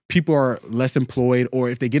 People are less employed, or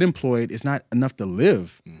if they get employed, it's not enough to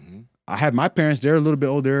live. I have my parents, they're a little bit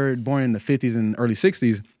older, born in the 50s and early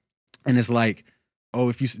 60s. And it's like,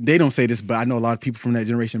 oh, they don't say this, but I know a lot of people from that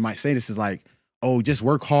generation might say this, is like, oh, just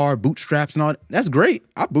work hard, bootstraps and all. That's great.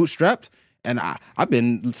 I bootstrapped, and I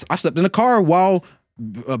slept in a car while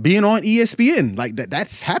being on ESPN. Like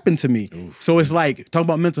that's happened to me. So it's like, talking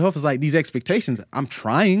about mental health is like these expectations. I'm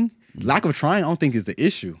trying. Lack of trying, I don't think is the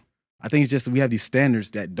issue. I think it's just we have these standards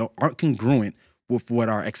that aren't congruent with what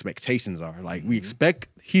our expectations are. Like we expect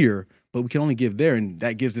here, but we can only give there, and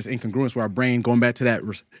that gives this incongruence where our brain, going back to that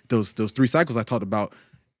those 3 cycles I talked about,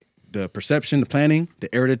 the perception, the planning,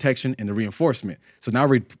 the error detection, and the reinforcement. So now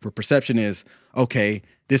perception is, okay,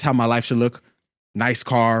 this is how my life should look. Nice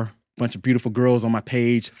car, bunch of beautiful girls on my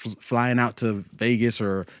page, flying out to Vegas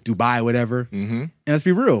or Dubai, whatever. And let's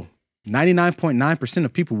be real, 99.9%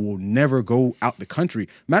 of people will never go out the country.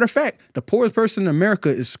 Matter of fact, the poorest person in America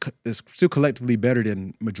is still collectively better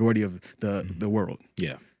than majority of the world.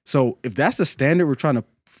 Yeah. So if that's the standard we're trying to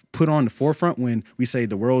put on the forefront when we say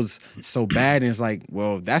the world's so bad, and it's like,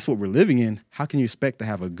 well, that's what we're living in, how can you expect to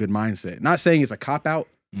have a good mindset? Not saying it's a cop-out,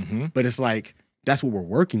 but it's like, that's what we're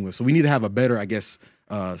working with. So we need to have a better, I guess,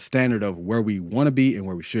 standard of where we want to be and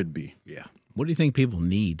where we should be. Yeah. What do you think people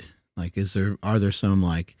need? Like, are there some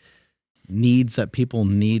like needs that people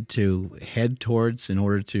need to head towards in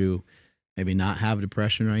order to Maybe not have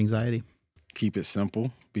depression or anxiety. Keep it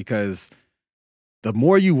simple, because the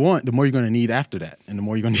more you want, the more you're going to need after that. And the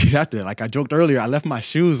more you're going to need after that. Like I joked earlier, I left my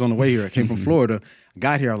shoes on the way here. I came from Florida. I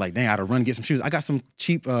got here. I was like, dang, I had to run and get some shoes. I got some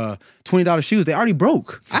cheap $20 shoes. They already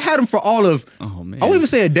broke. I had them for all of, Oh man. I won't even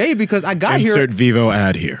say a day, because I got Insert here. Vivo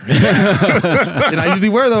ad here. And I usually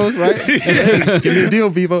wear those, right? Hey, give me a deal,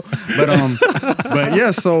 Vivo. But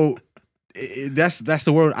yeah, so that's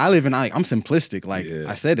the world I live in. I'm simplistic. Like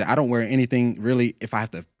I said, I don't wear anything really if I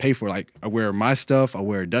have to pay for it. Like I wear my stuff. I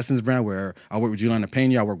wear Dustin's brand. I work with Juliana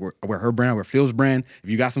Pena. I wear her brand. I wear Phil's brand. If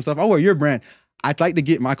you got some stuff, I wear your brand. I'd like to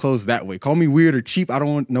get my clothes that way. Call me weird or cheap. I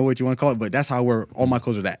don't know what you want to call it, but that's how I wear all my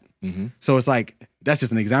clothes are that. So it's like, that's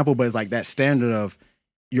just an example, but it's like that standard of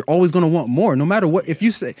you're always going to want more, no matter what. If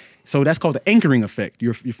you say, so that's called the anchoring effect.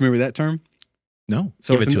 You're familiar with that term? No.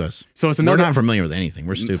 So Give it to us. So it's We're another. not familiar with anything.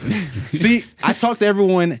 We're stupid. See, I talk to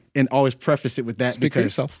everyone and always preface it with that. Speak for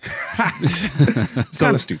because yourself. So,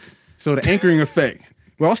 Kind of stupid. so the anchoring effect,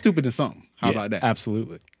 we're all stupid in something. How about that?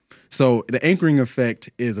 Absolutely. So the anchoring effect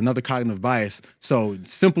is another cognitive bias. So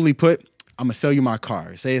simply put, I'm gonna sell you my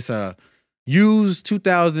car. Say it's a used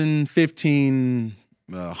 2015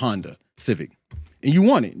 Honda Civic, and you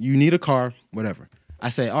want it. You need a car, whatever. I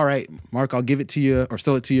say, all right, Mark, I'll give it to you or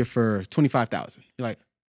sell it to you for $25,000. You're like,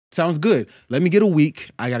 sounds good. Let me get a week.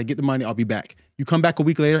 I gotta get the money. I'll be back. You come back a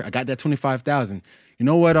week later. I got that $25,000. You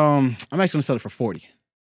know what? I'm actually gonna sell it for $40,000.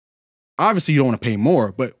 Obviously, you don't want to pay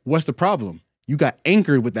more, but what's the problem? You got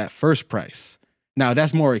anchored with that first price. Now,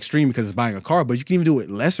 that's more extreme because it's buying a car, but you can even do it with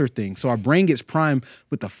lesser things. So our brain gets primed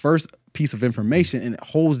with the first piece of information, and it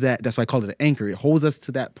holds that. That's why I call it an anchor. It holds us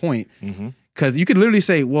to that point. Because you could literally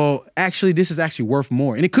say, well, actually, this is actually worth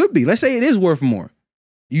more. And it could be. Let's say it is worth more.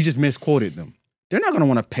 You just misquoted them. They're not going to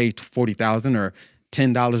want to pay $40,000 or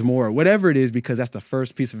 $10 more or whatever it is, because that's the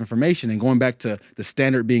first piece of information. And going back to the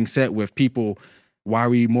standard being set with people, why are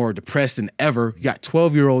we more depressed than ever? You got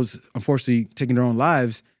 12-year-olds, unfortunately, taking their own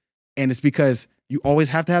lives. And it's because you always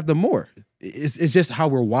have to have the more. It's just how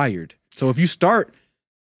we're wired. So if you start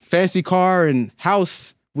fancy car and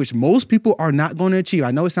house, which most people are not going to achieve.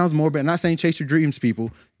 I know it sounds morbid. I'm not saying chase your dreams,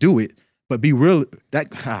 people. Do it. But be real.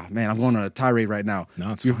 Man, I'm going on a tirade right now.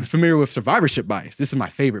 No, it's You're fine. familiar with survivorship bias. This is my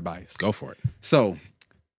favorite bias. Go for it. So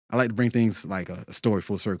I like to bring things like a story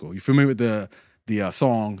full circle. You familiar with the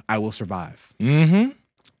song, I Will Survive?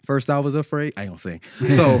 First I was afraid. I ain't gonna sing.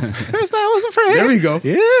 So First I was afraid. there we go.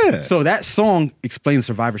 Yeah. So that song explains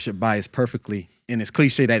survivorship bias perfectly. And it's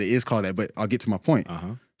cliche that it is called that, but I'll get to my point.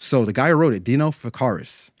 So the guy who wrote it, Dino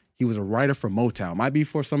Fakaris, he was a writer for Motown. Might be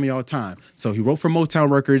for some of y'all time. So he wrote for Motown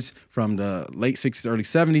Records from the late 60s, early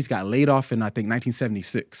 70s, got laid off in, I think,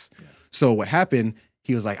 1976. So what happened,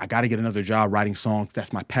 he was like, I got to get another job writing songs.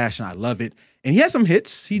 That's my passion. I love it. And he had some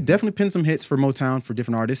hits. He definitely penned some hits for Motown for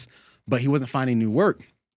different artists, but he wasn't finding new work.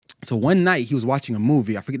 So one night he was watching a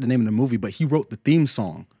movie. I forget the name of the movie, but he wrote the theme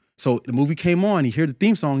song. So the movie came on. He heard the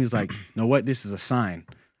theme song. He's like, you know what? This is a sign.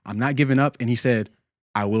 I'm not giving up. And he said,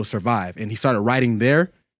 I will survive. And he started writing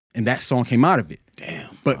there, and that song came out of it. Damn.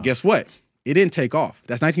 But guess what? It didn't take off.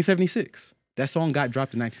 That's 1976. That song got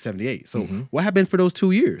dropped in 1978. So what happened for those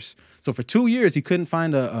 2 years? So for 2 years, he couldn't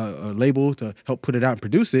find a label to help put it out and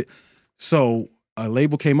produce it. So a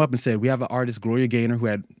label came up and said, we have an artist, Gloria Gaynor, who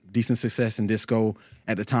had decent success in disco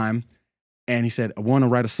at the time. And he said, I want to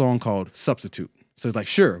write a song called Substitute. So it's like,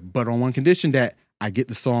 sure, but on one condition, that I get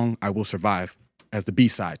the song I Will Survive as the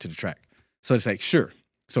B-side to the track. So it's like, sure.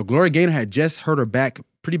 So Gloria Gaynor had just hurt her back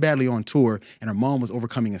pretty badly on tour, and her mom was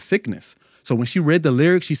overcoming a sickness. So when she read the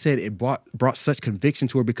lyrics, she said it brought such conviction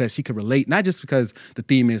to her because she could relate, not just because the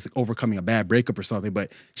theme is overcoming a bad breakup or something,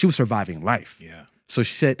 but she was surviving life. Yeah. So they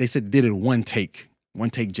said they did it in one take,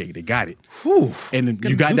 Jay. They got it. Whew. And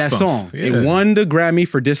you got that goosebumps. song. Yeah. It won the Grammy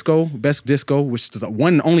for disco, best disco, which is the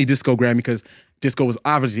one and only disco Grammy because disco was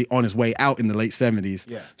obviously on its way out in the late 70s.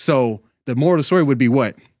 Yeah. So the moral of the story would be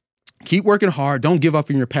what? Keep working hard. Don't give up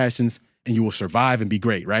on your passions, and you will survive and be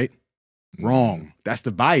great, right? Wrong. That's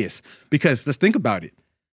the bias. Because let's think about it.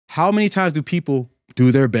 How many times do people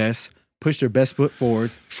do their best, push their best foot forward,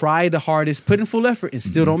 try the hardest, put in full effort, and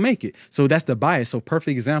still don't make it? So that's the bias. So perfect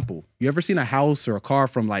example. You ever seen a house or a car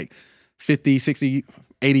from like 50, 60,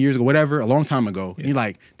 80 years ago, whatever, a long time ago? And you're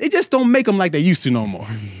like, they just don't make them like they used to no more.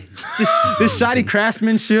 this shoddy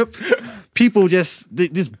craftsmanship, people just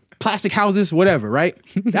plastic houses, whatever, right?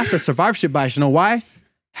 That's a survivorship bias. You know why?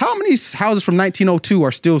 How many houses from 1902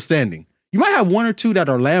 are still standing? You might have one or two that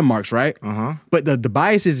are landmarks, right? But the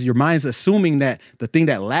bias is your mind's assuming that the thing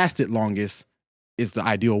that lasted longest is the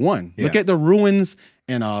ideal one. Yeah. Look at the ruins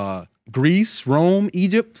in Greece, Rome,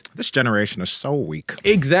 Egypt. This generation is so weak.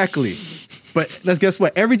 Exactly. But let's guess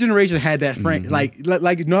what? Every generation had that friend. Like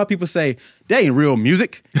you know how people say, "They ain't real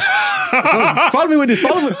music." Follow me with this.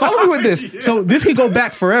 Follow me with this. So this can go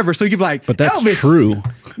back forever. So you can be like, But that's Elvis. true.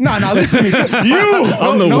 No, listen to me.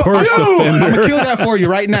 I'm the worst offender. I'm gonna kill that for you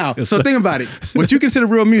right now. So think about it. What you consider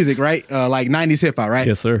real music, right? Like 90s hip hop, right?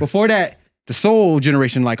 Yes, sir. Before that, the soul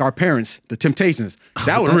generation, like our parents, the Temptations,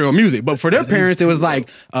 that was real music. But for their parents, it was like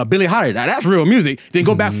Billie Holiday. Now, that's real music. Then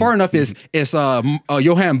go back far enough, it's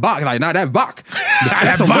Johann Bach. Like, nah, that Bach.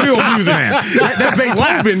 That's some real music. That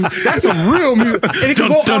Beethoven, that's some real music. And it can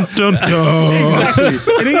go exactly.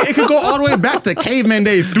 And it could go all the way back to caveman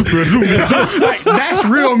days. Like, that's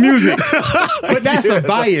real music. But that's a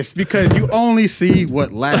bias because you only see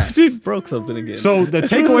what lasts. He broke something again. So the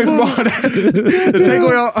takeaway from all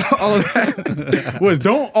that, all of that was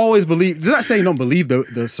don't always believe. It's not saying don't believe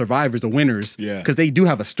the survivors, the winners, because they do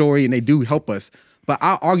have a story and they do help us. But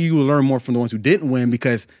I argue you will learn more from the ones who didn't win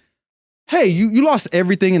because, hey, you lost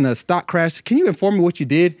everything in a stock crash. Can you inform me what you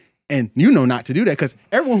did? And you know not to do that because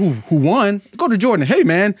everyone who won, go to Jordan. Hey,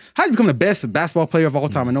 man, how did you become the best basketball player of all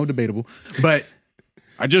time? I know debatable, but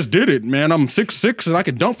I just did it, man. I'm 6'6" and I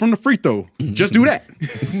can dunk from the free throw. Just do that.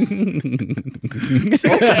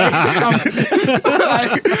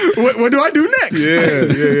 Like, what do I do next?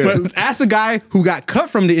 Yeah. But ask a guy who got cut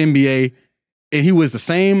from the NBA and he was the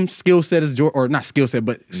same skill set as Jordan, or not skill set,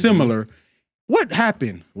 but similar. What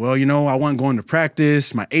happened? Well, I wasn't going to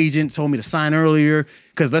practice. My agent told me to sign earlier.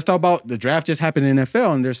 Because let's talk about the draft just happened in the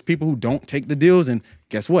NFL, and there's people who don't take the deals. And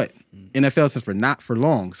guess what? NFL says not for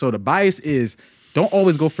long. So the bias is don't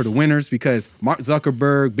always go for the winners because Mark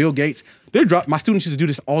Zuckerberg, Bill Gates, my students used to do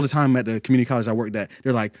this all the time at the community college I worked at.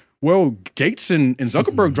 They're like, well, Gates and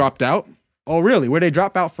Zuckerberg dropped out. Oh, really? Where'd they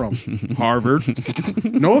drop out from? Harvard.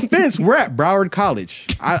 No offense, we're at Broward College.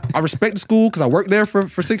 I respect the school because I worked there for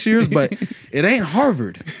 6 years, but it ain't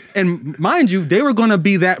Harvard. And mind you, they were going to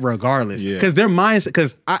be that regardless because their mindset,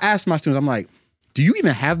 because I asked my students, I'm like, do you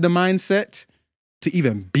even have the mindset to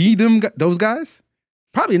even be those guys?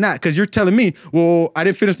 Probably not, because you're telling me, well, I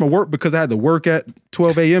didn't finish my work because I had to work at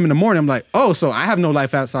 12 a.m. in the morning. I'm like, oh, so I have no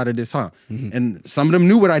life outside of this, huh? And some of them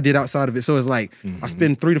knew what I did outside of it. So it's like, I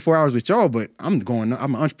spend 3 to 4 hours with y'all, but I'm an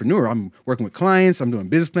entrepreneur. I'm working with clients. I'm doing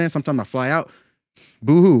business plans. Sometimes I fly out.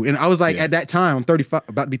 Boo-hoo. And I was like, at that time, I'm 35,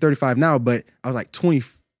 about to be 35 now, but I was like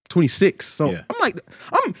 26. So I'm like,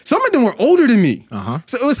 some of them were older than me.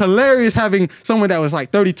 So it was hilarious having someone that was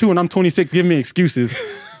like 32 and I'm 26 giving me excuses.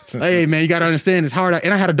 Hey, man, you got to understand it's hard.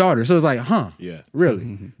 And I had a daughter. So it was like,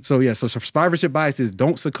 really? So survivorship bias is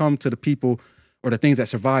don't succumb to the people or the things that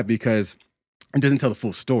survive because it doesn't tell the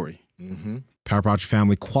full story. Power Project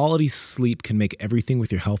family, quality sleep can make everything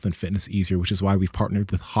with your health and fitness easier, which is why we've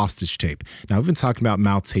partnered with Hostage Tape. Now, we've been talking about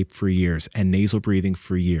mouth tape for years and nasal breathing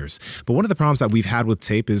for years. But one of the problems that we've had with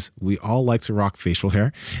tape is we all like to rock facial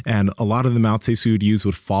hair, and a lot of the mouth tapes we would use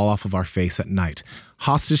would fall off of our face at night.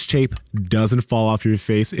 Hostage Tape doesn't fall off your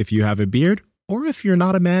face if you have a beard or if you're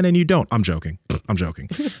not a man and you don't. I'm joking.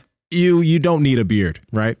 You don't need a beard,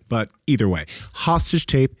 right? But either way, Hostage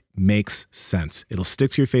Tape makes sense. It'll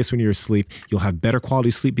stick to your face when you're asleep. You'll have better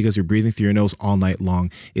quality sleep because you're breathing through your nose all night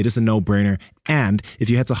long. It is a no-brainer. And if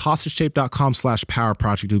you head to hostagetape.com/Power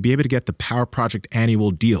Project, you'll be able to get the Power Project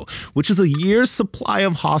annual deal, which is a year's supply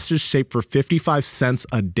of Hostage Tape for 55 cents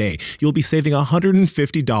a day. You'll be saving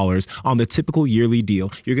 $150 on the typical yearly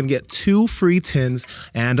deal. You're going to get 2 free tins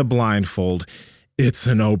and a blindfold. It's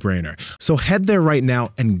a no-brainer. So head there right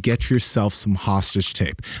now and get yourself some Hostage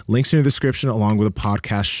Tape. Links in the description along with the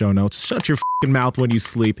podcast show notes. Shut your f***ing mouth when you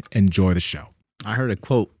sleep. Enjoy the show. I heard a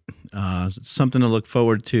quote, something to look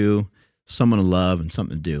forward to, someone to love, and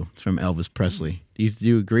something to do. It's from Elvis Presley. Do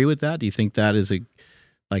you agree with that? Do you think that is a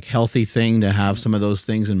healthy thing to have some of those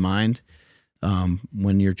things in mind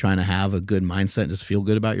when you're trying to have a good mindset and just feel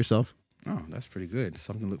good about yourself? Oh, that's pretty good.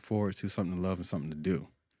 Something to look forward to, something to love, and something to do.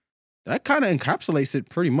 That kind of encapsulates it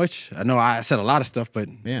pretty much. I know I said a lot of stuff, but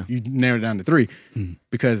you narrowed it down to 3.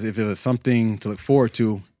 Because if it was something to look forward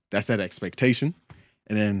to, that's that expectation.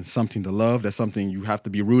 And then something to love, that's something you have to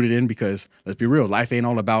be rooted in because, let's be real, life ain't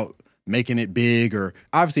all about making it big or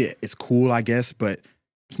obviously it's cool, I guess, but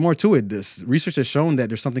it's more to it. This research has shown that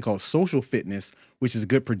there's something called social fitness, which is a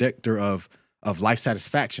good predictor of life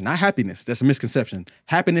satisfaction, not happiness. That's a misconception.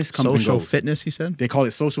 Happiness comes and goes. Social fitness, you said? They call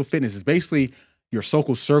it social fitness. It's basically your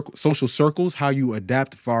social circles, how you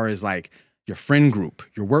adapt as far as like your friend group,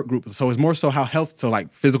 your work group. So it's more so how health, so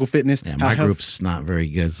like physical fitness. Yeah, my group's not very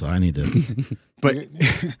good, so I need to. But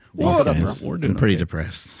I'm pretty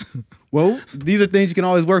depressed. Well, these are things you can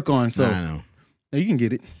always work on. So I know. No, you can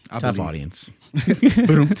get it. I Tough believe. audience.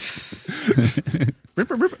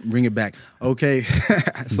 Bring it back. Okay.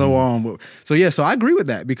 So so I agree with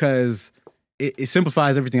that because it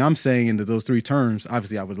simplifies everything I'm saying into those three terms.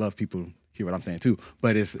 Obviously, I would love people to hear what I'm saying too,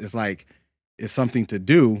 but it's like it's something to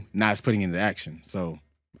do, not it's putting into action. So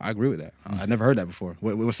I agree with that. I never heard that before.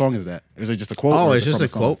 What song is that? Is it just a quote? Oh, or it's is it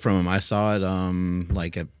just a from quote from him. I saw it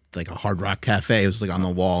like a Hard Rock Cafe. It was like on the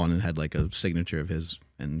wall and it had like a signature of his,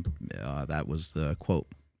 and that was the quote.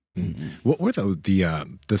 What were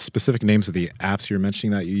the specific names of the apps you're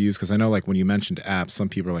mentioning that you use? Because I know, like, when you mentioned apps, some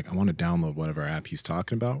people are like, I want to download whatever app he's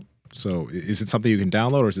talking about. So is it something you can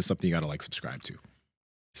download, or is it something you got to like subscribe to?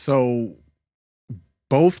 So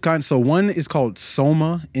both kinds. So one is called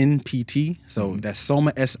Soma NPT. So that's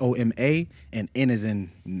Soma SOMA, and N is in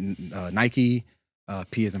Nike,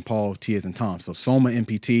 P is in Paul, T is in Tom. So Soma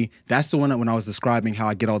NPT. That's the one that when I was describing how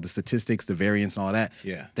I get all the statistics, the variance, and all that.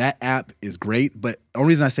 Yeah, that app is great. But the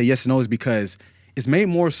only reason I say yes and no is because it's made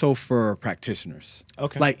more so for practitioners.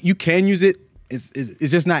 Okay, like you can use it. It's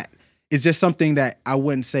just not. It's just something that I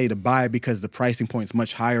wouldn't say to buy because the pricing point is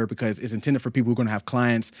much higher because it's intended for people who are going to have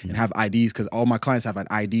clients and have IDs because all my clients have an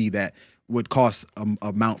ID that would cost an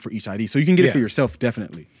amount for each ID. So you can get it for yourself,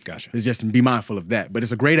 definitely. Gotcha. It's just be mindful of that. But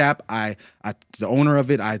it's a great app. The owner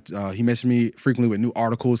of it, he messaged me frequently with new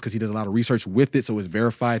articles because he does a lot of research with it. So it's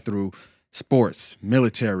verified through sports,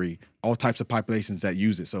 military, all types of populations that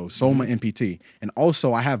use it. So Soma NPT. And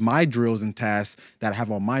also I have my drills and tasks that I have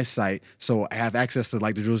on my site. So I have access to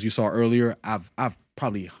like the drills you saw earlier. I've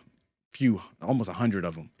probably almost 100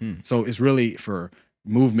 of them. So it's really for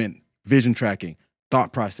movement, vision tracking,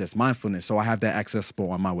 thought process, mindfulness. So I have that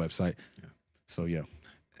accessible on my website. Yeah. So yeah.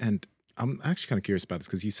 And I'm actually kind of curious about this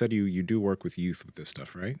because you said you do work with youth with this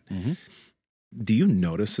stuff, right? Do you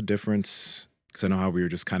notice a difference? Because I know how we were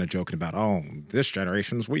just kind of joking about, oh, this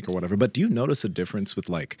generation is weak or whatever. But do you notice a difference with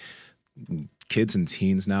like kids and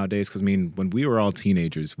teens nowadays? Because I mean, when we were all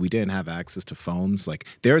teenagers, we didn't have access to phones. Like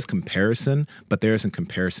there's comparison, but there isn't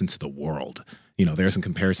comparison to the world. You know, there's in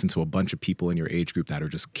comparison to a bunch of people in your age group that are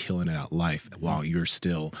just killing it at life while you're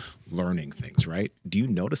still learning things, right? Do you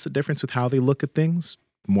notice a difference with how they look at things?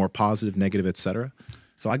 More positive, negative, et cetera?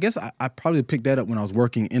 So I guess I probably picked that up when I was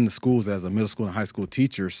working in the schools as a middle school and high school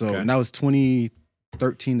teacher. So and that was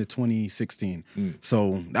 2013 to 2016.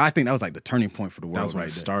 So I think that was like the turning point for the world. That was when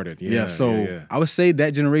it started. I would say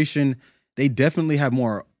that generation, they definitely have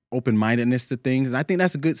more open-mindedness to things. And I think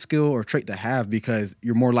that's a good skill or trait to have because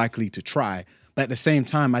you're more likely to try. But at the same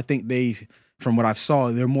time, I think from what I've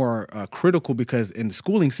saw, they're more critical because in the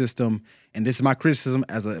schooling system, and this is my criticism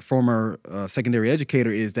as a former secondary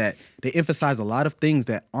educator, is that they emphasize a lot of things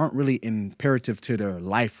that aren't really imperative to their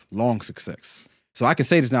lifelong success. So I can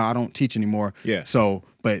say this now, I don't teach anymore. Yeah. So,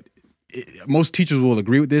 but most teachers will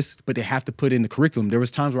agree with this, but they have to put in the curriculum. There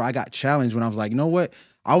was times where I got challenged when I was like, you know what?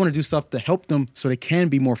 I want to do stuff to help them so they can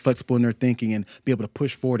be more flexible in their thinking and be able to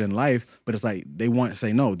push forward in life. But it's like they want to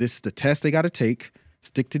say, no, this is the test they got to take,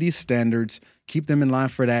 stick to these standards, keep them in line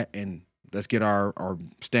for that, and let's get our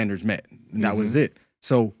standards met. And that was it.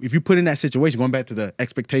 So if you put in that situation, going back to the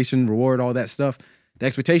expectation, reward, all that stuff, the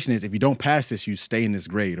expectation is if you don't pass this, you stay in this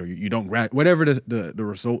grade or you don't grad, whatever the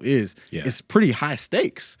result is, it's pretty high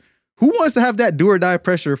stakes. Who wants to have that do or die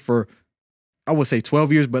pressure for, I would say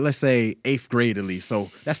 12 years, but let's say 8th grade at least. So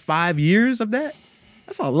that's 5 years of that.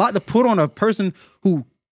 That's a lot to put on a person who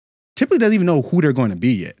typically doesn't even know who they're going to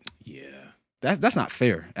be yet. Yeah. That's not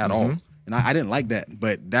fair at all. And I didn't like that.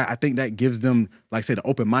 But I think that gives them, like I said, the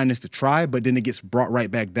open-mindedness to try, but then it gets brought right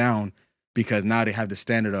back down because now they have the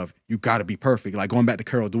standard of you got to be perfect. Like going back to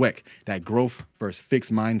Carol Dweck, that growth versus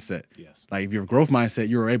fixed mindset. Yes. Like if you're a growth mindset,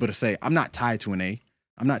 you're able to say, I'm not tied to an A.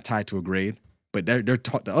 I'm not tied to a grade. But they're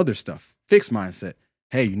taught the other stuff. Fixed mindset.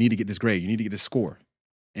 Hey, you need to get this grade. You need to get this score.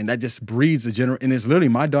 And that just breeds a general. And it's literally,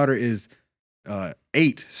 my daughter is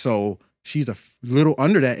 8. So she's a little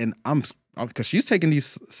under that. And because she's taking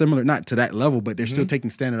these similar, not to that level, but they're still taking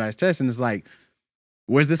standardized tests. And it's like,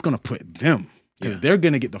 where's this going to put them? Because they're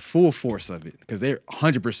going to get the full force of it. Because they're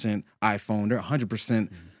 100% iPhone. They're 100%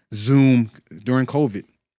 Zoom during COVID.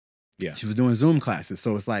 Yeah. She was doing Zoom classes.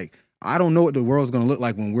 So it's like, I don't know what the world's going to look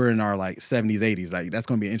like when we're in our like 70s, 80s. Like that's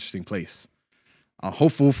going to be an interesting place. I'm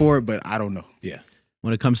hopeful for it, but I don't know. Yeah.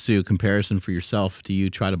 When it comes to comparison for yourself, do you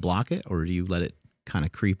try to block it or do you let it kind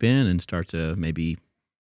of creep in and start to maybe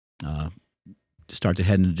start to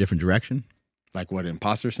head in a different direction? Like what,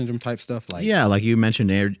 imposter syndrome type stuff? Like like you mentioned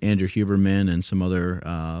Andrew Huberman and some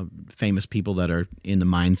other famous people that are in the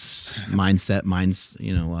mindset,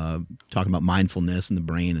 talking about mindfulness and the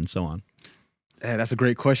brain and so on. That's a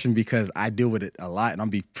great question because I deal with it a lot, and I'll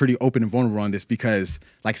be pretty open and vulnerable on this because,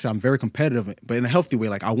 like I said, I'm very competitive, but in a healthy way.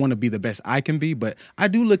 Like I want to be the best I can be, but I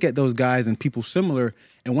do look at those guys and people similar.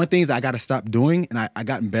 And one thing I got to stop doing, and I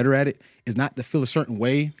gotten better at it, is not to feel a certain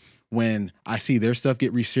way when I see their stuff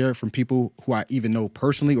get reshared from people who I even know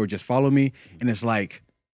personally or just follow me, and it's like,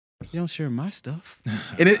 you don't share my stuff.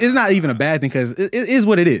 And it's not even a bad thing because it is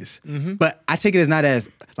what it is. But I take it as not as,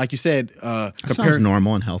 like you said, That sounds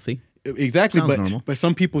normal and healthy. Exactly, Sounds normal. but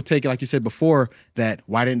some people take it, like you said before, that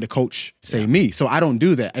why didn't the coach say me? So I don't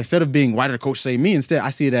do that. Instead of being why did the coach say me, instead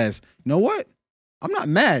I see it as, you know what? I'm not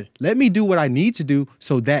mad. Let me do what I need to do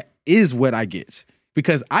so that is what I get.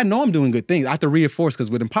 Because I know I'm doing good things. I have to reinforce,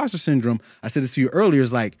 because with imposter syndrome, I said this to you earlier,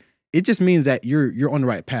 is like, it just means that you're on the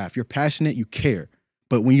right path. You're passionate, you care.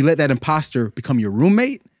 But when you let that imposter become your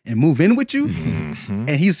roommate and move in with you, and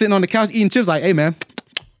he's sitting on the couch eating chips like, hey man,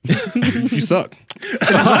 you suck.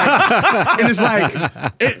 And it's like,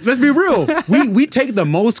 let's be real. We take the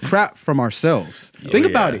most crap from ourselves. Think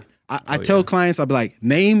about it. I tell clients, I'll be like,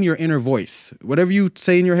 name your inner voice. Whatever you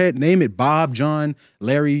say in your head, name it Bob, John,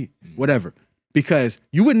 Larry, whatever. Because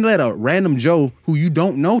you wouldn't let a random Joe who you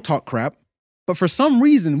don't know talk crap. But for some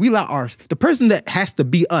reason, we allow the person that has to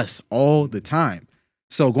be us all the time.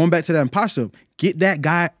 So going back to that imposter, get that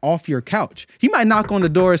guy off your couch. He might knock on the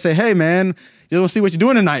door and say, hey man, you don't see what you're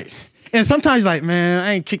doing tonight. And sometimes you're like, man,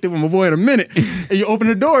 I ain't kicked it with my boy in a minute. And you open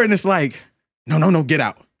the door and it's like, no, get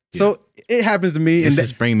out. Yeah. So it happens to me. This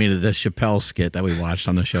is bringing me to the Chappelle skit that we watched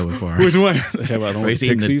on the show before. Which one? Where he's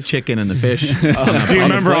eating the chicken and the fish. Do you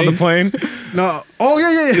remember on the plane? No. Oh,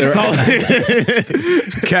 yeah.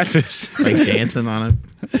 Catfish. Like dancing on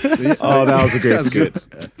it. Oh, that was a great skit.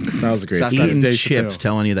 That was a great skit. Eating chips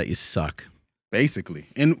telling you that you suck. Basically.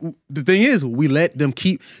 And the thing is, we let them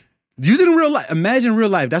keep using in real life. Imagine real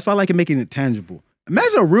life. That's why I like making it tangible.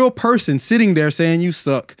 Imagine a real person sitting there saying you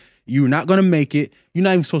suck. You're not going to make it. You're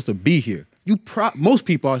not even supposed to be here. Most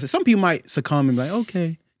people are. Some people might succumb and be like,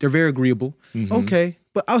 okay, they're very agreeable. Okay.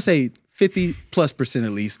 But I would say 50+%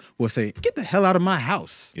 at least will say, get the hell out of my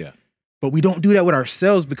house. Yeah. But we don't do that with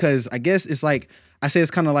ourselves because I guess it's like, I say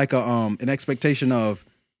it's kind of like an expectation of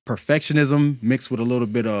perfectionism mixed with a little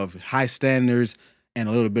bit of high standards and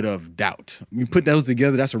a little bit of doubt. You put those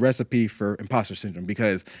together, that's a recipe for imposter syndrome,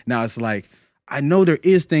 because now it's like, I know there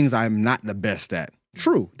is things I'm not the best at.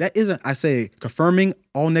 True. That isn't, I say, confirming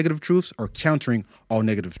all negative truths or countering all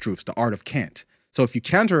negative truths, the art of Kant. So if you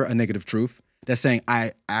counter a negative truth, that's saying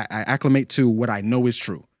I acclimate to what I know is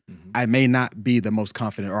true. I may not be the most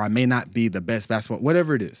confident, or I may not be the best basketball,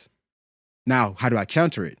 whatever it is. Now, how do I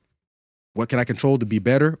counter it? What can I control to be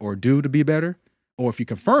better or do to be better? Or if you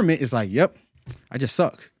confirm it, it's like, yep, I just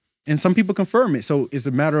suck. And some people confirm it. So it's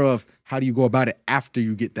a matter of how do you go about it after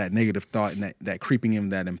you get that negative thought and that creeping in,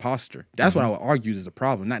 that imposter. That's what I would argue is a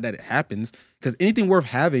problem. Not that it happens, because anything worth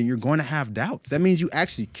having, you're going to have doubts. That means you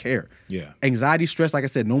actually care. Yeah. Anxiety, stress, like I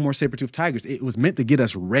said, no more saber-toothed tigers. It was meant to get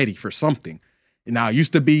us ready for something. Now, it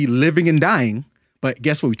used to be living and dying, but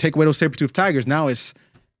guess what? We take away those saber-toothed tigers. Now it's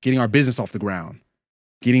getting our business off the ground,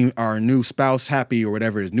 getting our new spouse happy, or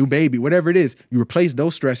whatever it is, new baby, whatever it is. You replace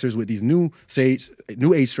those stressors with these new age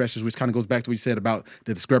stressors, which kind of goes back to what you said about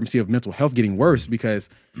the discrepancy of mental health getting worse, because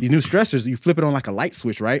these new stressors, you flip it on like a light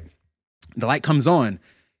switch, right? The light comes on.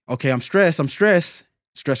 Okay, I'm stressed.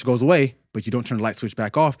 Stress goes away, but you don't turn the light switch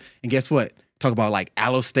back off. And guess what? Talk about like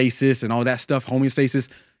allostasis and all that stuff, homeostasis.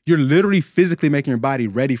 You're literally physically making your body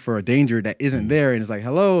ready for a danger that isn't there. And it's like,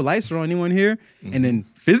 hello, lights are on, anyone here? And then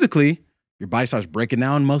physically, your body starts breaking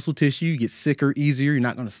down muscle tissue. You get sicker easier. You're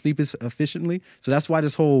not going to sleep as efficiently. So that's why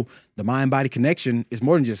this whole, the mind-body connection is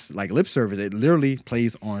more than just like lip service. It literally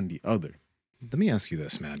plays on the other. Let me ask you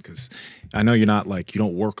this, man, because I know you're not like, you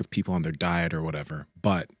don't work with people on their diet or whatever,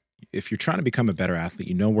 but if you're trying to become a better athlete,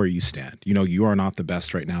 you know where you stand. You know you are not the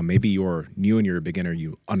best right now. Maybe you're new and you're a beginner.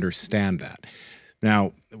 You understand that.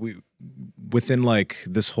 Now, within like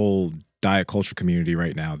this whole diet culture community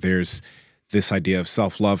right now, there's this idea of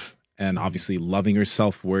self-love and obviously loving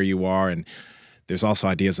yourself where you are. And there's also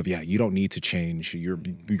ideas of, yeah, you don't need to change your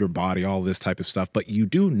body, all this type of stuff. But you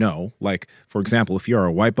do know, like, for example, if you're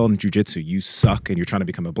a white belt in jiu-jitsu, you suck and you're trying to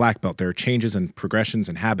become a black belt, there are changes and progressions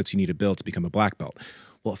and habits you need to build to become a black belt.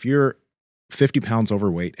 Well, if you're 50 pounds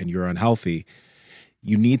overweight and you're unhealthy,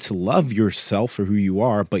 you need to love yourself for who you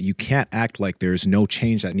are, but you can't act like there's no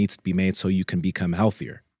change that needs to be made so you can become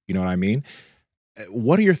healthier. You know what I mean?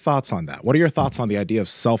 What are your thoughts on that? What are your thoughts on the idea of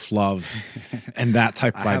self-love and that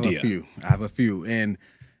type of idea? I have a few. And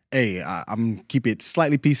hey, I'm keep it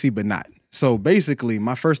slightly PC, but not. So basically,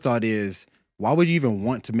 my first thought is, why would you even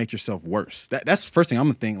want to make yourself worse? That's the first thing I'm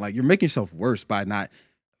gonna think. Like, you're making yourself worse by not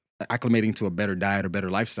acclimating to a better diet or better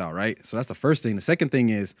lifestyle, right? So that's the first thing. The second thing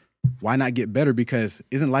is, why not get better? Because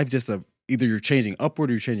isn't life just either you're changing upward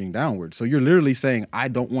or you're changing downward? So you're literally saying, I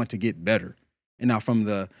don't want to get better. And now from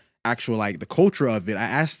the actual, like the culture of it, I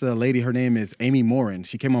asked a lady, her name is Amy Morin.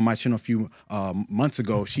 She came on my channel a few months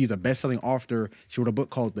ago. She's a best-selling author. She wrote a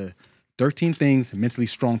book called The 13 Things Mentally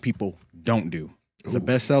Strong People Don't Do. It's a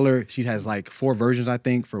bestseller. She has like 4 versions, I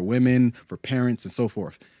think, for women, for parents, and so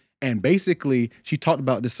forth. And basically, she talked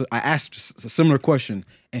about this. I asked a similar question,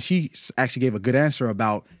 and she actually gave a good answer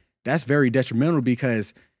about that's very detrimental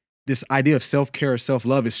because this idea of self-care or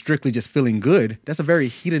self-love is strictly just feeling good. That's a very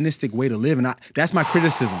hedonistic way to live. And that's my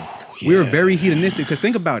criticism. Yeah. We're very hedonistic because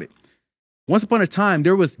think about it. Once upon a time,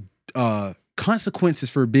 there was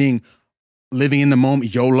consequences for living in the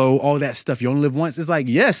moment, YOLO, all that stuff. You only live once. It's like,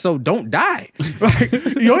 yes, so don't die. Right?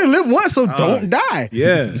 You only live once, so don't die.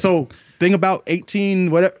 Yeah. So think about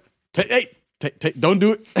 18, whatever. Don't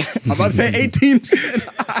do it. I'm about to say 18.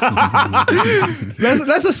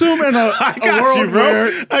 let's assume in a world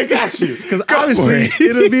where I got you. Because obviously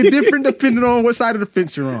it'll be different depending on what side of the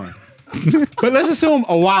fence you're on. But let's assume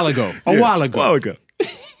a while ago. A while ago.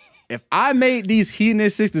 If I made these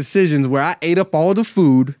hedonistic decisions where I ate up all the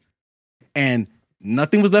food and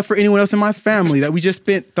nothing was left for anyone else in my family, that we just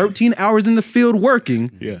spent 13 hours in the field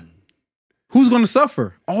working, who's going to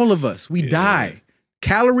suffer? All of us. We die.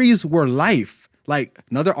 Calories were life. Like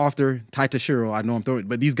another author, Tai Tashiro, I know I'm throwing,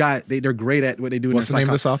 but these guys, they're great at what they do. What's the name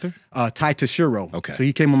of this author? Tai Tashiro. Okay. So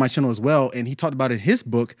he came on my channel as well, and he talked about in his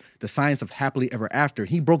book, The Science of Happily Ever After.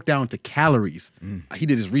 He broke down to calories. He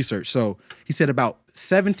did his research. So he said about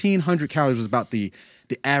 1,700 calories was about the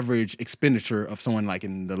average expenditure of someone like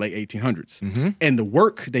in the late 1800s. And the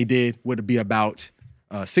work they did would be about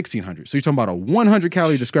 1,600. So you're talking about a 100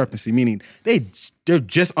 calorie discrepancy, meaning they're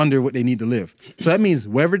just under what they need to live. So that means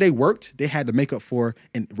wherever they worked, they had to make up for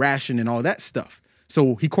and ration and all that stuff.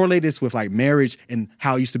 So he correlated this with like marriage and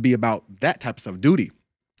how it used to be about that type of stuff, duty.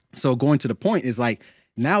 So going to the point is like,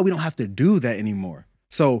 now we don't have to do that anymore.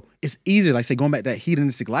 So it's easier, like say going back to that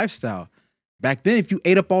hedonistic lifestyle. Back then, if you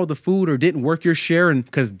ate up all the food or didn't work your share, and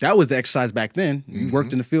because that was the exercise back then, you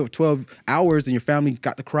worked in the field 12 hours and your family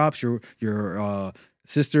got the crops, your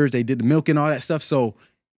sisters, they did the milk and all that stuff. So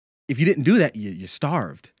if you didn't do that, you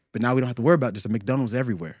starved. But now we don't have to worry about it. There's a McDonald's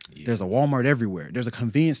everywhere. There's a Walmart everywhere. There's a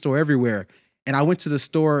convenience store everywhere. And I went to the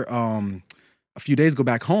store a few days ago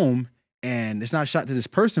back home, and it's not a shot to this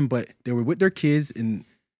person, but they were with their kids and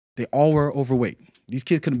they all were overweight. These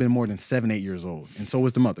kids couldn't have been more than 7, 8 years old. And so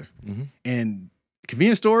was the mother. And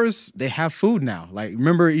convenience stores, they have food now. Like,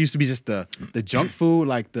 remember, it used to be just the junk food,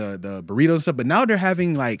 like the burritos and stuff. But now they're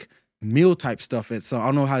having like meal type stuff. So I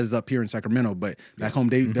don't know how it's up here in Sacramento, but back home,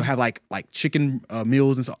 they'll have like chicken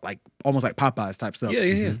meals and stuff, like almost like Popeyes type stuff.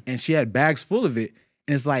 And she had bags full of it.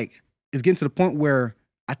 And it's like, it's getting to the point where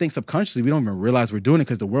I think subconsciously we don't even realize we're doing it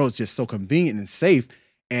because the world's just so convenient and safe.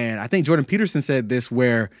 And I think Jordan Peterson said this,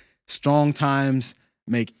 where strong times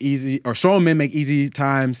make easy, or strong men make easy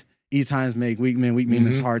times make weak men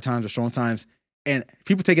make hard times or strong times. And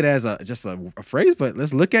people take it as just a phrase, but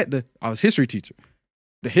let's look at I was a history teacher.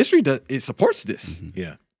 The history, it supports this.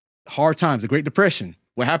 Hard times, the Great Depression.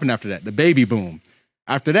 What happened after that? The baby boom.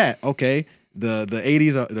 After that, okay, the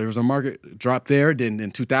 80s, there was a market drop there, then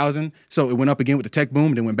in 2000. So it went up again with the tech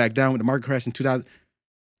boom, then went back down with the market crash in 2000.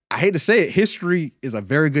 I hate to say it, history is a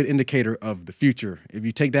very good indicator of the future. If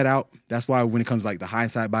you take that out, that's why when it comes to like the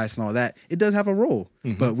hindsight bias and all that, it does have a role.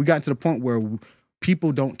 But we got to the point where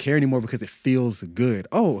people don't care anymore because it feels good.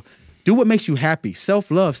 Oh, do what makes you happy.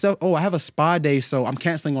 Self-love. Oh, I have a spa day, so I'm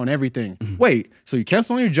canceling on everything. Wait, so you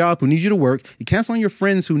cancel on your job who needs you to work. You cancel on your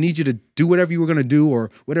friends who need you to do whatever you were going to do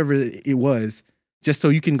or whatever it was, just so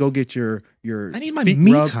you can go get your I need my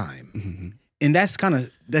me time. And that's kind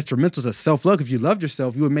of detrimental to self-love. If you loved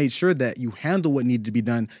yourself, you would make sure that you handle what needed to be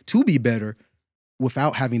done to be better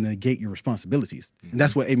without having to negate your responsibilities. And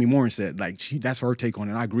that's what Amy Morin said. Like, that's her take on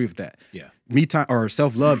it, and I agree with that. Me time or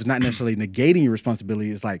self-love is not necessarily negating your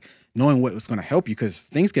responsibility. It's like knowing what's going to help you, because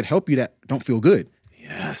things can help you that don't feel good.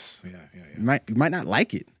 Yes. You might not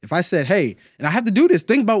like it. If I said, hey, and I have to do this,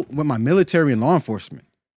 think about with my military and law enforcement.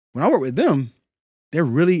 When I work with them,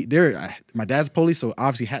 my dad's police, so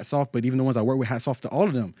obviously hats off, but even the ones I work with, hats off to all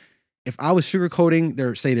of them. If I was sugarcoating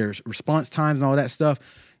their response times and all that stuff,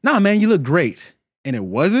 nah, man, you look great. And it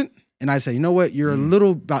wasn't. And I say, you know what? You're a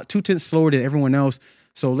little about 2/10 slower than everyone else.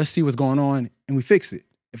 So let's see what's going on. And we fix it.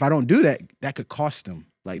 If I don't do that, that could cost them.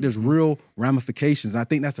 Like, there's real ramifications. And I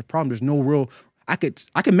think that's the problem. There's no real, I could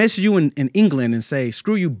message you in England and say,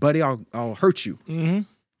 screw you, buddy, I'll hurt you.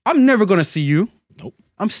 I'm never going to see you. Nope.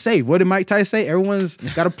 I'm safe. What did Mike Tyson say? Everyone's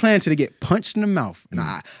got a plan till they get punched in the mouth. And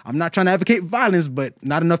I'm not trying to advocate violence, but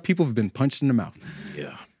not enough people have been punched in the mouth.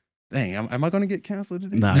 Yeah. Dang, am I going to get canceled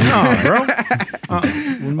today? Nah, bro.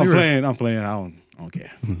 I'm playing. I don't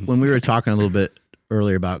care. When we were talking a little bit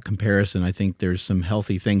earlier about comparison, I think there's some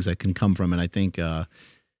healthy things that can come from it. I think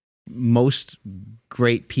most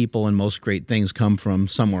great people and most great things come from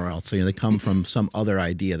somewhere else. So, they come from some other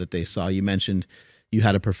idea that they saw. You mentioned you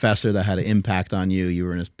had a professor that had an impact on you. You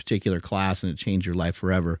were in a particular class and it changed your life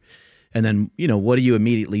forever. And then, what do you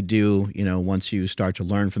immediately do, once you start to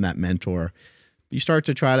learn from that mentor? You start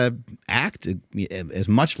to try to act as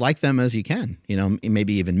much like them as you can,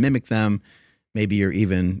 maybe even mimic them. Maybe you're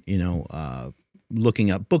even,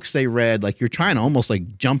 looking up books they read. Like you're trying to almost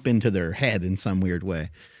like jump into their head in some weird way.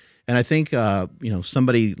 And I think,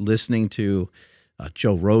 somebody listening to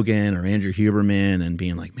Joe Rogan or Andrew Huberman and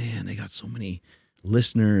being like, man, they got so many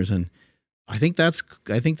listeners. And I think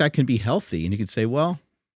that can be healthy. And you could say, well,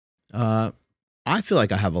 I feel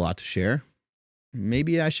like I have a lot to share.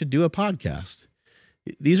 Maybe I should do a podcast.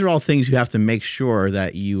 These are all things you have to make sure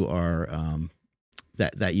that you are,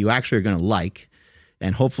 that you actually are going to like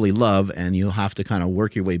and hopefully love, and you'll have to kind of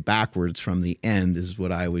work your way backwards from the end is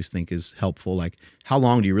what I always think is helpful. Like, how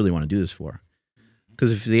long do you really want to do this for?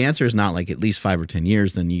 Because if the answer is not like at least 5 or 10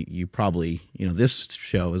 years, then you probably, this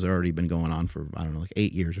show has already been going on for, I don't know, like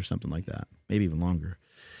 8 years or something like that, maybe even longer.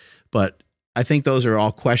 But I think those are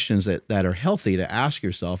all questions that are healthy to ask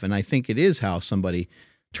yourself. And I think it is how somebody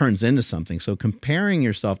turns into something. So comparing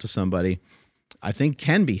yourself to somebody, I think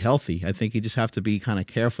can be healthy. I think you just have to be kind of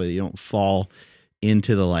careful that you don't fall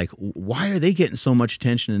into the like, why are they getting so much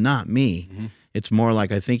attention and not me? Mm-hmm. It's more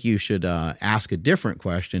like, I think you should ask a different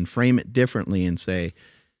question, frame it differently and say,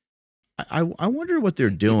 I wonder what they're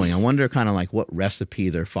doing. I wonder kind of like what recipe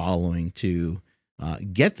they're following to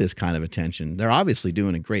get this kind of attention. They're obviously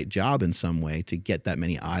doing a great job in some way to get that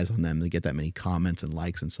many eyes on them, to get that many comments and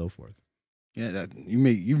likes and so forth. Yeah,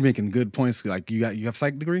 you're making good points. Like you have a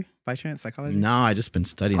psych degree by chance, psychology? No, I just been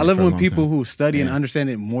studying. I love it for when a people long time. who study and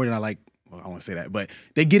understand it more than I like. Well, I want to say that, but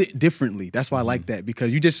they get it differently. That's why I like that,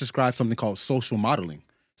 because you just described something called social modeling.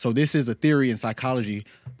 So this is a theory in psychology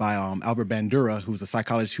by Albert Bandura, who's a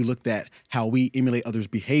psychologist who looked at how we emulate others'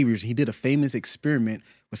 behaviors. He did a famous experiment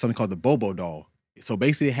with something called the Bobo doll. So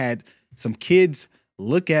basically, it had some kids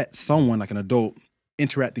look at someone, like an adult,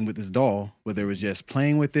 interacting with this doll, whether it was just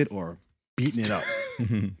playing with it or beating it up.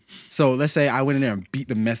 So let's say I went in there and beat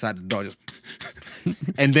the mess out of the doll,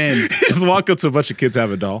 and then just walk up to a bunch of kids,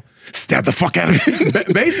 have a doll, stab the fuck out of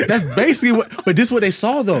it. That's basically what. But this is what they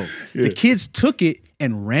saw though. Yeah. The kids took it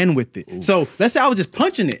and ran with it. Ooh. So let's say I was just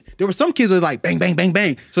punching it. There were some kids who were like bang, bang, bang,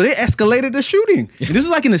 bang. So they escalated the shooting. And this was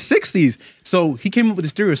like in the 60s. So he came up with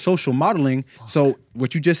this theory of social modeling. So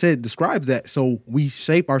what you just said describes that. So we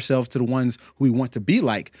shape ourselves to the ones who we want to be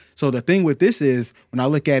like. So the thing with this is, when I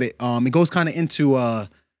look at it, it goes kind of into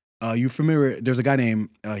you familiar? There's a guy named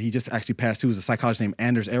he just actually passed too. He was a psychologist named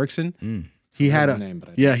Anders Ericsson. He had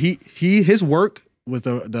his work was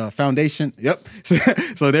the foundation. Yep.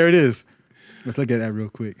 So there it is. Let's look at that real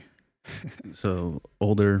quick. So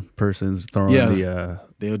older persons throwing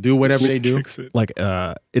they'll do whatever they do, like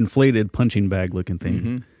inflated punching bag looking thing.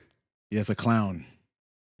 Mm-hmm. Yeah, it's a clown.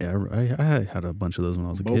 Yeah, I had a bunch of those when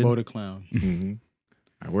I was a kid. Bobo the clown. Mm-hmm. All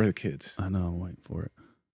right, where are the kids? I know. I'm waiting for it.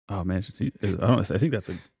 Oh man, I think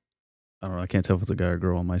that's I don't know. I can't tell if it's a guy or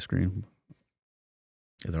girl on my screen.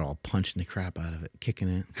 Yeah, they're all punching the crap out of it, kicking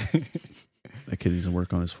it. That kid needs to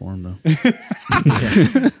work on his form though.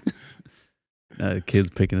 The kid's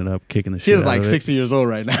picking it up, kicking the shit out of it. Kid's like 60 years old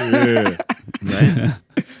right now. Yeah. Right?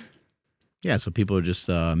 Yeah, so people are just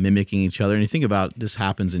mimicking each other. And you think about this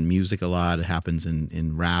happens in music a lot. It happens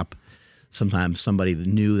in rap. Sometimes somebody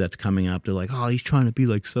new that's coming up, they're like, oh, he's trying to be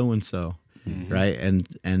like so-and-so. Mm-hmm. Right? And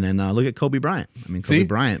then look at Kobe Bryant. I mean, Kobe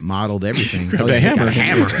Bryant modeled everything. Grab a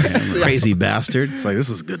hammer. Crazy bastard. It's like, this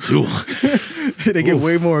is a good tool. They get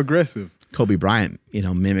way more aggressive. Kobe Bryant,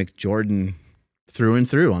 mimicked Jordan through and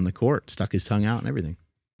through on the court, stuck his tongue out and everything.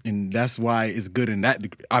 And that's why it's good in that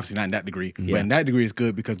degree. Obviously not in that degree, but in that degree it's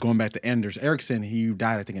good because going back to Anders Ericsson, he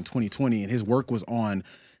died, I think, in 2020, and his work was on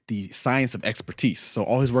the science of expertise. So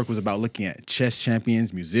all his work was about looking at chess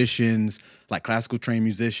champions, musicians, like classical trained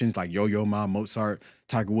musicians like Yo-Yo Ma, Mozart,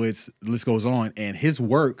 Tiger Woods, the list goes on. And his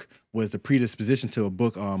work was the predisposition to a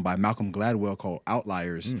book by Malcolm Gladwell called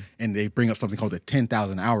Outliers. And they bring up something called the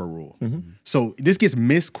 10,000 hour rule. Mm-hmm. So this gets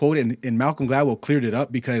misquoted, and Malcolm Gladwell cleared it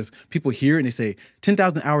up because people hear it and they say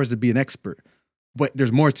 10,000 hours to be an expert. But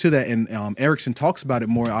there's more to that, and Erickson talks about it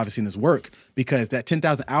more obviously in his work, because that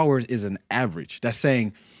 10,000 hours is an average. That's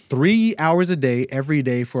saying 3 hours a day, every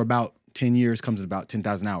day for about 10 years comes to about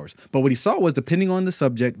 10,000 hours. But what he saw was, depending on the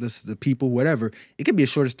subject, the people, whatever, it could be as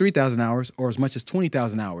short as 3,000 hours or as much as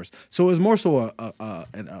 20,000 hours. So it was more so a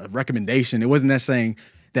recommendation. It wasn't that saying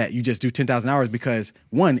that you just do 10,000 hours, because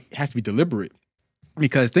one, it has to be deliberate.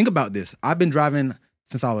 Because think about this. I've been driving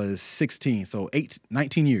since I was 16, so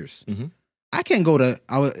 19 years. Mm-hmm. I can't go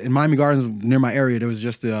I was in Miami Gardens near my area. There was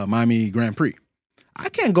just the Miami Grand Prix. I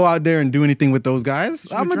can't go out there and do anything with those guys.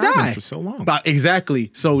 I'm gonna die for so long.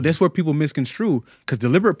 Exactly. So that's where people misconstrue, because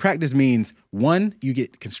deliberate practice means, one, you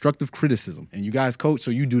get constructive criticism, and you guys coach,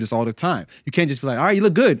 so you do this all the time. You can't just be like, all right, you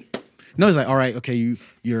look good. No, it's like, all right, okay,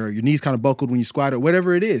 your knees kind of buckled when you squat or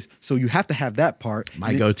whatever it is. So you have to have that part.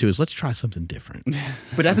 My go-to is, let's try something different.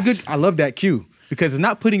 But that's a good, I love that cue, because it's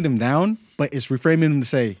not putting them down, but it's reframing them to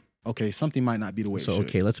say, okay, something might not be the way it should.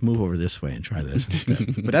 Okay, let's move over this way and try this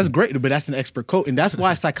instead. But that's great. But that's an expert coach. And that's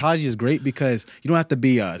why psychology is great, because you don't have to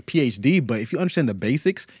be a PhD, but if you understand the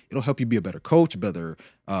basics, it'll help you be a better coach, a better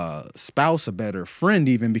spouse, a better friend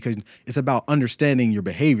even, because it's about understanding your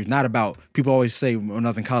behavior, not about, people always say when I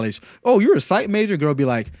was in college, oh, you're a psych major? Girl be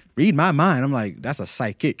like, read my mind. I'm like, that's a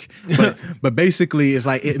psychic. But basically, it's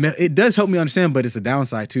like, it does help me understand, but it's a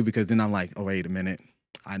downside too, because then I'm like, oh, wait a minute.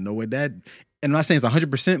 I know what that, and I'm not saying it's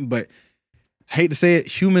 100%, but I hate to say it,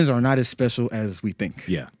 humans are not as special as we think.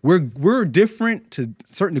 Yeah. We're different to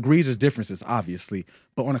certain degrees. There's differences, obviously.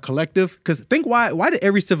 But on a collective, because think why did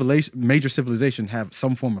every major civilization have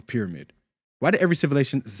some form of pyramid? Why did every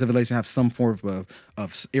civilization have some form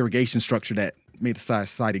of irrigation structure that made the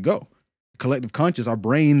society go? Collective conscious, our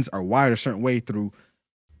brains are wired a certain way through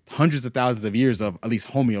hundreds of thousands of years of at least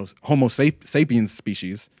Homo sapiens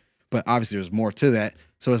species. But obviously there's more to that.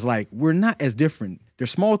 So it's like, we're not as different.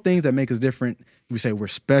 There's small things that make us different. We say we're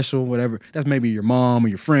special, whatever. That's maybe your mom or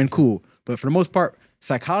your friend, cool. But for the most part,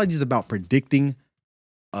 psychology is about predicting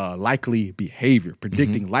likely behavior,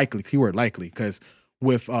 predicting likely, keyword likely. Because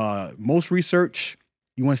with most research,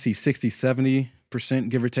 you want to see 60, 70%,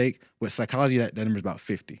 give or take. With psychology, that number is about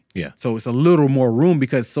 50. Yeah. So it's a little more room,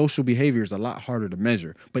 because social behavior is a lot harder to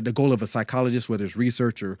measure. But the goal of a psychologist, whether it's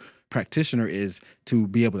research or practitioner, is to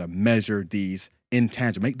be able to measure these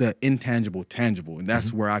intangible, make the intangible tangible. And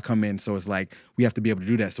that's where I come in. So it's like, we have to be able to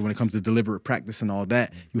do that. So when it comes to deliberate practice and all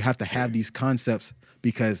that, you have to have these concepts,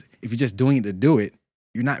 because if you're just doing it to do it,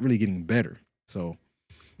 you're not really getting better. So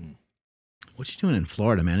What you doing in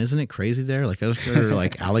Florida, man? Isn't it crazy there? Like, are there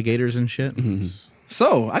like alligators and shit?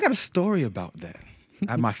 So I got a story about that.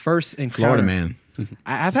 At my first encounter, Florida man.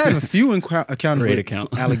 I've had a few encounters Great with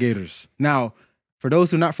account. alligators. Now, for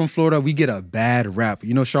those who are not from Florida, we get a bad rap.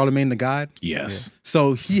 You know Charlemagne the God? Yes.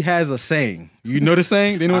 So he has a saying. You know the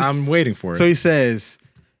saying? I'm waiting for it. So he says,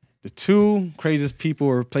 the two craziest people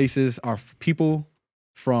or places are people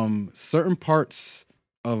from certain parts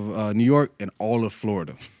of New York and all of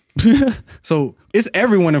Florida. So it's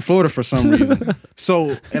everyone in Florida for some reason.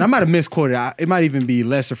 So, and I might have misquoted. It might even be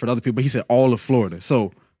lesser for the other people, but he said all of Florida.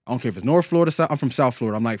 So I don't care if it's North Florida, South. I'm from South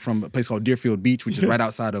Florida. I'm like from a place called Deerfield Beach, which is right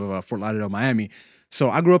outside of Fort Lauderdale, Miami. So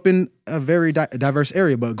I grew up in a very diverse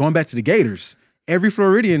area. But going back to the Gators, every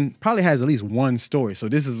Floridian probably has at least one story. So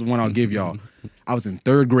this is the one I'll give y'all. I was in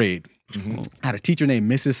 3rd grade. I had a teacher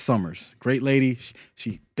named Mrs. Summers. Great lady.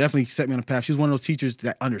 She definitely set me on a path. She was one of those teachers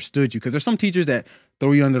that understood you. Because there's some teachers that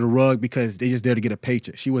throw you under the rug because they just there to get a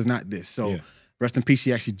paycheck. She was not this. So rest in peace.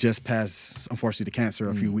 She actually just passed, unfortunately, to cancer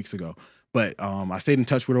a few weeks ago. But I stayed in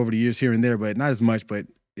touch with her over the years here and there, but not as much. But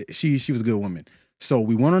she was a good woman. So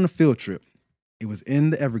we went on a field trip. It was in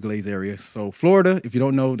the Everglades area. So Florida, if you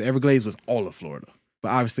don't know, the Everglades was all of Florida. But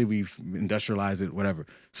obviously we've industrialized it, whatever.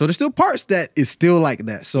 So there's still parts that is still like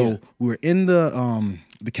that. So we were in the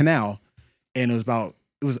canal, and it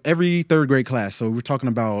was every 3rd grade class. So we're talking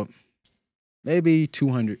about maybe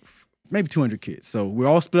 200 kids. So we're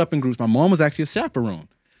all split up in groups. My mom was actually a chaperone.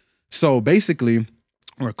 So basically,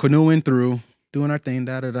 we're canoeing through, doing our thing,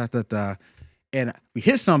 and we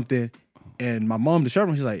hit something. And my mom, the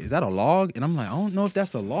chaperone, she's like, is that a log? And I'm like, I don't know if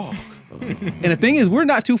that's a log. And the thing is, we're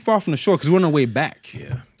not too far from the shore because we're on our way back.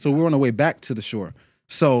 Yeah. So we're on our way back to the shore.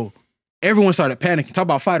 So everyone started panicking, talk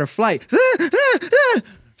about fight or flight.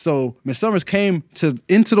 So Miss Summers came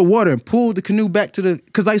into the water and pulled the canoe back to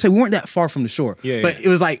because like I said, we weren't that far from the shore. But it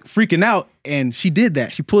was like freaking out. And she did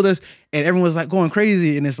that. She pulled us and everyone was like going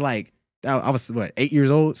crazy. And it's like, I was, 8 years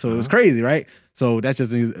old? So it was crazy, right? So that's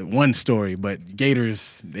just one story. But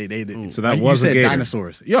gators, they did. So that was a gator.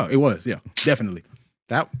 Dinosaurs. Yeah, it was. Yeah, definitely.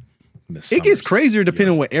 It gets crazier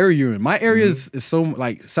depending on what area you're in. My area is so,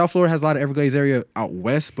 like, South Florida has a lot of Everglades area out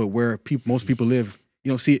west, but where most people live,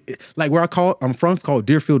 you know, see, like where I'm from, it's called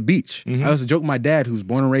Deerfield Beach. I used to joke with my dad, who's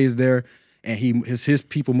born and raised there, and his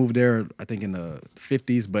people moved there, I think in the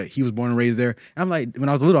 50s, but he was born and raised there. And I'm like, when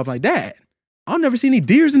I was little, I'm like, Dad, I'll never see any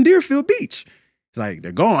deers in Deerfield Beach. It's like,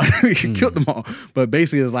 they're gone. We killed them all. But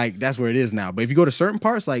basically, it's like, that's where it is now. But if you go to certain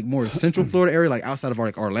parts, like more central Florida area, like outside of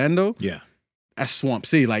like Orlando, that's Swamp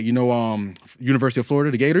City. Like, you know, University of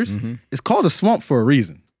Florida, the Gators, it's called a swamp for a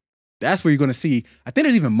reason. That's where you're going to see, I think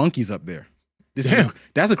there's even monkeys up there.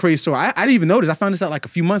 That's a crazy story. I didn't even notice. I found this out like a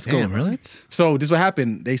few months ago. Damn, really? So this is what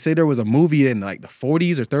happened. They say there was a movie in like the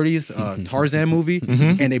 40s or 30s, Tarzan movie,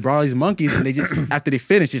 and they brought all these monkeys, and they just, after they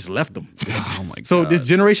finished, just left them. Oh my god. So this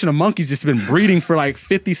generation of monkeys just been breeding for like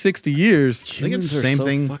 50, 60 years. I think it's the same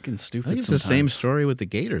thing. Fucking stupid. I think it's the same story with the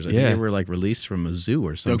gators. I think they were like released from a zoo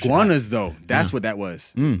or The something. iguanas, though, that's what that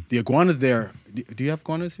was. The iguanas there. Do you have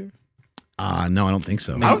iguanas here? No, I don't think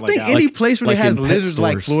so. I don't think any place where they has lizards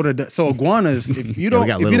like Florida does. So iguanas, if you don't,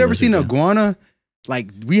 if you've never seen an iguana, like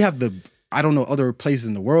we have the, I don't know other places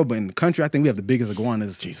in the world, but in the country, I think we have the biggest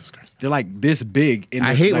iguanas. Jesus Christ. They're like this big. And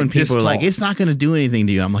I hate like when people are like, tall. it's not going to do anything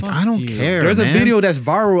to you. I'm like, I don't care. There's man. a video that's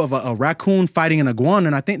viral of a raccoon fighting an iguana,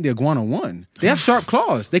 and I think the iguana won. They have sharp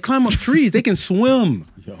claws. They climb up trees. They can swim.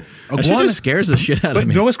 That shit just scares the shit out But of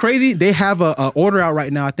me. you know what's crazy? They have a order out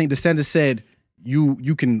right now. I think the senator said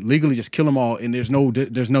you can legally just kill them all, and there's no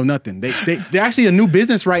nothing. They're actually a new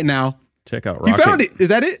business right now. Check out Rocket. You found it? Is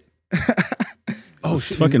that it? Oh,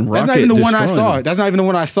 it's fucking Rocket. That's not even the one I destroying saw. them. That's not even the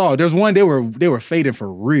one I saw. There's one they were fading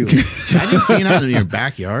for real. I just seen out in your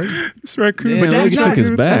backyard. This raccoon. Damn, That's look, he took his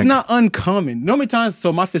that's back. not uncommon. No many times.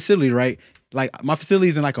 So my facility, right? Like my facility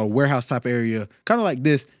is in like a warehouse type area, kind of like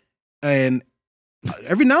this, and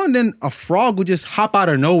every now and then a frog would just hop out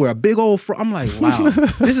of nowhere. A big old frog. I'm like, wow,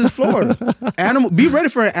 this is Florida. Animal, be ready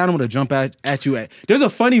for an animal to jump at you. There's a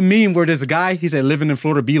funny meme where there's a guy, he said, living in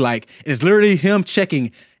Florida be like, and it's literally him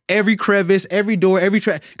checking every crevice, every door, every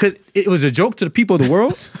track, because it was a joke to the people of the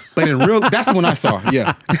world, but in real, that's the one I saw.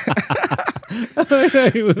 Yeah.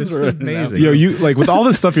 It's amazing. Yo, you like with all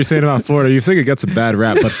this stuff you're saying about Florida, you think it gets a bad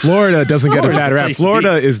rap, but Florida doesn't get a Florida's bad the rap. place to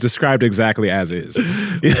Florida is described exactly as is.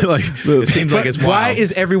 Like It seems like it's wild. Why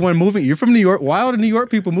is everyone moving? You're from New York. Why are the New York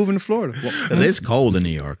people moving to Florida? Well, It's cold in New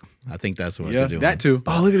York. I think that's what yeah, they're doing. that too.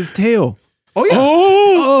 Oh, look at his tail. Oh yeah.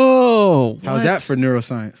 Oh, How's that for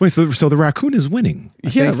neuroscience? wait, so the raccoon is winning. yeah,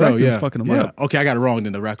 think so, Raccoon's yeah. fucking him Yeah. up. Okay, I got it wrong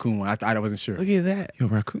then. The raccoon one. I wasn't sure. Look at that. Yo,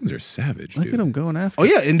 raccoons are savage. Look dude. at him going after. Oh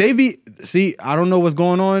yeah, and they be see. I don't know what's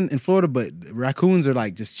going on in Florida, but raccoons are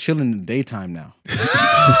like just chilling in the daytime now.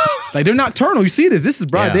 Like they're nocturnal. You see this? This is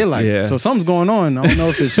broad Yeah. daylight. Yeah. So something's going on. I don't know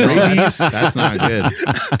if it's rabies. That's not good.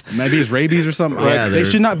 Maybe it's rabies or something. Yeah, They they're-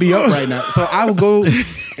 should not be up right now. So I will go, and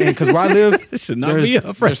because where I live, It should not there's, be up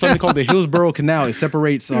right there's something called the Hillsborough Canal. It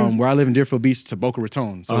separates where I live in Deerfield Beach to Boca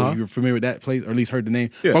Raton. So you're familiar with that place, or at least heard the name.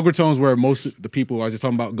 Boca Raton is where most of the people I was just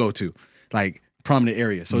talking about go to, like prominent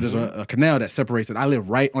areas. So there's a canal that separates it. I live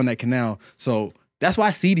right on that canal. So that's why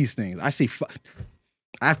I see these things. I see,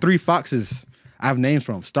 I have 3 foxes. I have names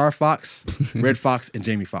from Star Fox, Red Fox, and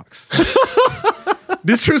Jamie Fox.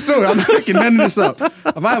 This true story. I'm not making none of this up.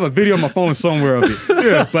 I might have a video on my phone somewhere of it.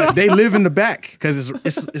 Yeah, but they live in the back because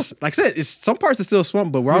it's like I said, it's some parts are still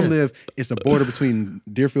swamp, but where I live, it's the border between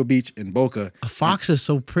Deerfield Beach and Boca. A fox is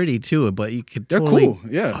so pretty too, but you could They're totally cool,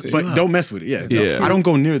 yeah, fuck you but up. don't mess with it. Yeah, no. Yeah. I don't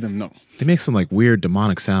go near them. No. They make some like weird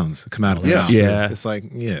demonic sounds come out of their Yeah. mouth. Yeah. It's like,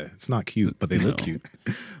 yeah, it's not cute, but they look cute.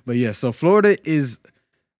 But yeah, so Florida is.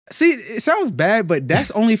 See, it sounds bad, but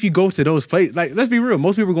that's only if you go to those places. Like, let's be real.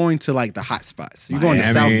 Most people are going to like the hot spots. You're going to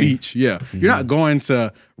South Miami. Beach. Yeah. You're not going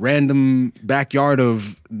to random backyard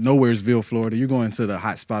of Nowheresville, Florida. You're going to the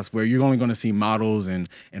hot spots where you're only going to see models and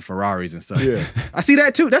Ferraris and stuff. Yeah. I see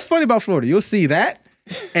that too. That's funny about Florida. You'll see that.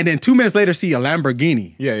 And then 2 minutes later, see a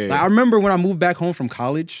Lamborghini. Yeah. Like, I remember when I moved back home from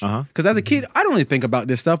college, Uh-huh. because as a kid, I don't really think about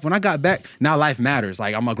this stuff. When I got back, now life matters.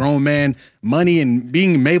 Like, I'm a grown man. Money and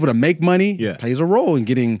being able to make money plays a role in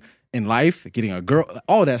getting in life, getting a girl,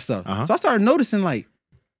 all that stuff. So I started noticing, like,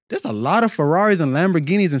 there's a lot of Ferraris and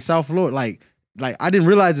Lamborghinis in South Florida. Like I didn't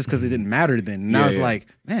realize this because it didn't matter then. Now it's like,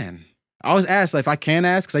 man, I was asked, like, if I can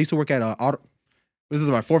ask, because I used to work at auto. This is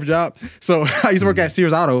my 4th job. So I used to work at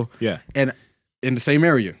Sears Auto. Yeah. And in the same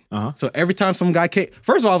area. So every time some guy came,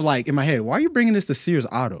 first of all, I was like, in my head, why are you bringing this to Sears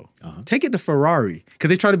Auto? Take it to Ferrari. Because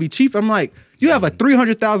they try to be cheap. I'm like, you have a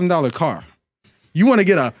 $300,000 car. You want to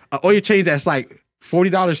get a oil change that's like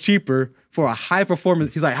 $40 cheaper for a high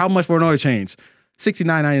performance. He's like, how much for an oil change?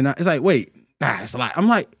 $69.99. It's like, wait, that's a lot. I'm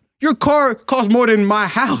like, your car costs more than my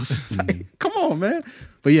house. Like, come on, man.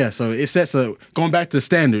 But yeah, so it sets going back to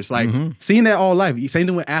standards, like seeing that all life. Same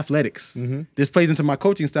thing with athletics. This plays into my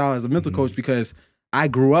coaching style as a mental coach because I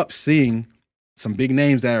grew up seeing some big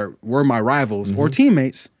names that were my rivals or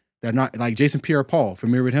teammates They're not like Jason Pierre-Paul.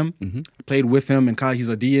 Familiar with him? Mhm. Played with him in college. He's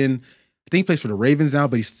a DN. I think he plays for the Ravens now,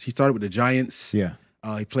 but he started with the Giants. Yeah.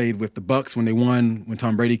 He played with the Bucks when they won, when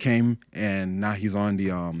Tom Brady came, and now he's on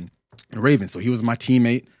the Ravens. So he was my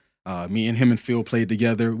teammate. Me and him and Phil played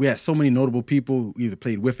together. We had so many notable people we either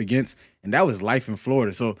played with, against, and that was life in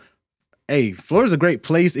Florida. So, hey, Florida's a great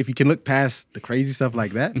place if you can look past the crazy stuff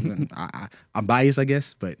like that. I'm biased, I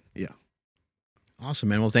guess, but yeah. Awesome,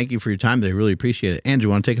 man. Well, thank you for your time today. Really appreciate it.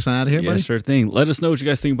 Andrew, want to take us on out of here, Yeah, buddy? sure thing. Let us know what you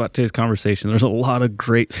guys think about today's conversation. There's a lot of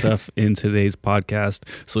great stuff in today's podcast.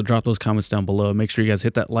 So drop those comments down below. Make sure you guys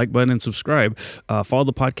hit that like button and subscribe. Follow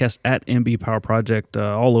the podcast at MB Power Project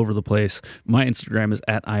all over the place. My Instagram is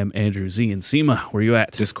at I am Andrew Z. And Nsima, where you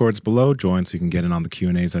at? Discord's below. Join so you can get in on the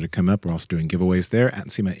Q&As that are coming up. We're also doing giveaways there at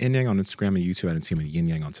Nsima Inyang on Instagram and YouTube, at Nsima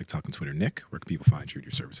Inyang on TikTok and Twitter. Nick, where can people find you and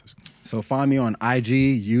your services? So find me on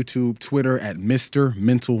IG, YouTube, Twitter at Mr.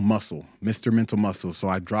 Mental Muscle. Mr. Mental Muscle. So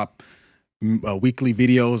I drop weekly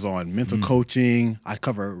videos on mental coaching. I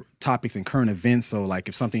cover topics and current events. So like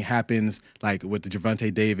if something happens, like with the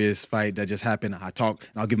Gervonta Davis fight that just happened, I talk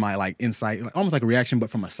and I'll give my like insight, like, almost like a reaction, but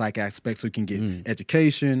from a psych aspect, so you can get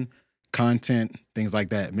education, content, things like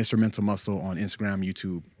that. Mr. Mental Muscle on Instagram,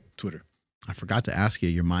 YouTube, Twitter. I forgot to ask you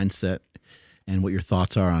your mindset and what your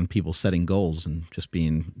thoughts are on people setting goals and just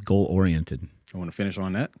being goal-oriented. I want to finish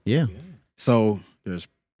on that. Yeah. So there's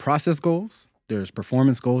process goals, there's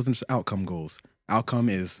performance goals, and there's outcome goals. Outcome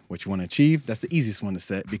is what you want to achieve. That's the easiest one to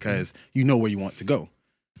set because you know where you want to go.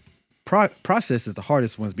 Process is the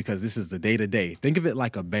hardest ones because this is the day-to-day. Think of it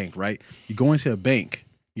like a bank, right? You go into a bank,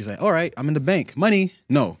 you say, all right, I'm in the bank. Money?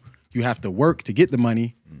 No. You have to work to get the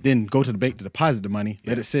money, then go to the bank to deposit the money,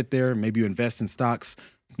 let it sit there. Maybe you invest in stocks,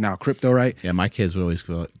 now crypto, right? Yeah, my kids would always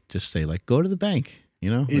just say, like, go to the bank. You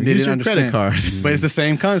know, They use didn't your understand. credit card. But it's the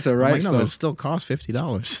same concept, right? I'm like, no, but it still costs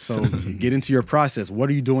 $50. So get into your process. What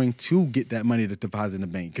are you doing to get that money to deposit in the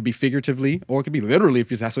bank? It could be figuratively or it could be literally if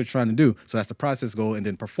that's what you're trying to do. So that's the process goal. And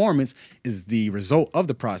then performance is the result of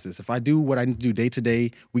the process. If I do what I need to do day to day,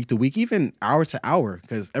 week to week, even hour to hour,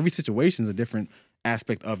 because every situation is a different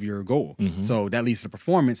aspect of your goal. So that leads to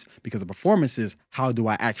performance, because the performance is how do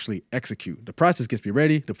I actually execute? The process gets me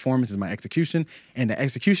ready. The performance is my execution. And the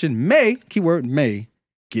execution may, keyword may,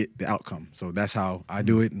 get the outcome. So that's how I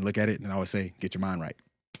do it and look at it. And I always say, get your mind right.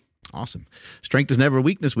 Awesome. Strength is never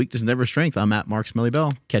weakness. Weakness is never strength. I'm at Mark Smelly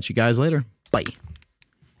Bell. Catch you guys later. Bye.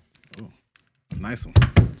 Oh, nice one.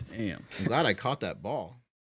 Damn. I'm glad I caught that ball.